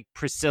sounds like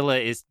Priscilla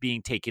is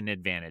being taken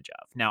advantage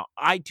of. Now,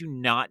 I do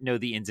not know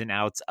the ins and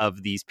outs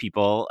of these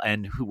people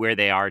and where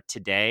they are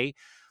today,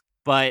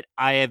 but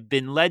I have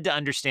been led to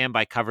understand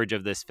by coverage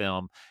of this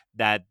film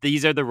that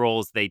these are the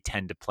roles they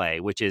tend to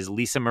play, which is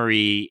Lisa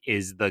Marie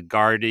is the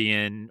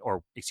guardian,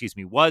 or excuse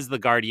me, was the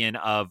guardian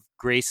of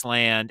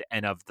Graceland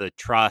and of the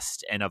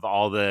trust and of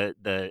all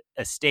the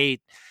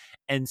estate,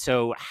 and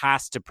so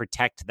has to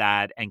protect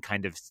that and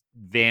kind of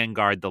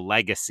vanguard the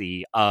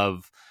legacy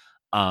of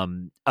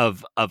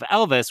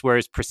Elvis,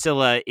 whereas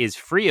Priscilla is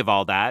free of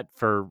all that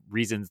for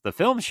reasons the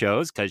film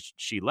shows, because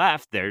she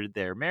left,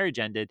 their marriage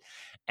ended,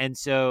 and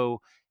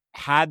so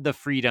had the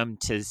freedom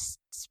to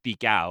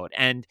speak out.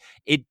 And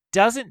it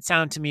doesn't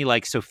sound to me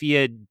like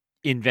Sophia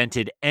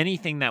invented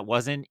anything that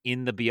wasn't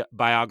in the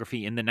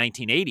biography in the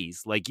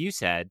 1980s, like you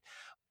said,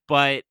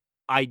 but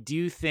I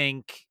do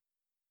think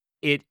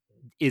it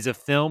is a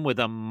film with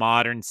a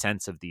modern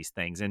sense of these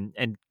things.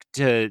 And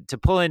to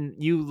pull in,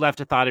 you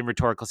left a thought in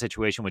Rhetorical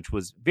Situation, which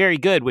was very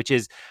good, which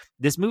is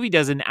this movie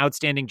does an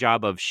outstanding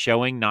job of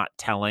showing, not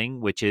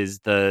telling, which is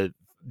the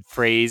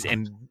phrase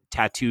and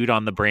tattooed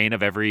on the brain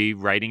of every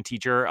writing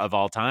teacher of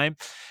all time.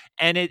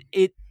 And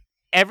it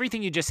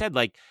everything you just said,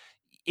 like,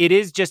 it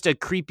is just a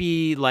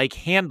creepy like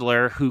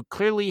handler who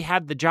clearly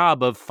had the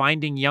job of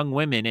finding young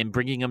women and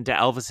bringing them to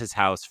Elvis's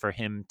house for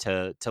him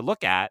to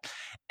look at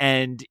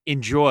and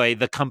enjoy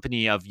the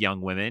company of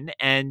young women.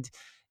 And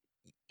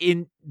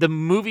in the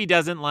movie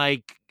doesn't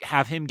like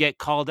have him get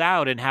called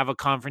out and have a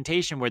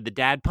confrontation where the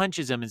dad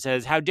punches him and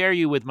says, "How dare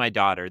you with my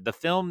daughter?" The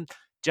film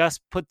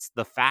just puts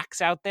the facts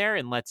out there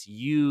and lets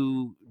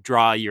you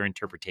draw your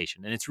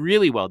interpretation. And it's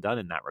really well done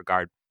in that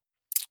regard.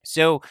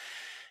 So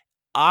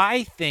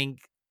I think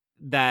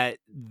that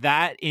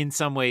in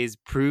some ways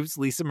proves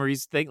Lisa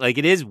Marie's thing. Like,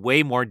 it is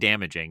way more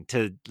damaging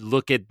to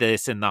look at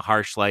this in the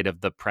harsh light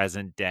of the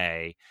present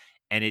day.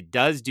 And it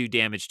does do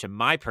damage to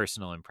my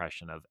personal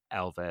impression of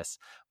Elvis,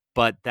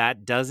 but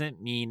that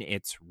doesn't mean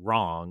it's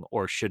wrong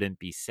or shouldn't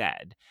be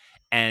said.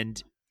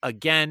 And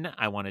again,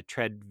 I want to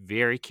tread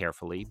very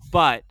carefully,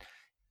 but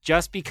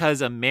just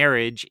because a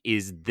marriage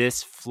is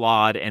this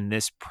flawed and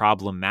this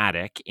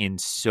problematic in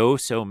so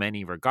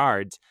many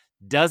regards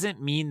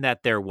doesn't mean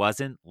that there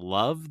wasn't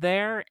love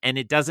there. And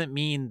it doesn't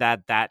mean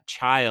that that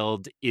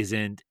child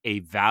isn't a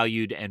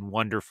valued and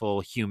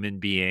wonderful human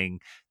being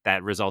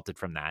that resulted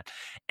from that.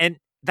 And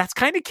that's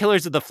kind of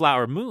Killers of the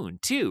Flower Moon,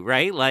 too,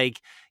 right? Like,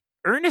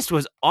 Ernest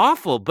was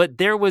awful, but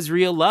there was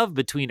real love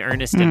between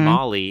Ernest and Mhm.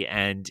 Molly.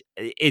 And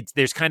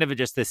there's kind of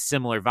just this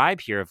similar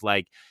vibe here of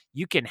like,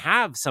 you can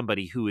have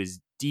somebody who is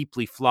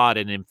deeply flawed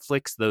and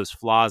inflicts those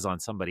flaws on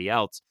somebody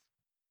else.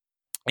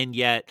 And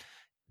yet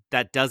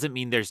that doesn't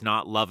mean there's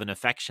not love and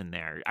affection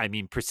there. I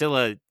mean,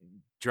 Priscilla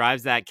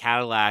drives that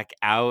Cadillac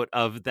out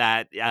of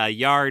that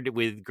yard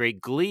with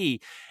great glee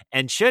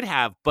and should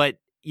have, but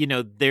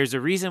there's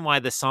a reason why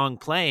the song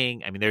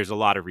playing, I mean, there's a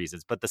lot of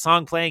reasons, but the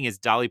song playing is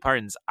Dolly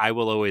Parton's "I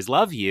Will Always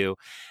Love You."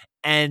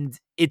 And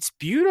it's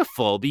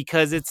beautiful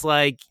because it's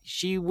like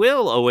she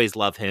will always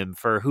love him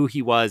for who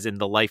he was and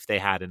the life they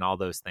had and all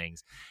those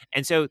things.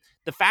 And so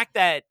the fact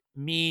that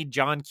me,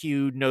 John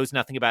Q, knows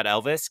nothing about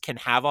Elvis, can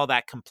have all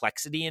that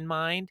complexity in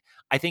mind,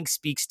 I think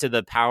speaks to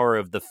the power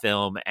of the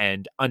film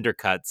and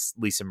undercuts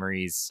Lisa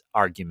Marie's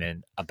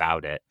argument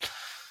about it.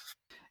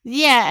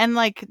 Yeah, and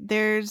like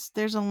there's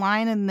a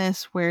line in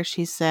this where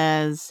she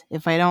says,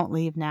 "If I don't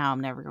leave now,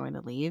 I'm never going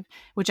to leave,"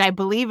 which I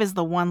believe is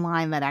the one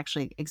line that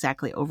actually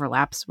exactly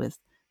overlaps with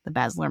the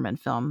Baz Luhrmann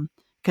film,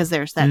 because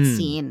there's that Mm.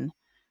 scene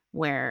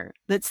where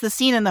it's the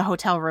scene in the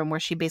hotel room where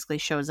she basically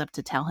shows up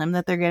to tell him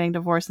that they're getting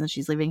divorced and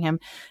she's leaving him,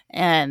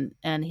 and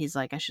he's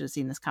like, "I should have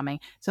seen this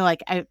coming." So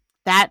like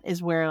that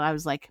is where I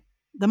was like,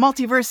 the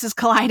multiverse is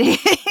colliding.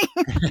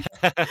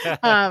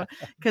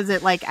 Because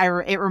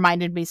it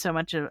reminded me so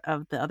much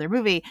of the other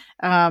movie.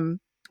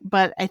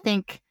 But I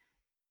think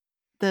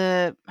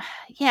the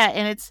yeah,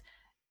 and it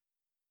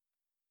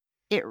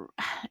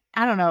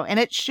I don't know, and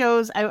it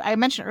shows. I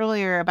mentioned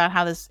earlier about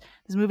how this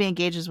movie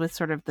engages with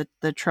sort of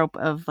the trope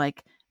of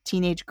like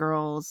teenage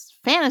girls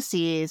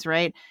fantasies,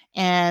 right?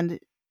 And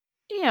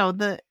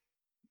the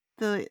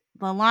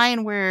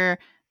line where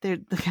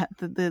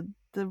the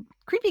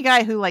creepy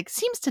guy who like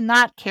seems to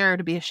not care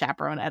to be a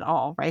chaperone at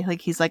all, right?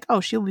 Like he's like,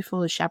 "Oh, she'll be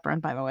fully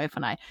chaperoned by my wife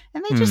and I,"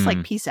 and they just like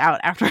Mm. peace out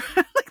after.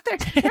 Like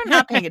they're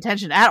not paying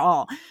attention at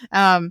all.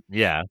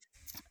 Yeah.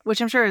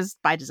 Which I'm sure is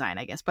by design,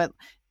 I guess. But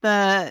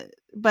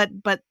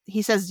but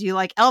he says, "Do you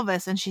like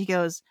Elvis?" And she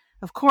goes,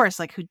 "Of course,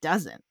 like who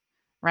doesn't?"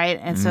 Right?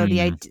 And so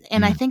the idea,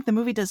 and I think the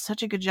movie does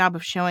such a good job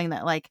of showing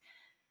that like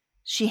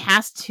she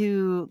has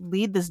to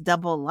lead this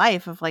double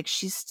life of like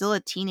she's still a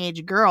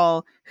teenage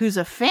girl who's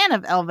a fan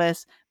of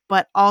Elvis,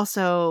 but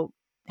also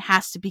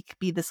has to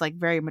be this like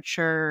very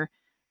mature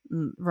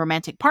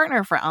romantic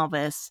partner for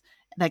Elvis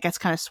that gets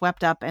kind of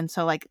swept up. And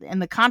so like,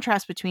 and the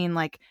contrast between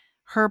like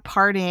her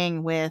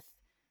parting with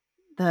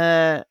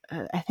the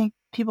I think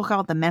people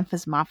call it the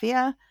Memphis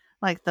Mafia,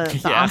 like the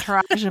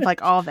entourage of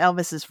like all of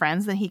Elvis's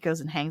friends that he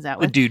goes and hangs out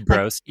with. The dude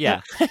bros.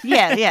 Like,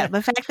 yeah.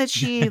 The fact that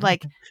she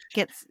like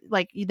gets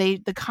like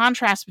the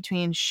contrast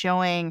between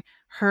showing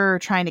her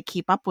trying to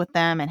keep up with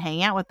them and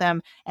hanging out with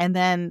them, and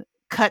then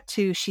cut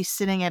to she's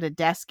sitting at a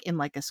desk in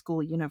like a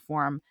school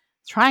uniform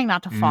trying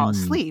not to fall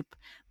asleep,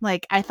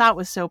 like I thought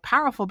was so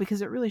powerful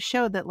because it really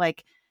showed that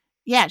like,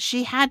 yeah,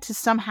 she had to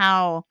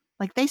somehow,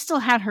 like they still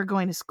had her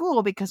going to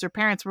school because her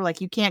parents were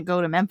like, you can't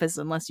go to Memphis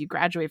unless you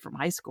graduate from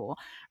high school.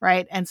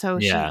 Right. And so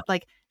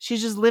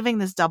she's just living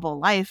this double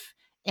life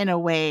in a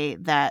way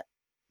that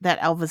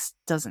Elvis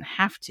doesn't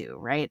have to.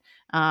 Right.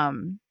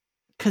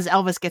 Because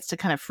Elvis gets to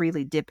kind of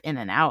freely dip in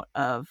and out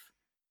of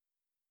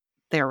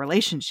their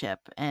relationship,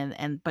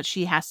 but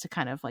she has to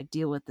kind of like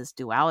deal with this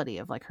duality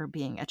of like her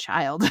being a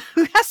child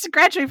who has to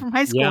graduate from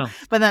high school,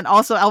 but then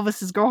also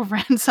Elvis's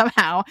girlfriend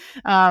somehow.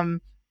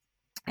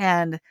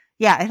 And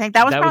yeah, I think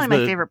that was probably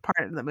my favorite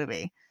part of the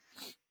movie.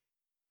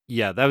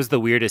 Yeah, that was the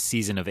weirdest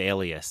season of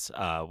Alias,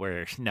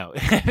 where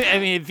I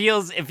mean, it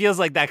feels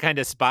like that kind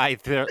of spy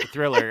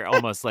thriller,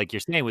 almost like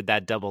you're saying with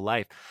that double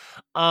life.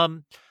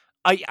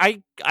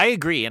 I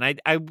agree, and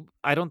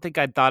I don't think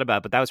I'd thought about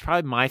it, but that was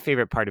probably my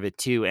favorite part of it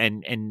too.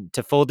 And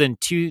to fold in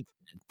two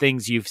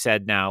things you've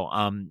said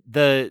now,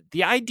 the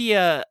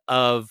idea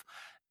of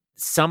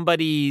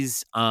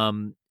somebody's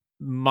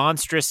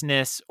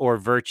monstrousness or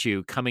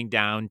virtue coming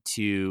down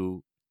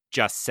to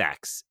just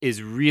sex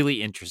is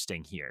really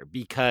interesting here,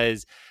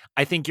 because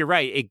I think you're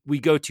right. We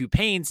go to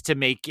pains to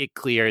make it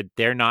clear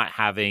they're not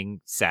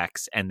having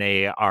sex and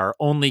they are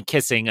only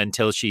kissing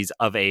until she's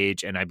of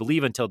age, and I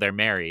believe until they're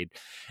married.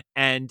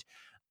 And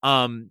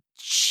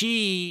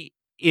she,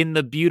 in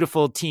the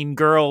beautiful teen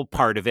girl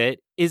part of it,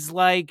 is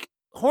like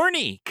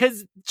horny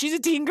because she's a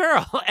teen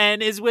girl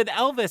and is with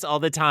Elvis all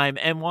the time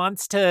and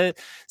wants to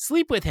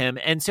sleep with him.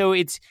 And so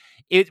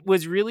it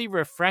was really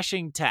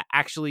refreshing to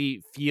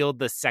actually feel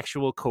the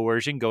sexual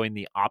coercion going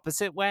the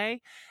opposite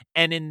way.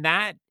 And in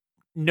that,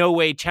 no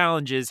way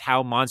challenges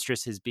how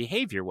monstrous his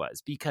behavior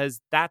was, because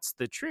that's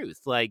the truth.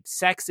 Like,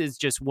 sex is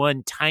just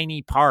one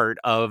tiny part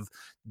of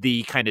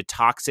the kind of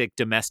toxic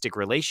domestic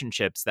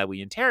relationships that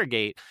we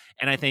interrogate.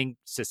 And I think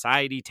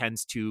society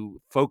tends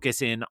to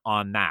focus in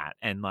on that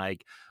and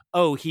like,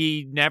 oh,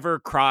 he never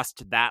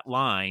crossed that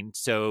line,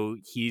 so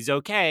he's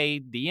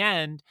okay, the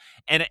end.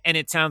 And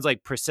it sounds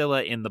like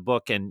Priscilla in the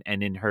book and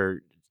in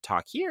her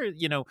talk here,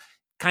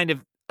 kind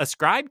of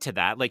ascribed to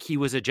that, like he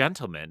was a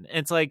gentleman. And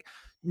it's like,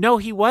 no,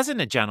 he wasn't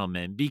a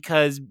gentleman,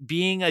 because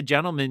being a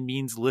gentleman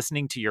means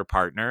listening to your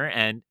partner.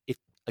 And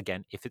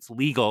if it's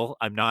legal,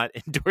 I'm not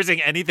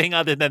endorsing anything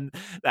other than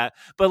that,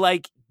 but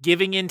like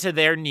giving into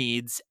their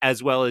needs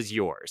as well as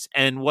yours.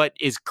 And what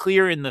is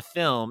clear in the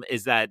film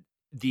is that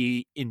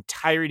the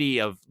entirety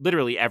of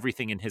literally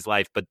everything in his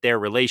life, but their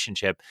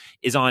relationship,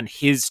 is on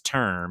his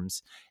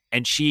terms.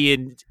 And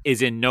she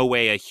is in no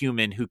way a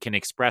human who can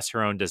express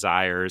her own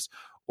desires,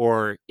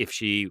 or if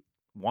she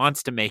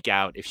wants to make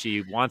out, if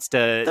she wants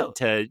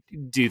to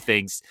do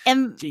things.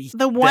 And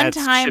the one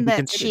time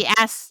that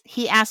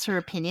he asked her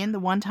opinion, the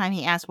one time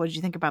he asked, what did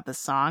you think about the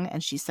song?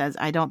 And she says,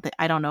 I don't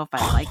know if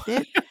I liked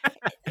it.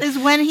 Is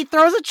when he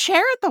throws a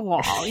chair at the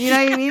wall. You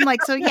know what I mean?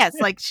 Like, so yes,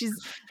 like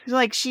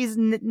she's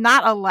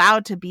not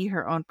allowed to be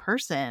her own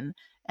person.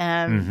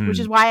 Which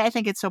is why I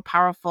think it's so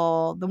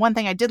powerful. The one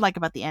thing I did like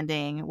about the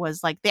ending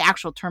was like the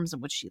actual terms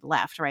in which she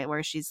left, right?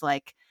 Where she's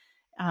like,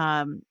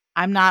 I'm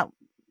not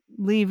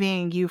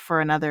leaving you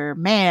for another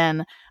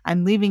man,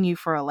 I'm leaving you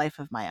for a life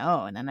of my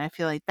own. And I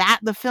feel like that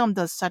the film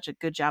does such a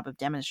good job of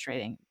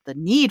demonstrating the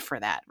need for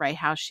that, right?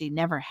 How she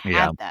never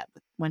had that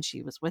when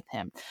she was with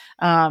him.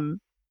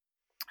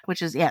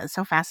 Which is, it's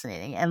so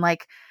fascinating. And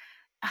like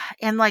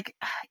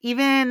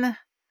even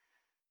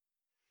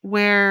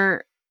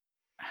where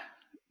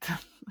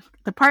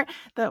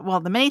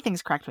the many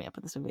things cracked me up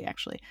with this movie,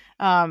 actually.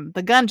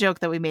 The gun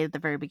joke that we made at the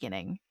very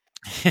beginning,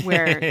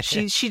 where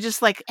she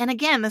just like, and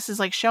again, this is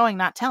like showing,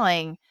 not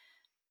telling,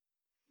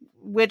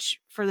 which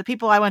for the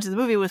people I went to the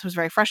movie with was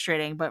very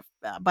frustrating, but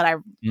I,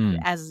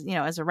 as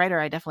a writer,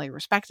 I definitely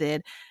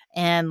respected.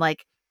 And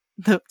like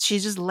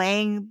she's just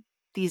laying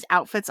these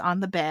outfits on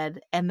the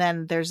bed, and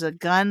then there's a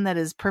gun that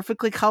is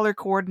perfectly color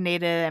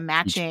coordinated and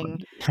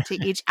matching to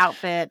each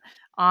outfit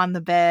on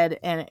the bed,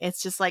 and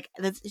it's just like,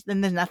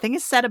 then there's nothing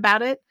is said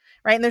about it,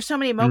 right? And there's so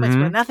many moments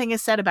where nothing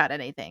is said about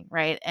anything,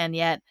 right? And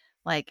yet,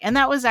 like, and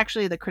that was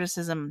actually the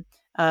criticism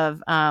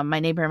of my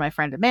neighbor and my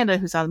friend Amanda,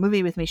 who saw the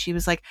movie with me. She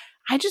was like,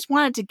 I just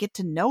wanted to get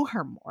to know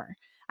her more.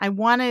 I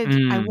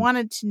Mm.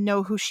 wanted to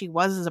know who she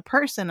was as a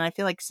person. And I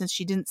feel like since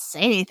she didn't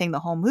say anything the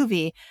whole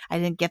movie, I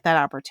didn't get that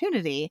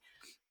opportunity.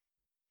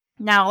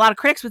 Now, a lot of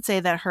critics would say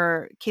that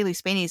her Kaylee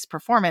Spaney's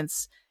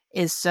performance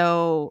is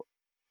so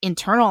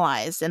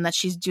internalized and that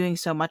she's doing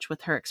so much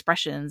with her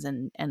expressions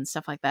and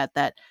stuff like that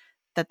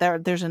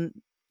there's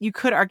an you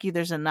could argue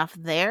there's enough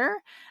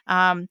there.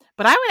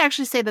 But I would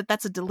actually say that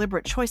that's a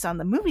deliberate choice on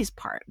the movie's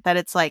part, that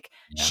it's like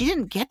Yeah. she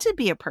didn't get to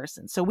be a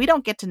person. So we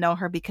don't get to know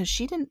her because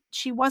she didn't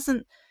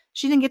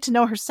get to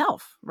know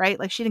herself, right?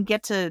 Like she didn't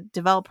get to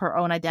develop her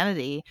own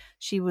identity.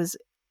 She was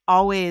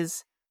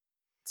always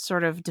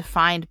sort of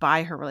defined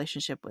by her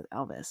relationship with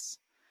Elvis.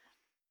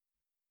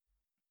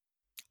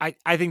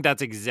 I think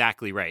that's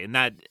exactly right. And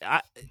that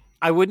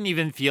I wouldn't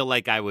even feel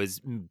like I was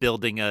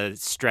building a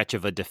stretch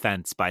of a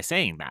defense by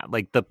saying that.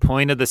 Like the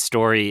point of the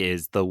story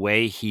is the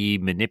way he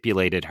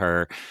manipulated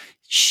her.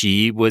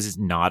 She was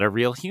not a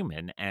real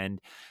human. And,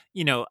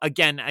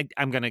 again,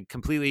 I'm going to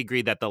completely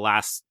agree that the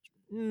last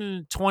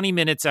 20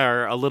 minutes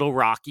are a little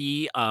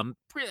rocky.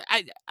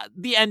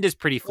 The end is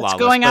pretty What's flawless,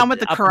 going but on with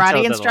the up until karate the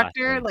last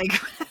instructor? thing.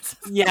 Like,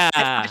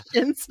 Yeah.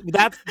 questions.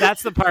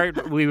 That's the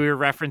part we were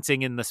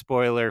referencing in the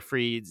spoiler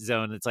free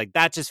zone. It's like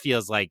that just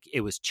feels like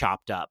it was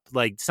chopped up.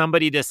 Like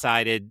somebody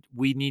decided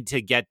we need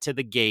to get to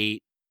the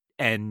gate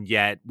and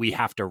yet we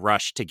have to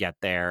rush to get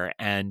there.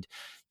 And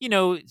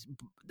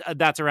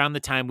that's around the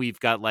time we've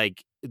got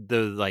like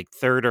the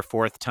third or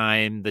fourth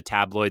time the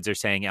tabloids are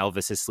saying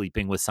Elvis is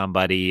sleeping with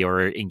somebody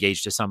or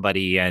engaged to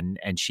somebody and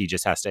she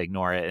just has to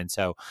ignore it. And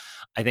so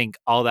I think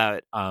all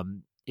that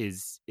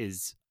is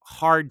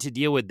hard to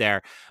deal with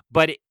there.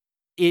 But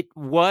it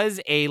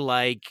was a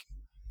like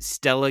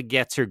Stella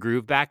gets her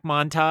groove back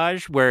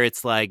montage where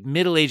it's like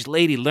middle-aged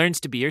lady learns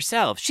to be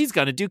herself. She's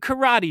gonna do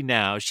karate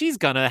now. She's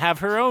gonna have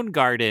her own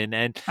garden.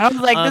 And I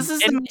was like, this is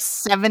the and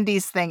most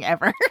 70s thing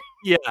ever.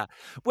 yeah.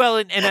 Well,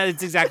 and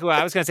that's exactly what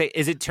I was going to say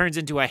is it turns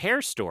into a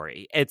hair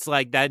story. It's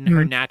like then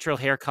her natural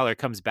hair color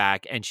comes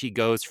back and she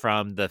goes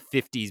from the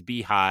 50s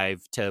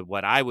beehive to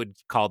what I would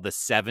call the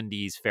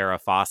 70s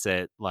Farrah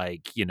Fawcett,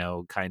 like,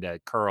 kind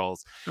of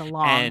curls The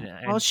long.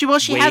 and She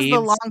has the waves,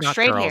 long not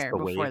straight curls, hair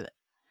but before waves. that.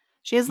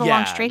 She has the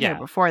long Yeah. straight hair Yeah.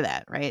 before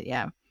that, right?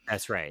 Yeah.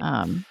 That's right.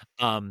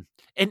 Um,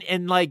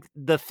 And like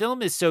the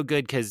film is so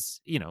good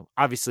because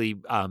obviously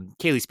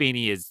Kaylee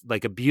Spaney is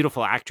like a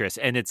beautiful actress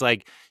and it's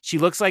like she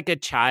looks like a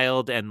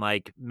child and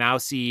like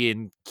mousy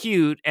and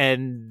cute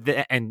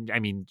and I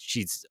mean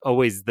she's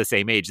always the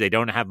same age. They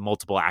don't have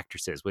multiple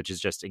actresses, which is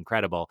just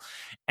incredible.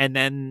 And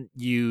then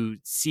you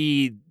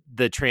see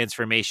the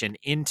transformation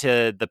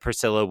into the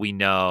Priscilla we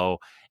know.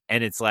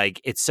 And it's like,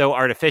 it's so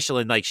artificial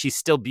and like, she's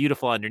still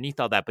beautiful underneath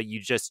all that, but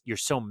you're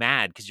so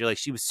mad because you're like,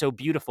 she was so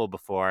beautiful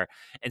before.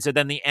 And so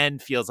then the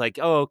end feels like,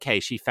 oh, okay,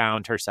 she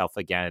found herself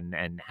again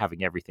and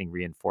having everything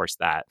reinforce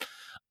that.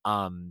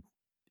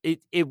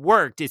 It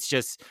worked. It's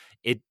just,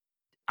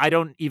 I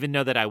don't even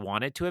know that I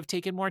want it to have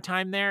taken more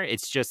time there.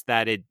 It's just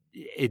that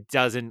it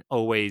doesn't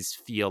always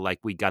feel like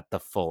we got the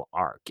full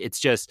arc.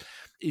 It's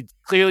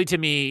clearly to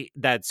me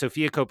that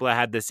Sofia Coppola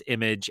had this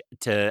image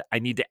I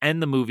need to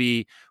end the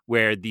movie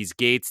where these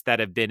gates that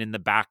have been in the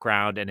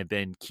background and have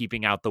been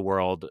keeping out the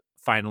world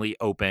finally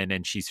open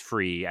and she's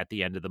free at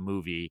the end of the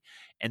movie.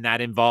 And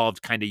that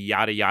involved kind of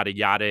yada, yada,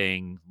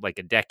 yadaing like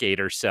a decade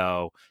or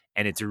so.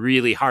 And it's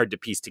really hard to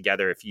piece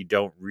together if you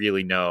don't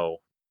really know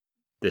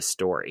this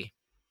story.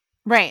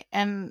 right.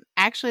 And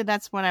actually,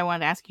 that's what I wanted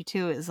to ask you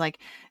too is like,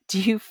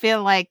 do you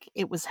feel like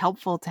it was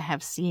helpful to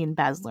have seen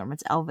Baz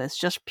Luhrmann's Elvis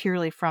just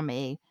purely from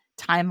a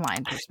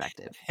timeline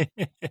perspective?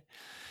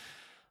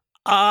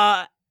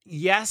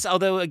 Yes,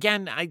 although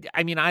again,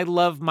 I mean I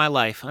love my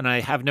life and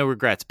I have no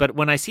regrets. But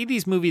when I see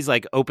these movies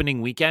like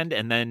opening weekend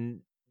and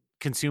then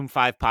consume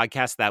 5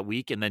 podcasts that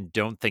week and then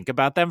don't think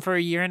about them for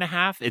a year and a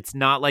half, it's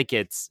not like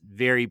it's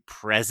very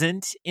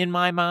present in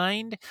my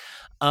mind.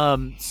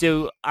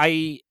 So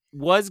I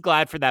was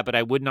glad for that, but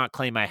I would not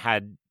claim I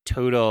had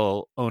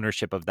total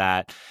ownership of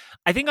that.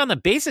 I think on the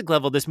basic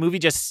level, this movie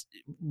just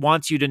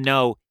wants you to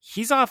know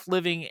he's off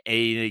living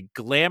a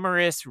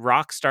glamorous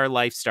rock star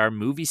lifestyle,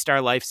 movie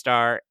star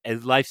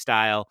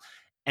lifestyle,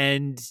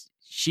 and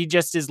she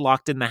just is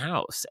locked in the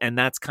house, and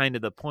that's kind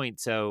of the point.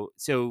 So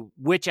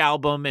which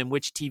album and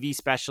which TV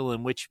special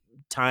and which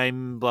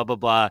time, blah blah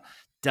blah,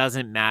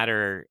 doesn't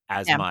matter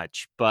as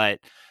much, but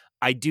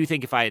I do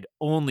think if I had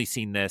only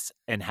seen this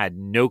and had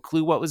no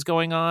clue what was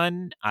going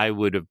on, I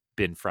would have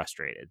been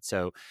frustrated.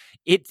 So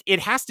it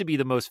has to be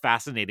the most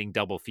fascinating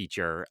double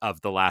feature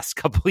of the last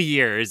couple of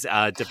years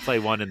to play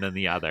one and then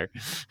the other.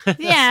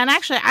 Yeah, and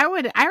actually I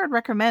would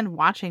recommend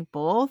watching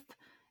both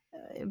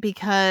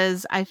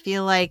because I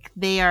feel like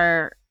they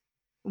are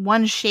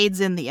one shades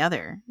in the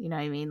other. You know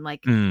what I mean?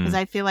 Like, because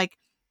I feel like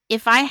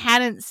if I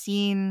hadn't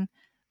seen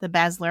the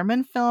Baz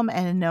Luhrmann film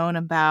and known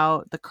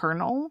about the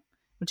Colonel,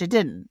 which I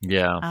didn't,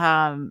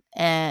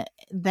 and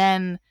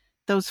then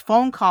those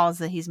phone calls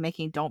that he's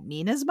making don't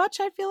mean as much.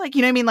 I feel like,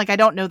 you know what I mean? Like, I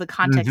don't know the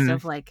context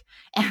of like,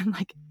 and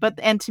like,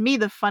 and to me,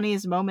 the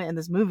funniest moment in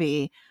this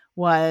movie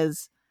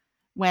was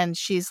when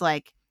she's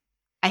like,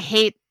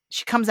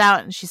 she comes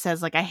out and she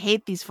says, like, I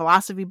hate these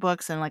philosophy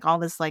books and like all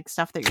this like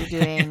stuff that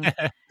you're doing.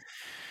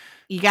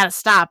 You got to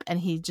stop. And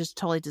he just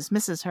totally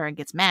dismisses her and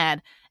gets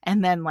mad.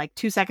 And then like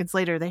 2 seconds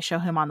later, they show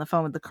him on the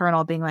phone with the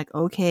colonel being like,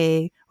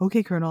 okay,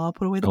 Colonel, I'll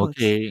put away the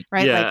books. Okay.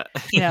 Right.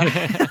 Yeah.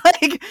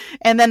 Like, like,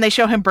 and then they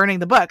show him burning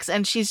the books,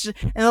 and she's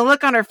just, and the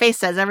look on her face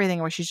says everything,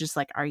 where she's just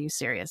like, are you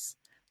serious?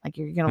 Like,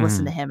 you're going to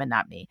listen to him and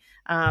not me.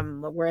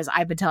 Whereas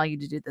I've been telling you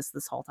to do this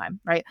whole time.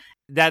 Right.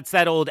 That's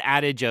that old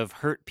adage of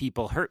hurt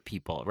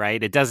people,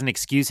 right? It doesn't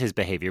excuse his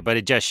behavior, but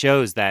it just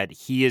shows that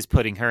he is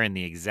putting her in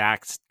the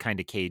exact kind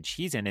of cage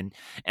he's in.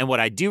 And what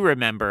I do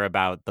remember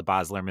about the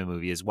Baz Luhrmann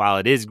movie is, while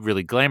it is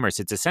really glamorous,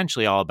 it's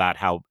essentially all about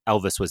how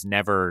Elvis was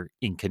never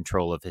in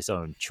control of his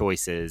own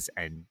choices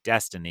and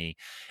destiny.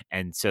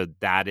 And so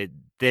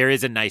there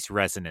is a nice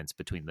resonance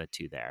between the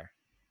two there.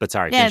 But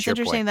sorry, yeah, it's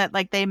interesting that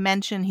like they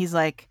mention, he's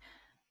like,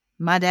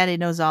 my daddy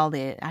knows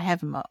I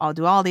have him, I'll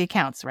do all the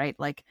accounts, right?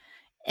 Like,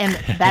 and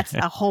that's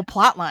a whole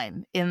plot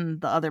line in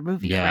the other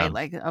movie, right?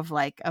 Like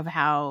of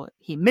how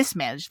he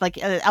mismanaged. Like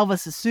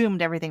Elvis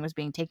assumed everything was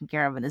being taken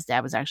care of, and his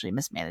dad was actually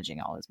mismanaging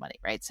all his money,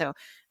 right? So,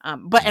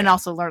 and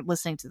also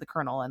listening to the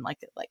colonel and like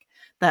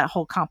the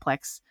whole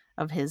complex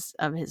of his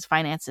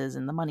finances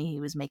and the money he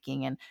was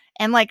making,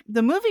 and like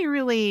the movie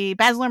really,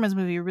 Baz Luhrmann's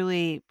movie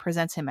really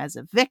presents him as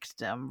a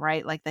victim,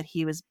 right? Like that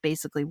he was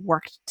basically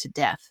worked to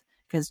death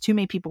because too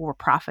many people were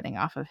profiting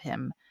off of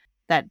him,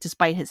 that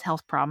despite his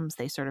health problems,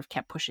 they sort of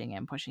kept pushing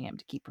him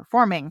to keep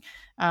performing.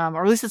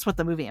 Or at least that's what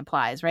the movie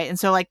implies. Right. And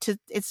so like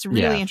it's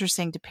really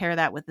interesting to pair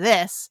that with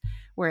this,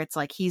 where it's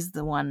like, he's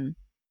definitely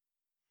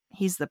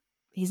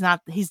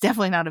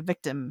not a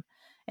victim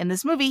in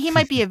this movie. He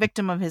might be a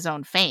victim of his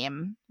own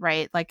fame.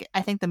 Right. Like,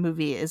 I think the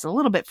movie is a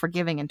little bit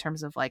forgiving in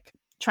terms of like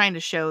trying to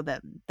show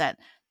that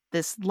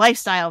this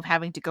lifestyle of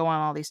having to go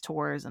on all these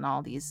tours and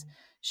all these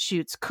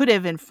shoots could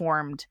have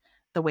informed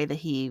the way that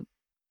he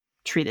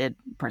treated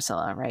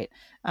Priscilla, right?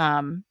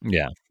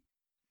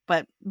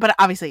 But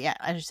obviously, yeah,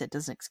 I just said,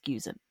 doesn't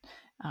excuse it.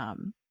 But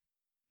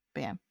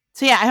yeah.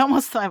 So yeah, I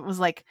almost thought it was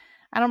like,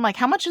 I'm like,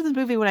 how much of the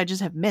movie would I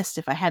just have missed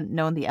if I hadn't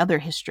known the other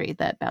history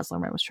that Baz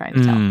Luhrmann was trying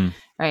to tell?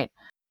 Right.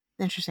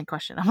 Interesting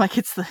question. I'm like,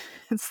 it's the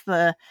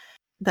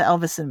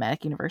Elvis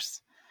cinematic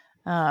universe.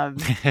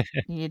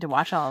 You need to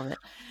watch all of it.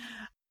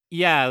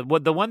 Yeah, well,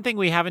 the one thing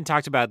we haven't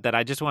talked about that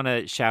I just want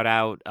to shout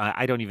out,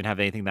 I don't even have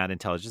anything that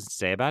intelligent to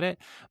say about it,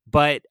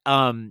 but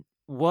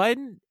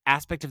one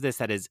aspect of this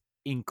that is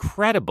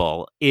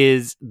incredible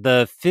is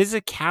the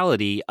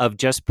physicality of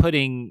just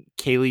putting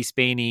Kaylee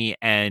Spaney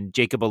and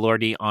Jacob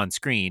Elordi on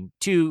screen,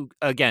 two,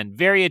 again,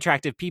 very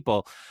attractive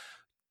people,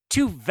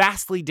 two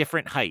vastly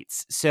different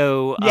heights.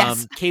 So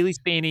Yes. Kaylee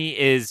Spaney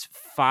is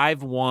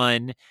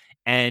 5'1",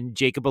 and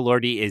Jacob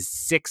Elordi is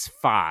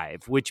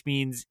 6'5", which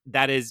means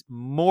that is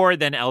more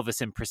than Elvis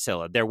and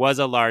Priscilla. There was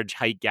a large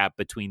height gap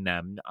between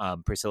them.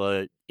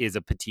 Priscilla is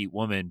a petite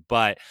woman,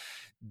 but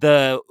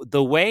the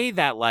way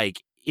that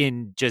like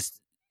in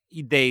just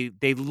they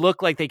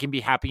look like they can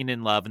be happy and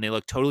in love, and they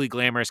look totally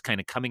glamorous,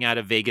 kind of coming out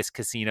of Vegas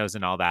casinos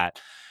and all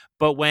that.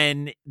 But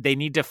when they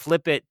need to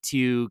flip it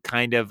to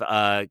kind of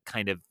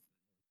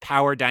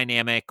power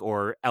dynamic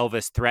or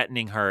Elvis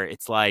threatening her,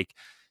 it's like,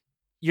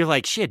 you're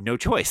like, she had no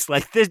choice.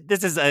 Like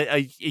this is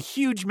a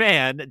huge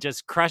man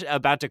just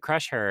about to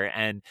crush her.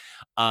 And,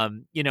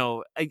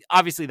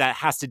 obviously that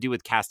has to do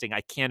with casting.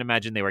 I can't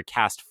imagine they were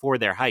cast for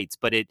their heights,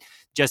 but it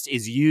just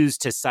is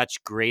used to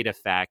such great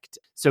effect.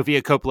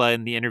 Sofia Coppola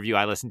in the interview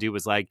I listened to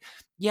was like,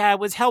 yeah, it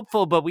was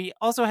helpful, but we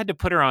also had to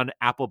put her on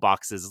apple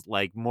boxes,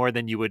 like more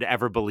than you would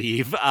ever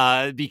believe,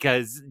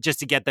 because just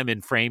to get them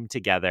in frame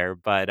together.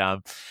 But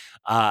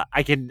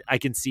I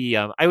can see.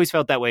 I always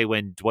felt that way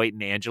when Dwight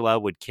and Angela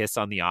would kiss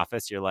on The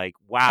Office. You're like,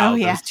 wow, oh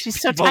yeah, she's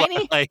so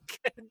tiny, like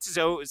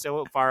so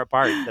far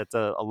apart. That's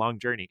a long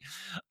journey.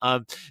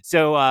 But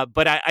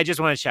I just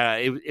want to shout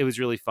out. It was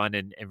really fun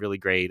and really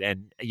great.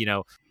 And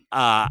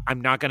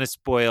I'm not going to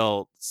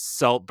spoil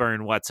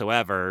Saltburn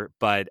whatsoever,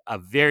 but a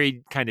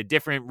very kind of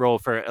different role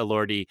for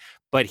Elordi.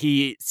 But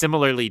he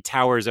similarly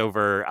towers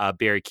over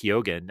Barry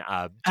Keoghan.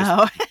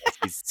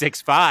 He's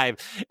 6'5",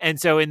 and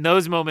so in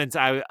those moments,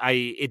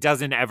 it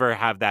doesn't ever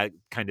have that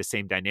kind of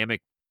same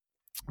dynamic.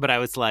 But I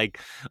was like,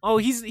 oh,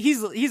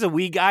 he's a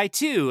wee guy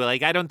too.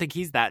 Like, I don't think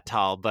he's that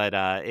tall, but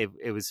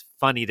it was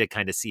funny to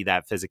kind of see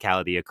that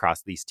physicality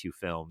across these two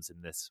films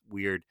in this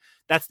weird.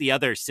 That's the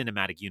other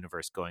cinematic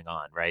universe going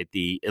on, right?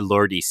 The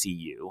Elordi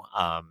CU.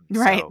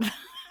 Right. So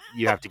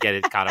you have to get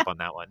it caught up on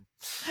that one.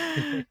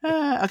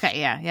 Okay,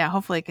 yeah.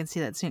 Hopefully, I can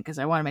see that soon because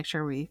I want to make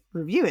sure we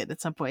review it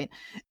at some point.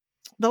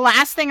 The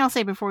last thing I'll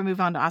say before we move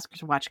on to Oscars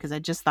to watch, because I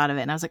just thought of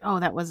it and I was like, oh,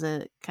 that was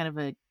a kind of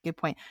a good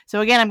point. So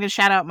again, I'm going to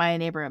shout out my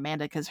neighbor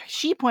Amanda, because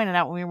she pointed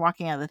out when we were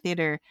walking out of the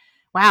theater,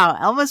 wow,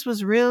 Elvis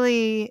was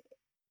really,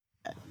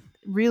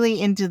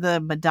 really into the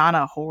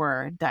Madonna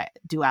horror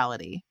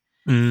duality,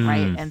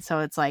 right? And so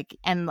it's like,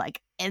 and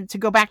to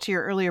go back to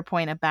your earlier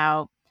point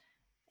about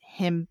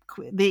him,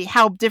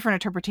 how different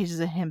interpretations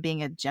of him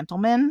being a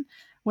gentleman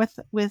with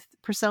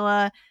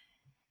Priscilla,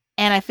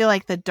 and I feel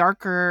like the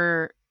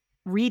darker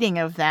reading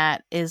of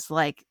that is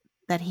like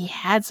that he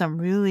had some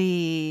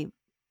really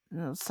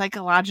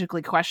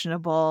psychologically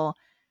questionable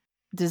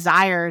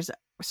desires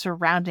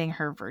surrounding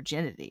her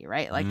virginity,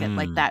 right? Like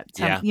that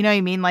some, Yeah. you know what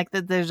I mean? Like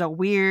that there's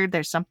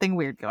something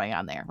weird going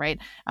on there, right?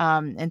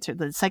 And to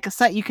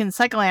the you can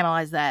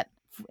psychoanalyze that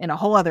in a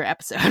whole other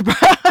episode.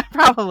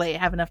 Probably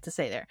have enough to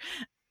say there.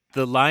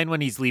 The line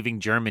when he's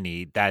leaving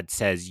Germany that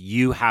says,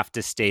 "You have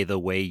to stay the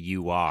way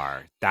you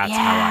are." That's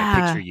how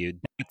I picture Yeah. you.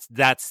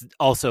 That's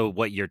also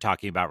what you're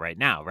talking about right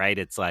now, right?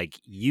 It's like,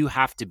 you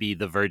have to be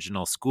the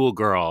virginal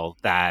schoolgirl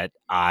that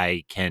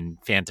I can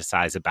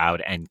fantasize about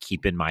and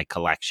keep in my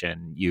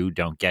collection. You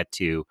don't get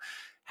to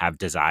have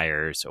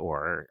desires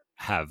or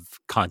have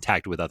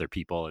contact with other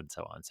people and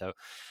so on. So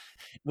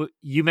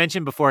you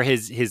mentioned before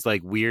his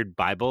like weird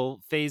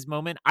Bible phase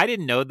moment. I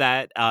didn't know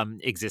that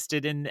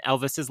existed in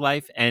Elvis's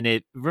life, and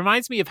it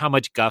reminds me of how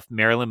much guff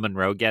Marilyn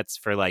Monroe gets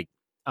for like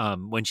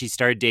when she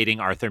started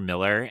dating Arthur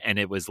Miller, and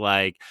it was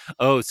like,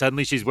 oh,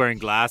 suddenly she's wearing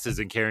glasses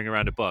and carrying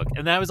around a book,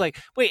 and I was like,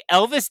 wait,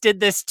 Elvis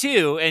did this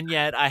too, and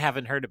yet I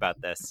haven't heard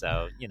about this.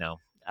 So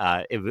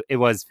it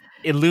was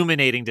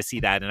illuminating to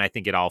see that, and I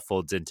think it all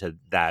folds into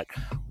that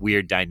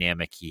weird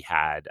dynamic he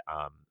had,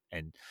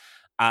 and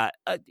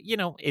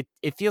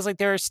it feels like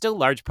there are still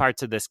large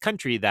parts of this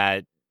country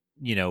that,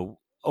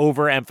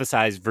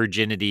 overemphasize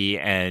virginity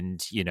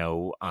and,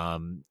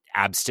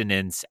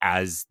 abstinence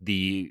as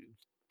the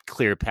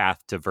clear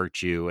path to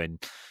virtue.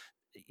 And,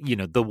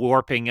 the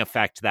warping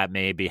effect that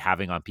may be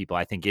having on people,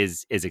 I think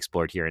is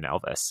explored here in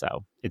Elvis.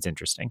 So it's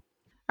interesting.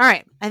 All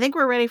right. I think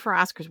we're ready for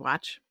Oscars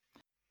watch.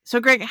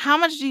 So, Greg, how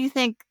much do you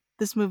think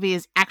this movie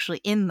is actually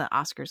in the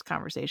Oscars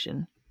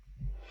conversation?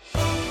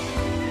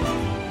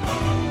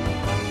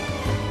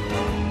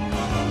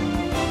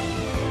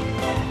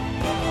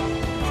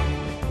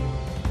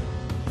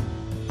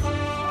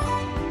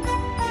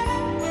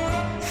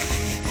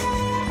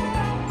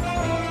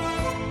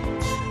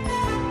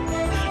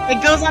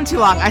 It goes on too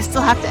long. I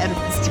still have to edit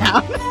this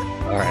down.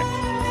 All right.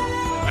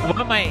 I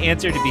want my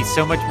answer to be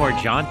so much more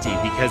jaunty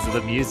because of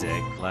the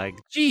music. Like,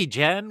 gee,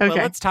 Jen, well,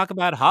 let's talk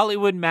about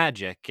Hollywood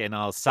magic, and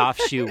I'll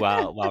soft shoe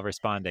while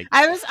responding.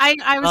 I was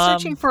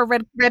searching for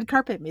red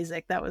carpet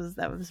music. That was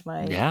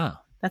my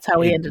That's how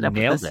we ended up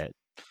with this.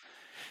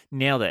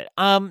 Nailed it.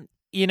 I'm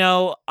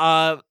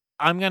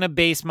gonna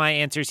base my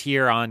answers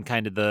here on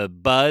kind of the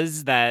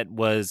buzz that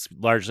was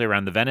largely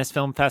around the Venice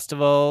Film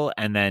Festival,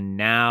 and then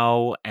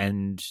now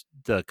and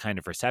the kind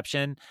of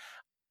reception.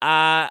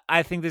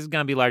 I think this is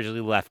going to be largely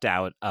left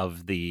out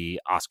of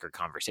the Oscar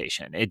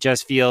conversation. It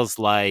just feels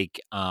like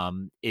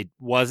it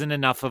wasn't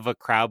enough of a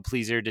crowd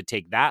pleaser to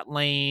take that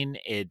lane.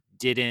 It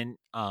didn't.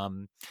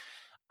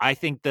 I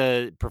think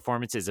the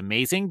performance is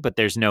amazing, but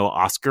there's no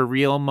Oscar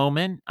reel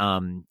moment.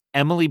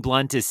 Emily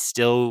Blunt is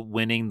still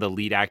winning the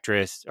lead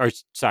actress, or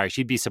sorry,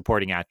 she'd be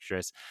supporting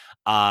actress,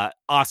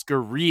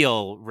 Oscar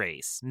reel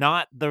race,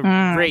 not the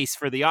race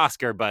for the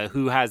Oscar, but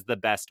who has the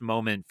best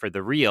moment for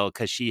the reel,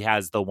 because she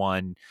has the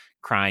one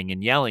crying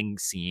and yelling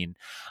scene.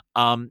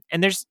 And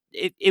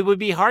it would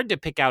be hard to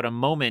pick out a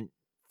moment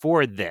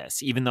for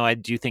this, even though I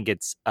do think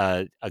it's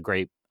a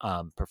great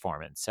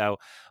performance. So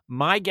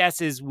my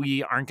guess is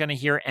we aren't going to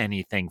hear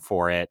anything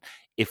for it.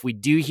 If we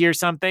do hear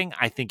something,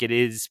 I think it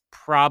is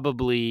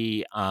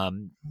probably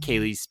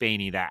Kaylee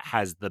Spaney that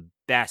has the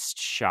best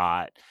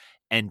shot.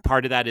 And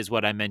part of that is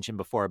what I mentioned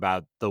before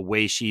about the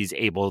way she's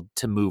able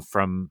to move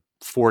from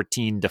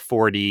 14 to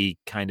 40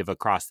 kind of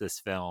across this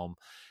film.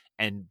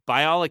 And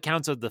by all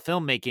accounts of the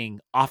filmmaking,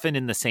 often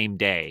in the same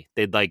day,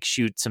 they'd like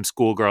shoot some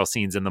schoolgirl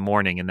scenes in the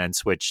morning and then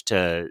switch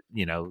to,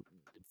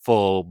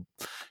 full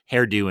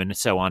hairdo and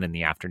so on in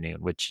the afternoon,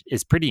 which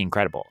is pretty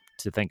incredible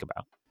to think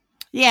about.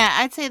 Yeah,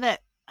 I'd say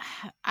that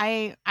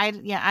I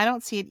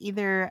don't see it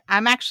either.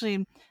 I'm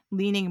actually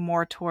leaning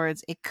more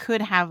towards it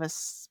could have a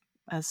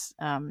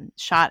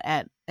shot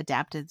at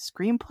adapted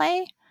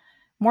screenplay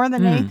more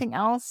than anything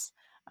else.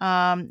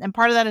 And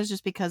part of that is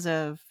just because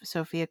of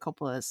Sofia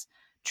Coppola's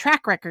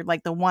track record.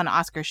 Like the one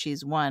Oscar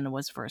she's won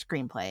was for a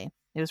screenplay.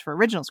 It was for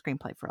original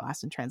screenplay for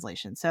Lost in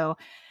Translation. So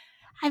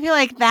I feel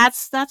like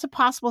that's a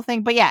possible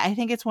thing. But yeah, I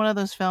think it's one of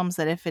those films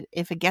that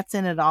if it gets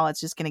in at all, it's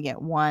just going to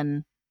get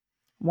one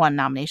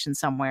nomination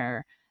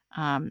somewhere.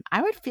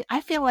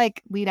 I feel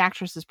like lead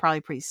actress is probably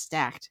pretty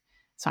stacked.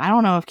 So I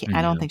don't know if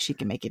I don't think she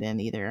can make it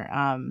in either.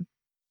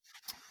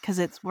 Because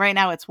it's right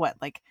now it's what,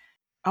 like,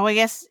 I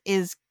guess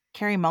is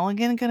Carey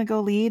Mulligan going to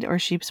go lead, or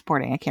is she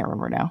supporting? I can't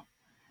remember now.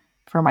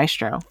 For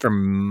Maestro. For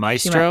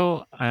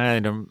Maestro,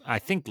 I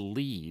think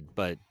lead,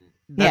 but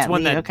that's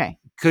one lead, that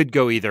could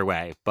go either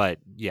way. But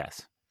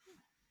yes.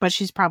 But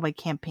she's probably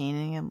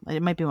campaigning, and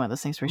it might be one of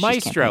those things where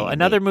Maestro, she's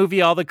another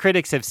movie all the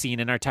critics have seen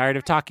and are tired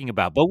of talking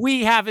about, but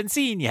we haven't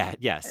seen yet.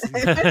 Yes.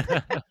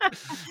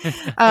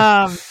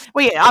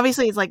 Well, yeah,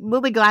 obviously it's like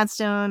Lily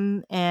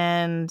Gladstone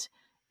and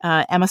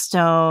Emma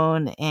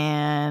Stone,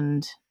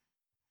 and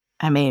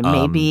I mean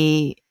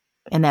maybe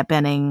Annette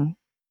Bening,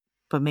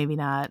 but maybe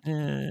not.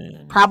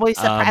 Probably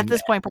at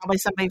this point, probably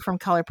somebody from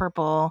Color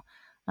Purple,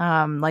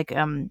 like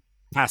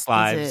Past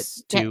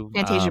Lives,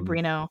 Fantasia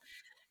Barrino.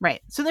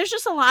 Right. So there's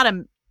just a lot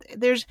of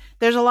there's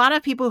a lot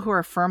of people who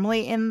are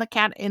firmly in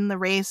the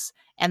race,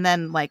 and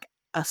then like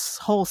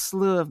whole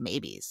slew of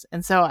maybes.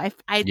 And so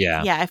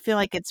Yeah. I feel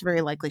like it's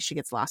very likely she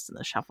gets lost in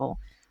the shuffle.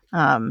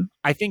 Um,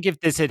 I think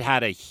if this had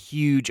had a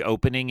huge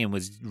opening and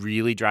was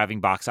really driving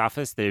box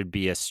office, there'd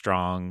be a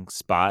strong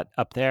spot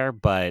up there.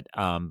 But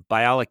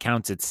by all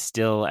accounts, it's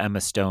still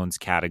Emma Stone's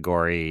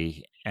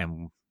category.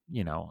 And,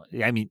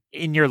 I mean,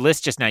 in your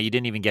list just now, you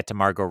didn't even get to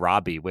Margot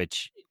Robbie,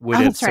 which would oh,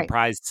 have that's right.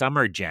 surprised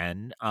Summer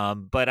Jen.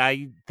 But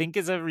I think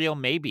is a real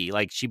maybe.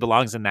 Like she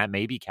belongs in that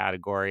maybe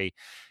category.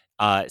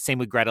 Same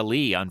with Greta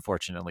Lee,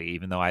 unfortunately,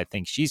 even though I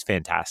think she's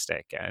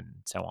fantastic and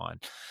so on.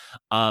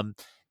 Um,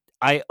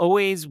 I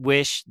always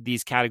wish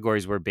these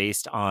categories were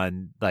based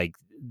on like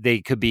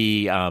they could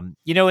be in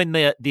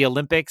the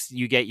Olympics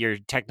you get your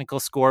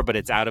technical score but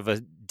it's out of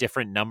a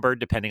different number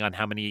depending on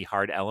how many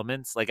hard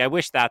elements. Like I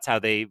wish that's how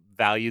they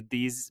valued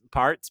these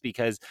parts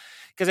because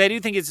I do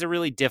think it's a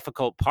really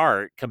difficult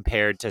part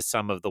compared to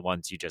some of the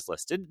ones you just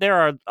listed. There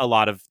are a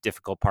lot of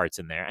difficult parts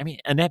in there. I mean,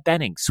 Annette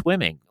Bening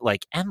swimming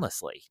like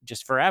endlessly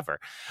just forever.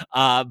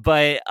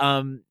 But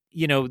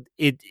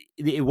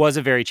it was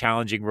a very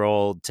challenging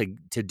role to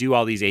do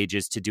all these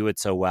ages, to do it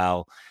so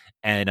well.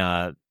 And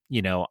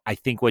I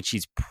think what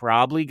she's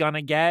probably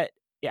gonna get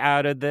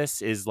out of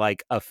this is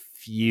like a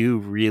few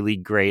really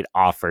great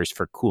offers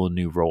for cool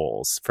new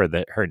roles for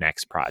her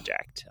next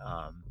project.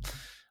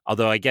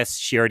 Although I guess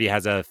she already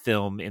has a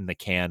film in the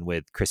can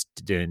with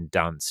Kristen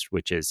Dunst,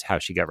 which is how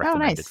she got Oh,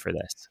 recommended nice. for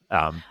this.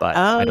 But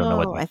I don't know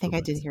what Oh, the I think I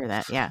did equivalent is. hear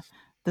that. Yeah,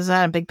 there's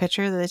that a big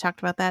picture that they talked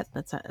about that.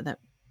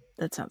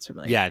 That sounds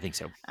familiar. Yeah, I think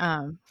so.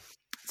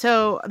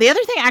 So the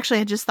other thing actually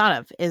I just thought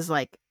of is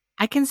like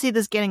I can see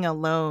this getting a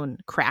lone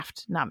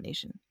craft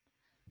nomination,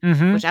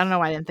 Mm-hmm. which I don't know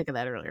why I didn't think of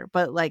that earlier.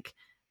 But like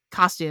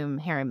costume,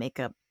 hair, and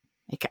makeup,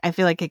 I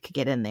feel like it could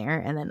get in there,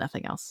 and then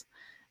nothing else.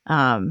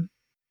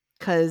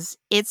 Because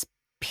it's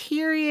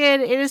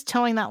period. It is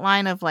towing that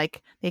line of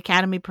like the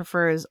Academy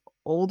prefers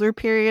older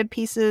period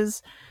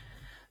pieces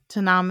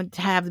to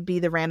have be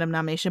the random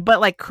nomination, but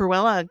like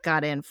Cruella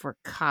got in for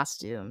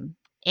costume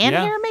and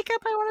Yeah. hair and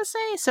makeup, I want to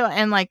say. So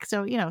and like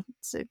so,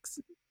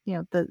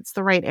 it's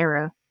the right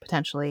era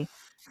potentially.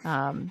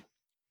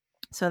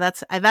 So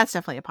that's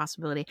definitely a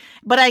possibility.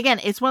 But again,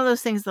 it's one of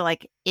those things that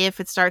like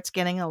if it starts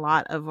getting a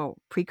lot of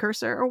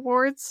precursor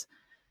awards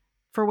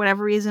for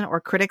whatever reason,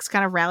 or critics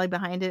kind of rally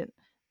behind it,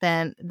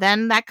 then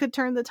that could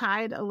turn the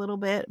tide a little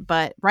bit.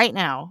 But right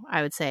now,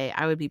 I would say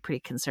I would be pretty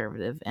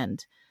conservative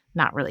and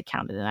not really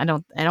count it in. I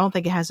don't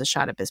think it has a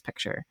shot at Best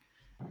Picture.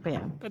 But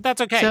yeah. But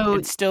that's okay. So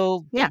It's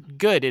still yeah.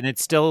 good. And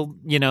it's still,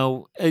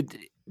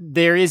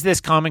 there is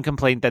this common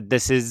complaint that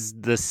this is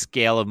the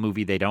scale of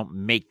movie they don't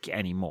make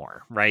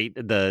anymore, right?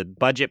 The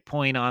budget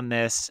point on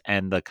this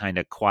and the kind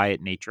of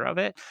quiet nature of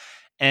it.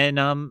 And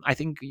I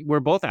think we're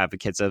both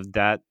advocates of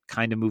that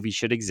kind of movie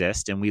should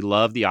exist. And we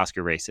love the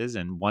Oscar races.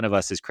 And one of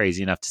us is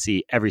crazy enough to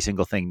see every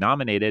single thing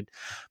nominated.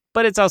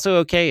 But it's also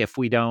okay if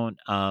we don't,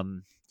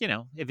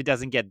 if it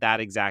doesn't get that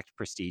exact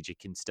prestige, it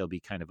can still be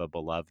kind of a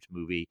beloved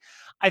movie.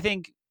 I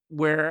think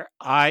where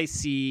I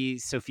see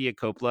Sofia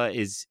Coppola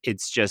is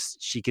it's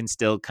just she can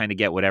still kind of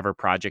get whatever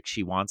project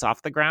she wants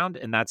off the ground.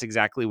 And that's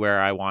exactly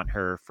where I want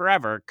her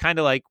forever, kind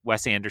of like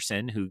Wes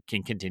Anderson, who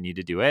can continue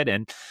to do it.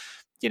 And,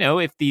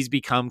 if these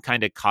become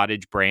kind of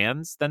cottage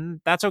brands,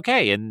 then that's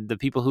okay. And the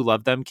people who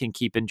love them can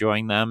keep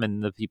enjoying them.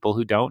 And the people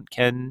who don't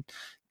can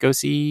go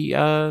see,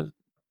 I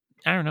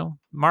don't know,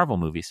 Marvel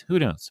movies. Who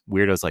knows?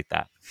 Weirdos like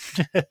that.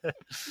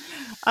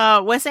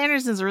 Wes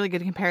Anderson's a really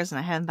good comparison.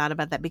 I hadn't thought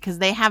about that because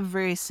they have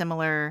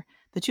the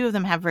two of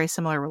them have very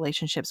similar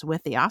relationships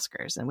with the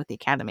Oscars and with the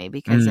Academy,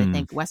 because I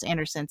think Wes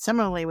Anderson,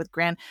 similarly with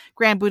Grand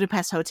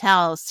Budapest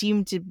Hotel,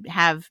 seemed to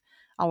have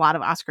a lot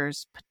of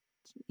Oscars,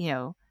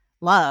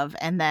 love,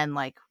 and then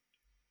like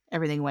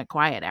everything went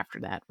quiet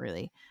after that,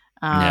 really.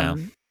 Yeah.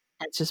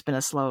 It's just been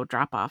a slow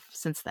drop off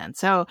since then.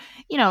 So,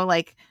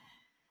 like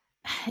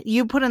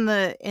you put in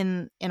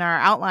our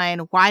outline,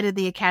 why did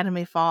the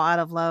Academy fall out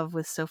of love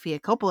with Sofia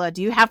Coppola?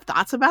 Do you have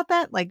thoughts about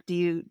that? Like, do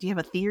you have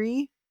a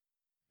theory?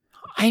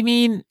 I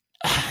mean,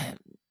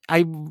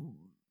 I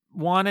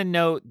want to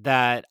note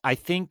that I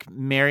think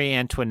Marie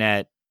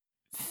Antoinette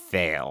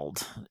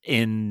failed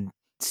in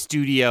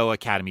studio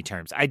Academy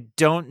terms. I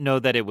don't know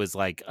that it was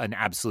like an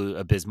absolute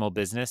abysmal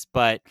business,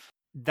 but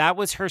that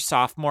was her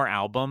sophomore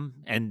album.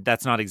 And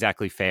that's not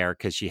exactly fair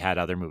because she had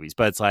other movies,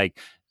 but it's like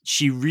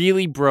she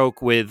really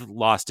broke with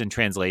Lost in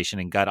Translation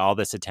and got all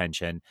this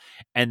attention.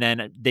 And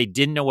then they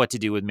didn't know what to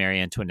do with Marie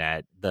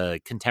Antoinette, the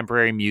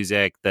contemporary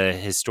music, the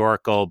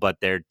historical, but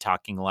they're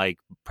talking like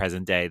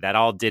present day. That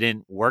all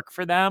didn't work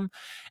for them.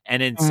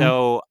 And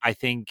so I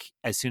think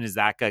as soon as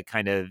that got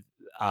kind of,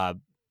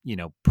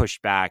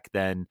 pushed back,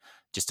 then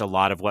just a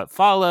lot of what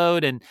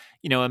followed. And,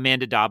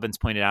 Amanda Dobbins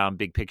pointed out on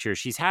Big Picture,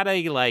 she's had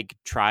a like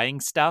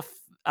trying stuff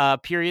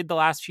period the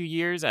last few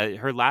years.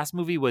 Her last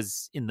movie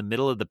was in the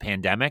middle of the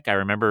pandemic. I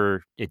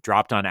remember it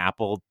dropped on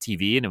Apple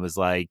TV, and it was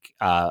like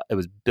it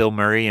was Bill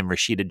Murray and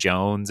Rashida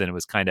Jones, and it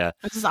was kind of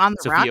This is On the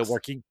Sophia Rocks.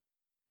 working.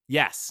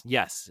 Yes.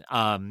 Okay.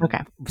 I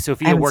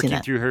Sophia haven't seen working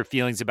that. through her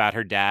feelings about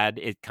her dad,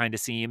 it kind of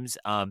seems.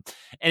 And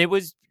it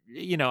was,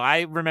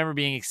 I remember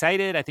being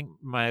excited. I think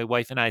my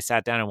wife and I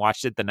sat down and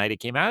watched it the night it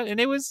came out, and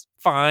it was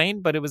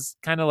fine, but it was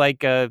kind of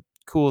like a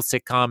cool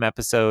sitcom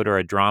episode or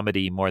a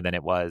dramedy more than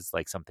it was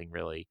like something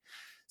really.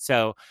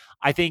 So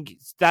I think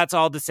that's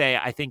all to say.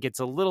 I think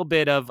it's a little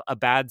bit of a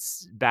bad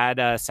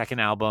second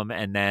album,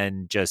 and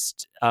then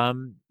just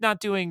not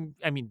doing.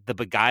 I mean, The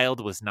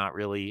Beguiled was not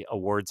really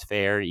awards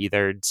fair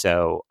either,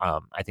 so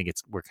I think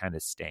we're kind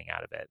of staying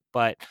out of it.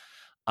 But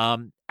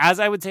as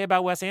I would say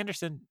about Wes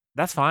Anderson,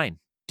 that's fine.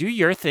 Do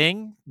your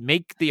thing,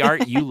 make the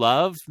art you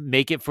love,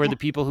 make it for the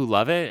people who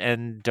love it,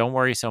 and don't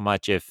worry so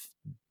much if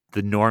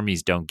the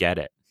normies don't get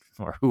it.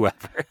 Or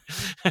whoever.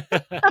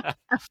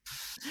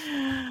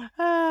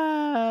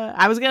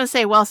 I was gonna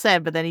say well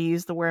said, but then you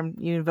used the word,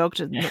 you invoked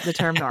the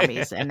term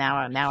normies, and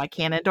now I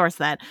can't endorse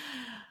that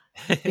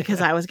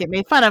because I was getting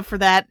made fun of for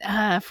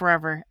that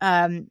forever.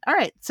 All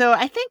right, so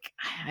I think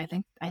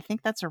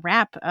that's a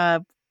wrap.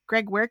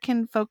 Greg, where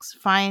can folks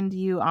find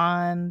you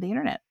on the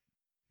internet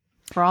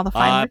for all the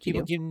fine work you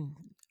do? People can.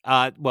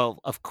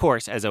 Well, of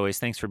course, as always,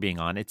 thanks for being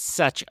on. It's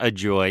such a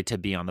joy to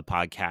be on the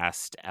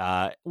podcast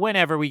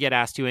whenever we get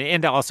asked to,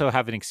 and to also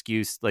have an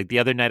excuse. Like the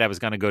other night, I was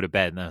going to go to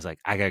bed, and I was like,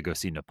 I got to go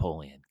see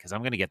Napoleon because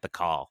I'm going to get the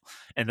call,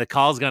 and the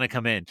call's going to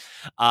come in.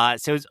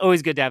 So it's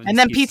always good to have an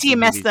excuse. And then PT PT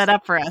messed that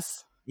up for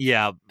us.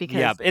 Yeah,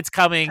 it's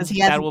coming.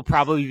 That will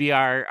probably be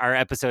our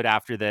episode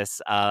after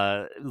this.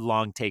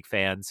 Long take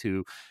fans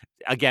who,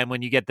 again,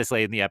 when you get this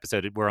late in the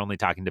episode, we're only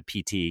talking to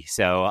PT,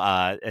 so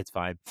it's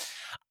fine.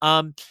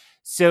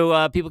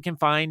 So people can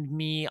find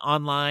me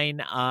online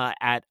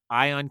at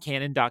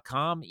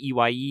eyeoncanon.com,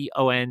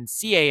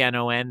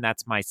 EYEONCANON.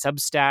 That's my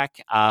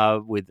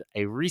Substack with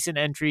a recent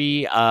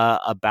entry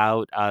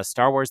about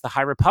Star Wars The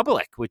High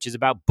Republic, which is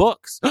about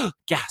books.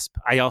 Gasp.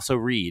 I also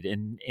read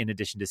in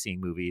addition to seeing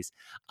movies.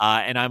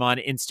 And I'm on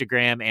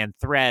Instagram and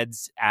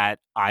Threads at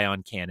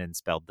eyeoncanon,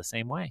 spelled the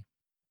same way.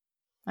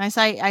 I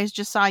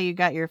just saw you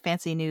got your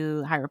fancy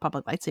new High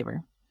Republic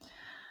lightsaber.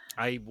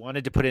 I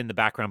wanted to put it in the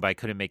background, but I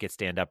couldn't make it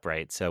stand up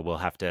right. So we'll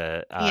have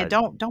to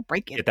don't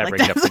break it. Get that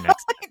rigged up for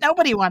next.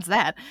 Nobody wants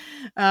that.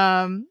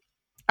 All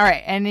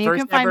right, and you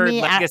can find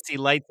me legacy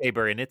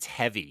lightsaber, and it's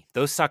heavy.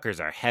 Those suckers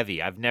are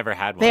heavy. I've never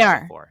had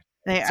one before.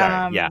 They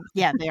are. Yeah,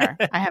 they are.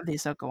 I have the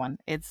Ahsoka one.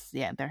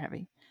 They're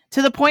heavy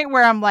to the point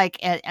where I'm like,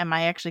 am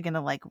I actually going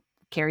to like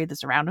carry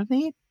this around with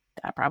me?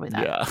 Probably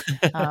not.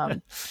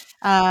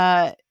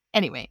 Yeah.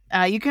 Anyway,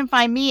 you can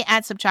find me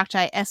at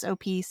Sopchockchai,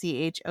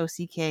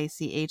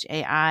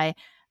 SOPCHOCKCHAI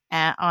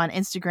on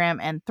Instagram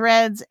and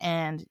Threads,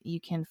 and you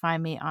can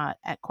find me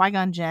at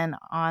Qui-Gon Jen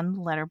on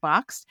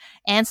Letterboxd.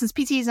 And since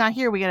PT is not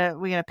here, we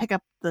gotta pick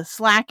up the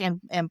slack and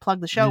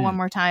plug the show one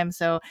more time.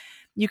 So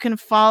you can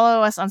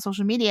follow us on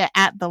social media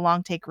at The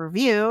Long Take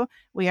Review.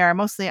 We are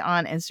mostly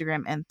on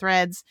Instagram and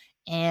Threads,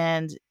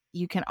 and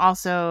you can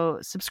also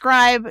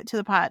subscribe to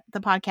the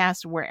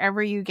podcast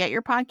wherever you get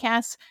your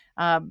podcasts.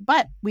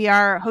 But we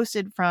are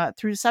hosted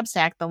through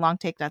Substack,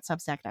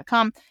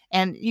 thelongtake.substack.com.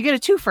 And you get a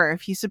twofer.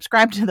 If you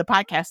subscribe to the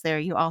podcast there,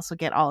 you also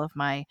get all of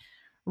my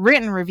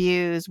written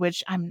reviews,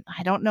 which I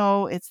don't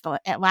know. It's the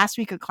last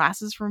week of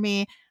classes for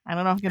me. I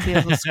don't know if I'm going to be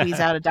able to squeeze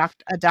out a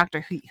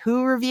Doctor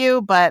Who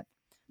review, but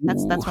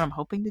that's what I'm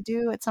hoping to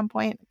do at some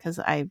point, because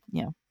that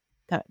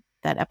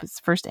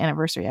first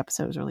anniversary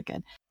episode was really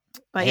good.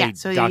 But hey,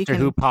 so Doctor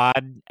Who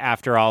pod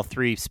after all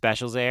 3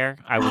 specials air,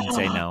 I wouldn't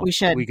say no.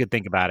 We could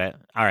think about it.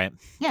 All right.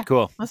 Yeah.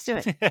 Cool. Let's do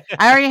it.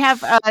 I already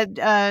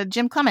have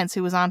Jim Clements,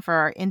 who was on for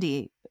our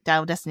indie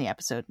Dial of Destiny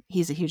episode.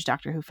 He's a huge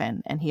Doctor Who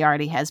fan, and he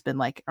already has been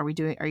like, are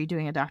you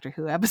doing a Doctor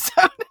Who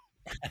episode?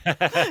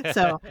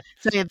 so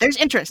yeah, there's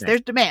interest,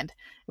 there's demand.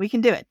 We can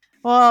do it.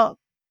 Well,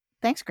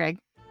 thanks, Greg,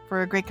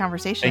 for a great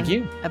conversation. Thank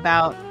you.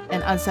 About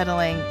an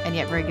unsettling and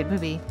yet very good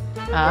movie.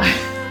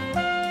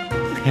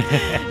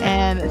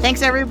 And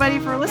thanks everybody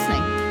for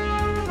listening.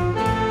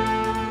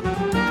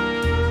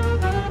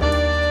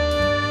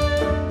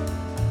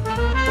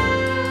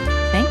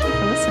 Thank you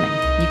for listening.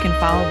 You can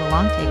follow The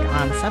Long Take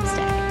on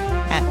Substack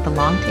at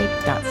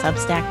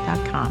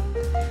thelongtake.substack.com.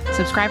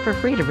 Subscribe for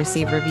free to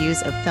receive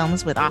reviews of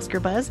films with Oscar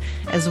buzz,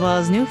 as well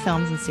as new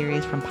films and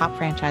series from pop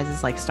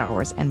franchises like Star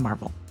Wars and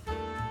Marvel.